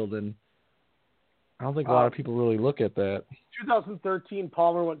field, and I don't think a lot of people really look at that. 2013,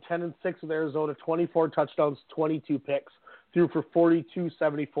 Palmer went 10-6 with Arizona, 24 touchdowns, 22 picks, threw for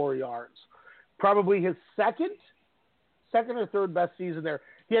 4,274 yards. Probably his second or third best season there.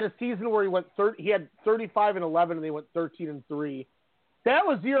 He had a season where he had 35-11, and they went 13-3. That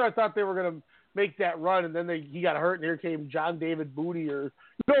was the year I thought they were going to make that run, and then he got hurt, and here came John David Booty, or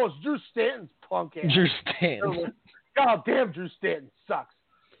no, it's Drew Stanton's punk ass. Drew Stanton. God damn, Drew Stanton sucks.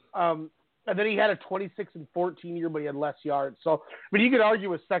 And then he had a 26-14 year, but he had less yards. So, I mean, you could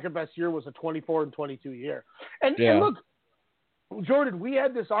argue his second best year was a 24-22 year. And look, Jordan, we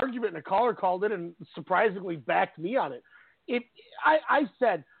had this argument, and a caller called it and surprisingly backed me on it. I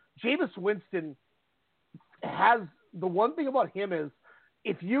said Jameis Winston has the one thing about him is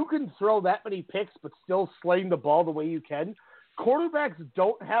if you can throw that many picks but still sling the ball the way you can, quarterbacks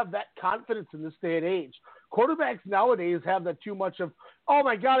don't have that confidence in this day and age. Quarterbacks nowadays have that too much of, oh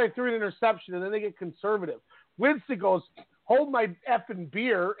my God, I threw an interception, and then they get conservative. Winston goes, hold my effing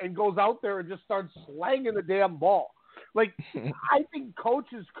beer, and goes out there and just starts slanging the damn ball. Like, I think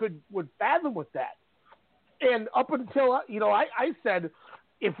coaches would fathom with that. And up until, I said,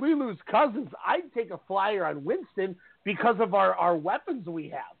 if we lose Cousins, I'd take a flyer on Winston because of our weapons we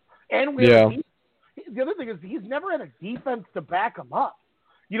have. And the other thing is he's never had a defense to back him up.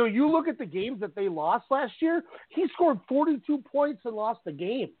 You look at the games that they lost last year, he scored 42 points and lost the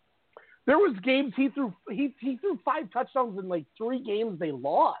game. There was games he threw 5 touchdowns in like 3 games they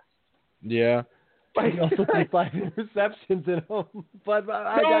lost. Yeah. He also threw 5 interceptions in them. But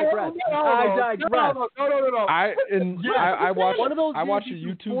I digress. I digress. No. I watched one of those. I watched a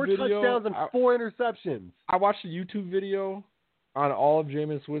YouTube 4 video. touchdowns and 4 interceptions. I watched a YouTube video on all of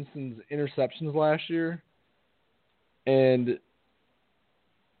Jameis Winston's interceptions last year, and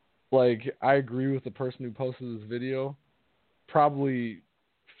like, I agree with the person who posted this video. Probably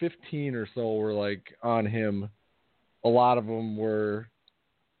 15 or so were like on him. A lot of them were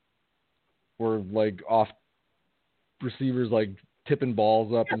like off receivers, like tipping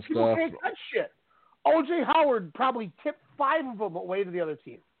balls up and stuff. Can't cut shit. O.J. Howard probably tipped 5 of them away to the other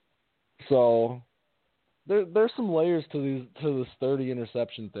team. So there's some layers to this 30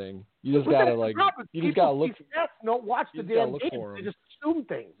 interception thing. You just gotta look. Don't watch the damn game. They just assume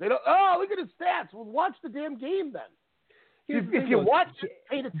things. They don't. Oh, look at his stats. Well, watch the damn game then. If you watch it,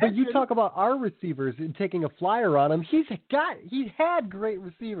 pay attention. But you talk about our receivers and taking a flyer on him. He had great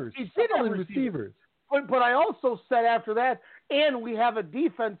receivers. He did have receivers. But I also said after that, and we have a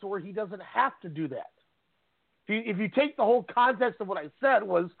defense where he doesn't have to do that. If you take the whole context of what I said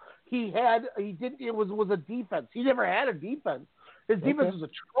was it was a defense. He never had a defense. His defense was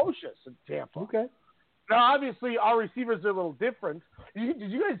atrocious in Tampa. Okay. Now, obviously, our receivers are a little different. Did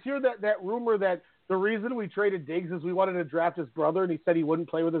you guys hear that rumor that the reason we traded Diggs is we wanted to draft his brother, and he said he wouldn't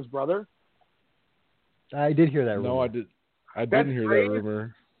play with his brother? I did hear that rumor. No, I didn't hear that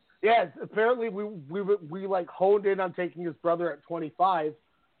rumor. Yes, apparently we like honed in on taking his brother at 25,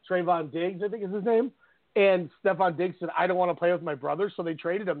 Trayvon Diggs, I think is his name. And Stephon Diggs said, I don't want to play with my brother, so they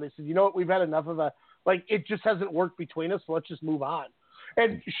traded him. They said, you know what, we've had enough of it just hasn't worked between us, so let's just move on.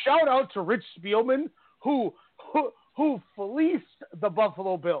 And shout out to Rich Spielman, who fleeced the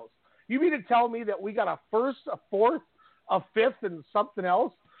Buffalo Bills. You mean to tell me that we got a first, a fourth, a fifth, and something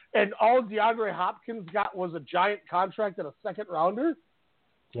else, and all DeAndre Hopkins got was a giant contract and a second rounder?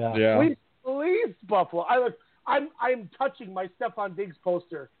 Yeah. We fleeced Buffalo. I'm touching my Stephon Diggs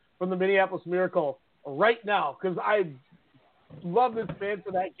poster from the Minneapolis Miracle right now because I love this man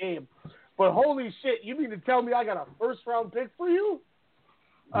for that game. But holy shit, you mean to tell me I got a first round pick for you?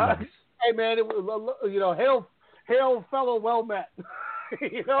 Nice. Hey man, it was, hail fellow, well met.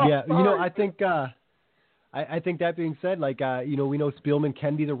 I think I think that being said, we know Spielman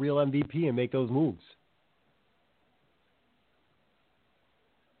can be the real MVP and make those moves.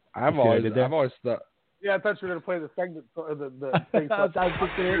 I've always thought. Yeah, I thought you were going to play the segment. The thing.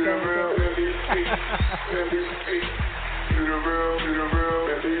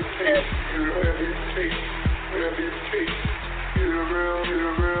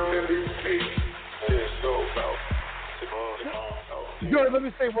 Jordan, let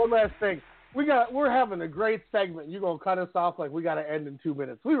me say one last thing. We're having a great segment. You're going to cut us off like we got to end in 2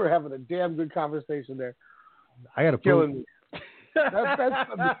 minutes. We were having a damn good conversation there. I got to killing me.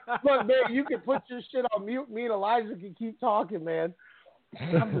 Look, man, you can put your shit on mute. Me and Elijah can keep talking, man.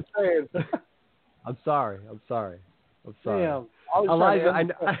 I'm just saying. I'm sorry. Damn. Elijah,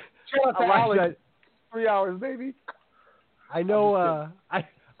 Elijah, 3 hours, baby. I know.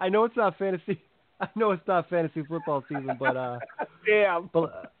 I know it's not fantasy. I know it's not fantasy football season, but damn.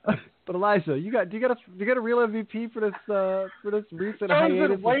 But Elijah, do you got a real MVP for this recent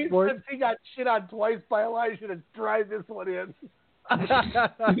hiatus of sports? He got shit on twice by Elijah to drive this one in.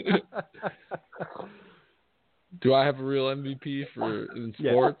 Do I have a real MVP in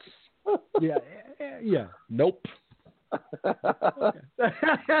sports? Yeah. Nope.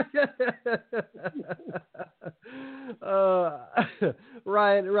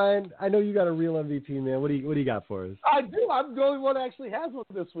 Ryan, I know you got a real MVP, man. What do you got for us? I do. I'm the only one that actually has one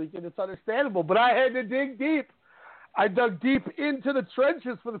this week, and it's understandable. But I had to dig deep. I dug deep into the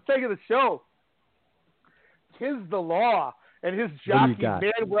trenches for the sake of the show. 'Tis the Law and his jockey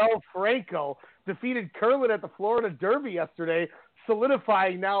Manuel Franco defeated Curlin at the Florida Derby yesterday,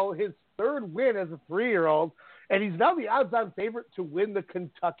 solidifying now his third win as a 3-year-old. And he's now the odds-on favorite to win the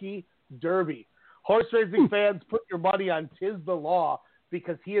Kentucky Derby. Horse racing fans, put your money on 'Tis the Law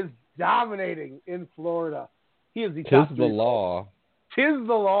because he is dominating in Florida. He is the top 'Tis the Law. 'Tis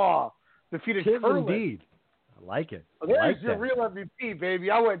the Law. Defeated Curlin. Indeed. I like it. Well, there's your real MVP,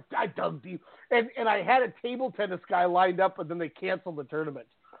 baby. I dug deep. And I had a table tennis guy lined up, but then they canceled the tournament.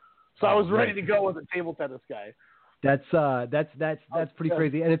 So I was ready to go with a table tennis guy. That's pretty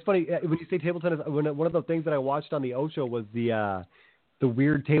crazy. And it's funny when you say table tennis. One of the things that I watched on the O Show was the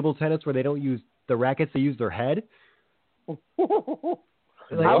weird table tennis where they don't use the rackets; they use their head.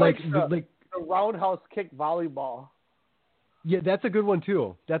 like the roundhouse kick volleyball. Yeah, that's a good one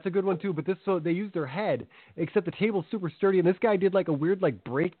too. But they use their head, except the table's super sturdy. And this guy did like a weird like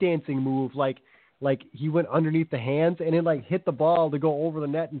breakdancing move, like he went underneath the hands and it like hit the ball to go over the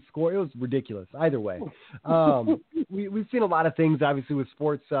net and score. It was ridiculous. Either way, we've seen a lot of things obviously with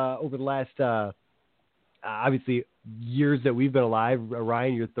sports over the last obviously years that we've been alive.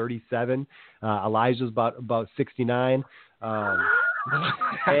 Ryan, you're 37. Elijah's about 69.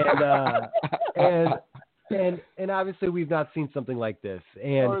 And obviously we've not seen something like this.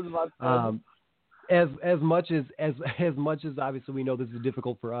 And as much as obviously we know this is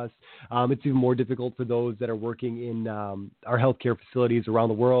difficult for us, it's even more difficult for those that are working in our healthcare facilities around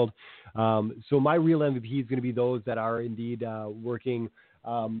the world. So my real MVP is going to be those that are indeed working,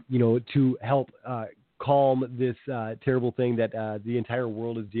 to help calm this terrible thing that the entire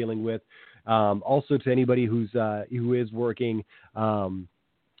world is dealing with. Also to anybody who is working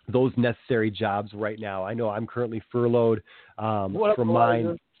those necessary jobs right now. I know I'm currently furloughed from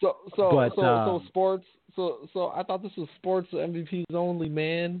mine. So sports. So I thought this was sports MVPs only,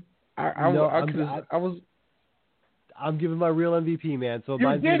 man. I'm giving my real MVP, man. So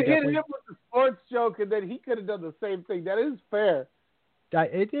you did hit him with the sports joke, and then he could have done the same thing. That is fair.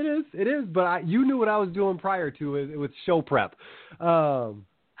 It is. But you knew what I was doing prior to it with show prep. Man.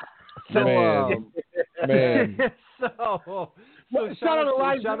 So shout out to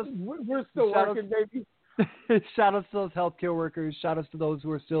Elijah. We're still working, baby. Shout out to those healthcare workers. Shout out to those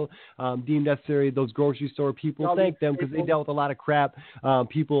who are still deemed necessary. Those grocery store people. Thank them because they dealt with a lot of crap.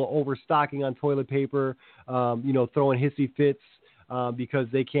 People overstocking on toilet paper. Throwing hissy fits because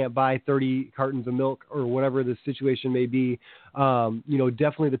they can't buy 30 cartons of milk or whatever the situation may be.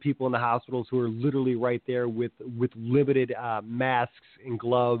 Definitely the people in the hospitals who are literally right there with limited masks and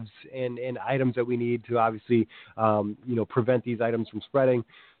gloves and items that we need to obviously prevent these items from spreading.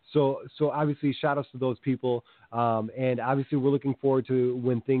 So obviously shout outs to those people. And obviously we're looking forward to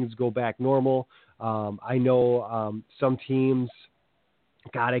when things go back normal. I know some teams,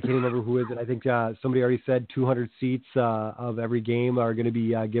 God, I can't remember who is it. I think somebody already said 200 seats of every game are going to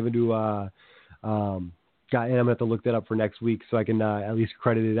be given to God, and I'm going to have to look that up for next week so I can at least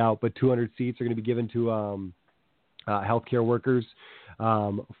credit it out. But 200 seats are going to be given to healthcare workers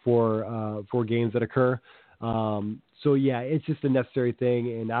for games that occur. So, yeah, it's just a necessary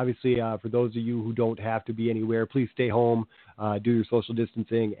thing. And obviously, for those of you who don't have to be anywhere, please stay home, do your social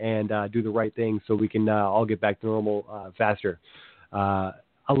distancing, and do the right thing so we can all get back to normal faster.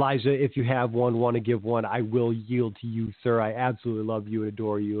 Elijah, if you have want to give one, I will yield to you, sir. I absolutely love you and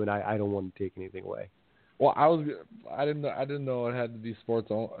adore you, and I don't want to take anything away. Well, I didn't know it had to be sports.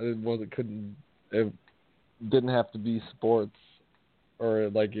 It didn't have to be sports, or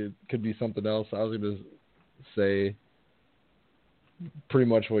like it could be something else. I was going to say pretty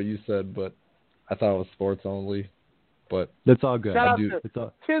much what you said, but I thought it was sports only. But that's all good. Shout out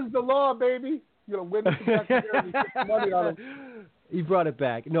to 'Tis the Law, baby. You're gonna win the money on it. He brought it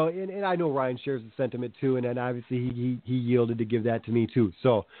back. No, and I know Ryan shares the sentiment too, and then obviously he yielded to give that to me too.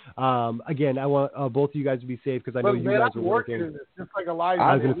 So again, I want both of you guys to be safe because I know you guys are working. Just like Elijah.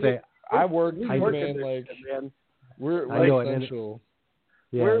 I was going to say, I work, man. Like we're essential.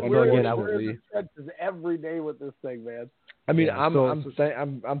 Yeah, we're in the trenches every day with this thing, man. I mean,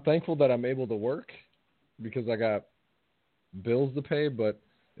 I'm thankful that I'm able to work because I got bills to pay, but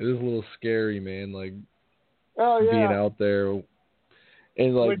it is a little scary, man. Like being out there,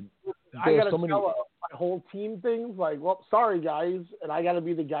 and like I gotta tell my whole team things. Like, well, sorry guys, and I gotta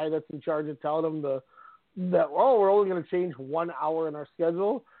be the guy that's in charge of telling them that we're only gonna change 1 hour in our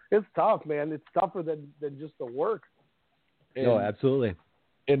schedule. It's tough, man. It's tougher than just the work. No, absolutely.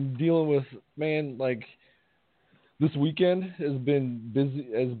 And dealing with, man, like this weekend has been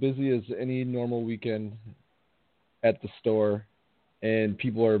busy as any normal weekend at the store, and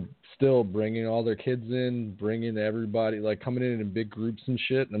people are still bringing all their kids in, bringing everybody, like coming in big groups and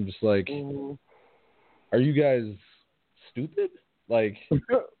shit. And I'm just like, are you guys stupid? Like,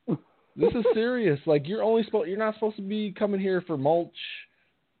 this is serious. Like, you're not supposed to be coming here for mulch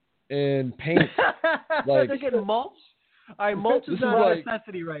and paint. Like, they're getting mulch. All right, mulch is not a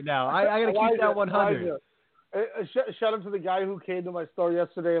necessity right now. I got to keep that 100. Shout out to the guy who came to my store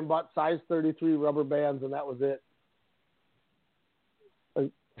yesterday and bought size 33 rubber bands, and that was it.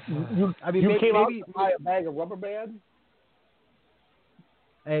 You came out to buy a bag of rubber bands?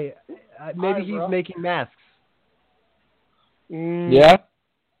 Hey, maybe he's making masks. Yeah.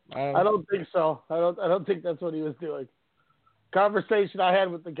 I don't think so. I don't think that's what he was doing. Conversation I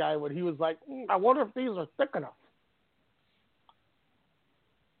had with the guy when he was like, I wonder if these are thick enough.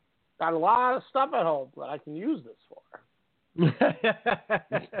 Got a lot of stuff at home that I can use this for.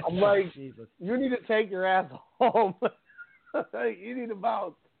 I'm like, Jesus. You need to take your ass home. You need to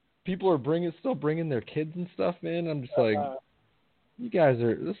bounce. People are still bringing their kids and stuff, man. I'm just like, you guys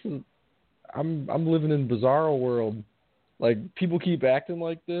are. I'm living in bizarro world. Like, people keep acting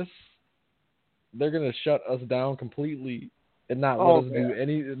like this, they're gonna shut us down completely and not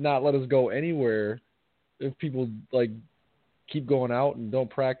let us go anywhere if people like keep going out and don't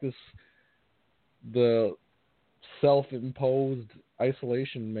practice the self-imposed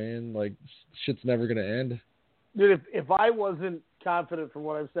isolation, man. Like, shit's never gonna end. Dude, if I wasn't confident from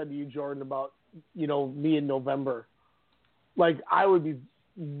what I've said to you, Jordan, about me in November, like, I would be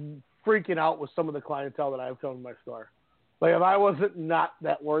freaking out with some of the clientele that I have come to my store. Like, if I wasn't not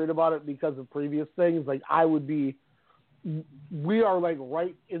that worried about it because of previous things, like, I would be. We are like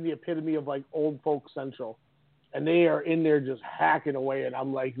right in the epitome of like old folk central. And they are in there just hacking away. And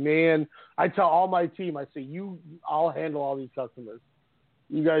I'm like, man, I tell all my team, I say, I'll handle all these customers.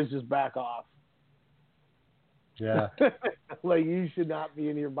 You guys just back off. Yeah. Like, you should not be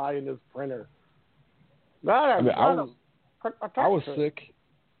in here buying this printer. I was sick.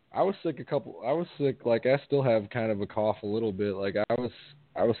 I was sick. Like, I still have kind of a cough a little bit. Like, I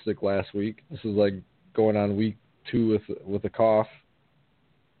was sick last week. This is like going on week 2 with a cough.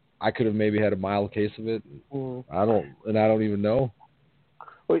 I could have maybe had a mild case of it. I don't even know.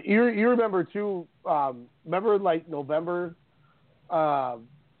 Well, you remember too? Remember like November,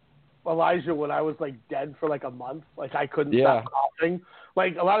 Elijah, when I was like dead for like a month, like I couldn't stop coughing.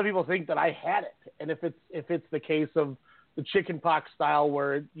 Like, a lot of people think that I had it, and if it's the case of the chickenpox style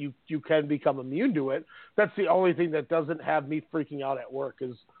where you can become immune to it, that's the only thing that doesn't have me freaking out at work.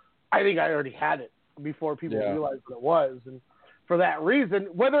 Is I think I already had it before people realized what it was, and for that reason,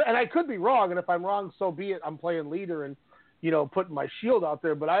 and I could be wrong, and if I'm wrong, so be it. I'm playing leader and, putting my shield out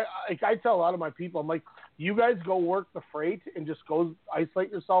there. But I tell a lot of my people, I'm like, you guys go work the freight and just go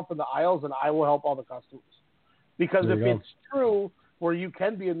isolate yourself in the aisles, and I will help all the customers. Because if it's true where you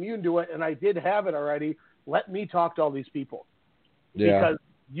can be immune to it, and I did have it already, let me talk to all these people. Yeah. Because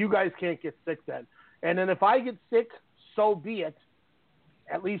you guys can't get sick then. And then if I get sick, so be it.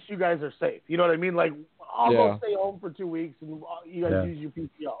 At least you guys are safe. You know what I mean? Like, I'll go stay home for 2 weeks and you guys use your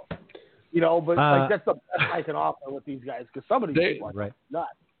PTO. But like, that's the best I can offer with these guys, because some of these people are nuts.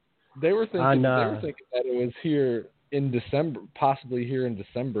 They were thinking that it was here in December, possibly here in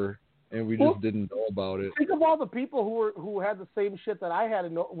December, and we just didn't know about it. Think of all the people who had the same shit that I had,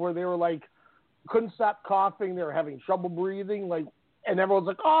 where they were like, couldn't stop coughing, they were having trouble breathing, like, and everyone's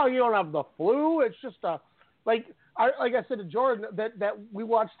like, oh, you don't have the flu. It's just like I said to Jordan, that we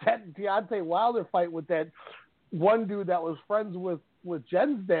watched that Deontay Wilder fight with that one dude that was friends with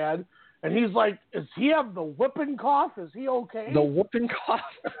Jen's dad, and he's like, does he have the whooping cough? Is he okay? The whooping cough?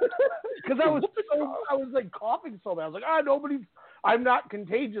 Because I was like coughing so bad. I was like, I'm not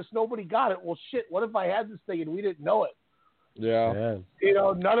contagious. Nobody got it. Well, shit, what if I had this thing and we didn't know it? Yeah.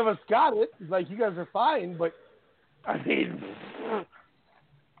 None of us got it. Like, you guys are fine, but I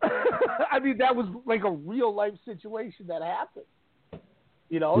mean, that was like a real life situation that happened.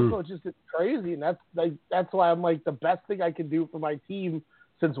 You know, so it's crazy, and that's why I'm like, the best thing I can do for my team,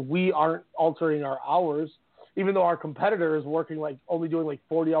 since we aren't altering our hours, even though our competitor is working like only doing like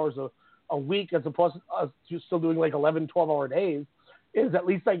 40 hours a week as opposed to us still doing like 11, 12-hour days, is at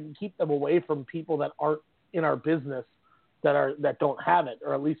least I can keep them away from people that aren't in our business that don't have it,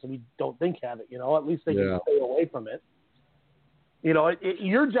 or at least we don't think have it. You know, at least they can stay away from it. You know,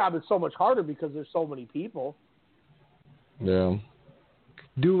 your job is so much harder because there's so many people. Yeah.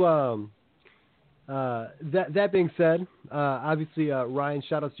 That being said, obviously, Ryan,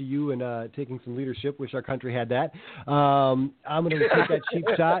 shout out to you and taking some leadership. Wish our country had that. I'm going to take that cheap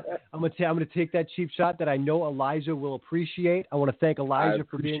shot. I'm going to take that cheap shot that I know Elijah will appreciate. I want to thank Elijah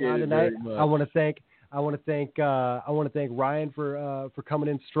for being on tonight. I want to thank Ryan for coming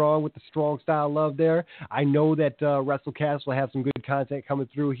in strong with the strong style love there. I know that WrestleCast will have some good content coming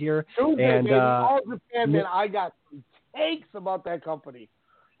through here. Tuesday, All Japan, man, I got some takes about that company.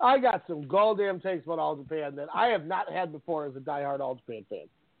 I got some goddamn takes about All Japan that I have not had before as a diehard All Japan fan.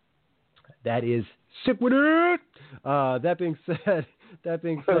 That is sick with it. That being said,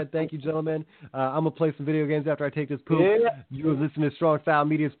 thank you, gentlemen. I'm gonna play some video games after I take this poop. Yeah. You have listened to Strong Style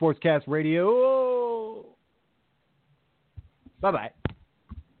Media Sportscast Radio. Bye bye.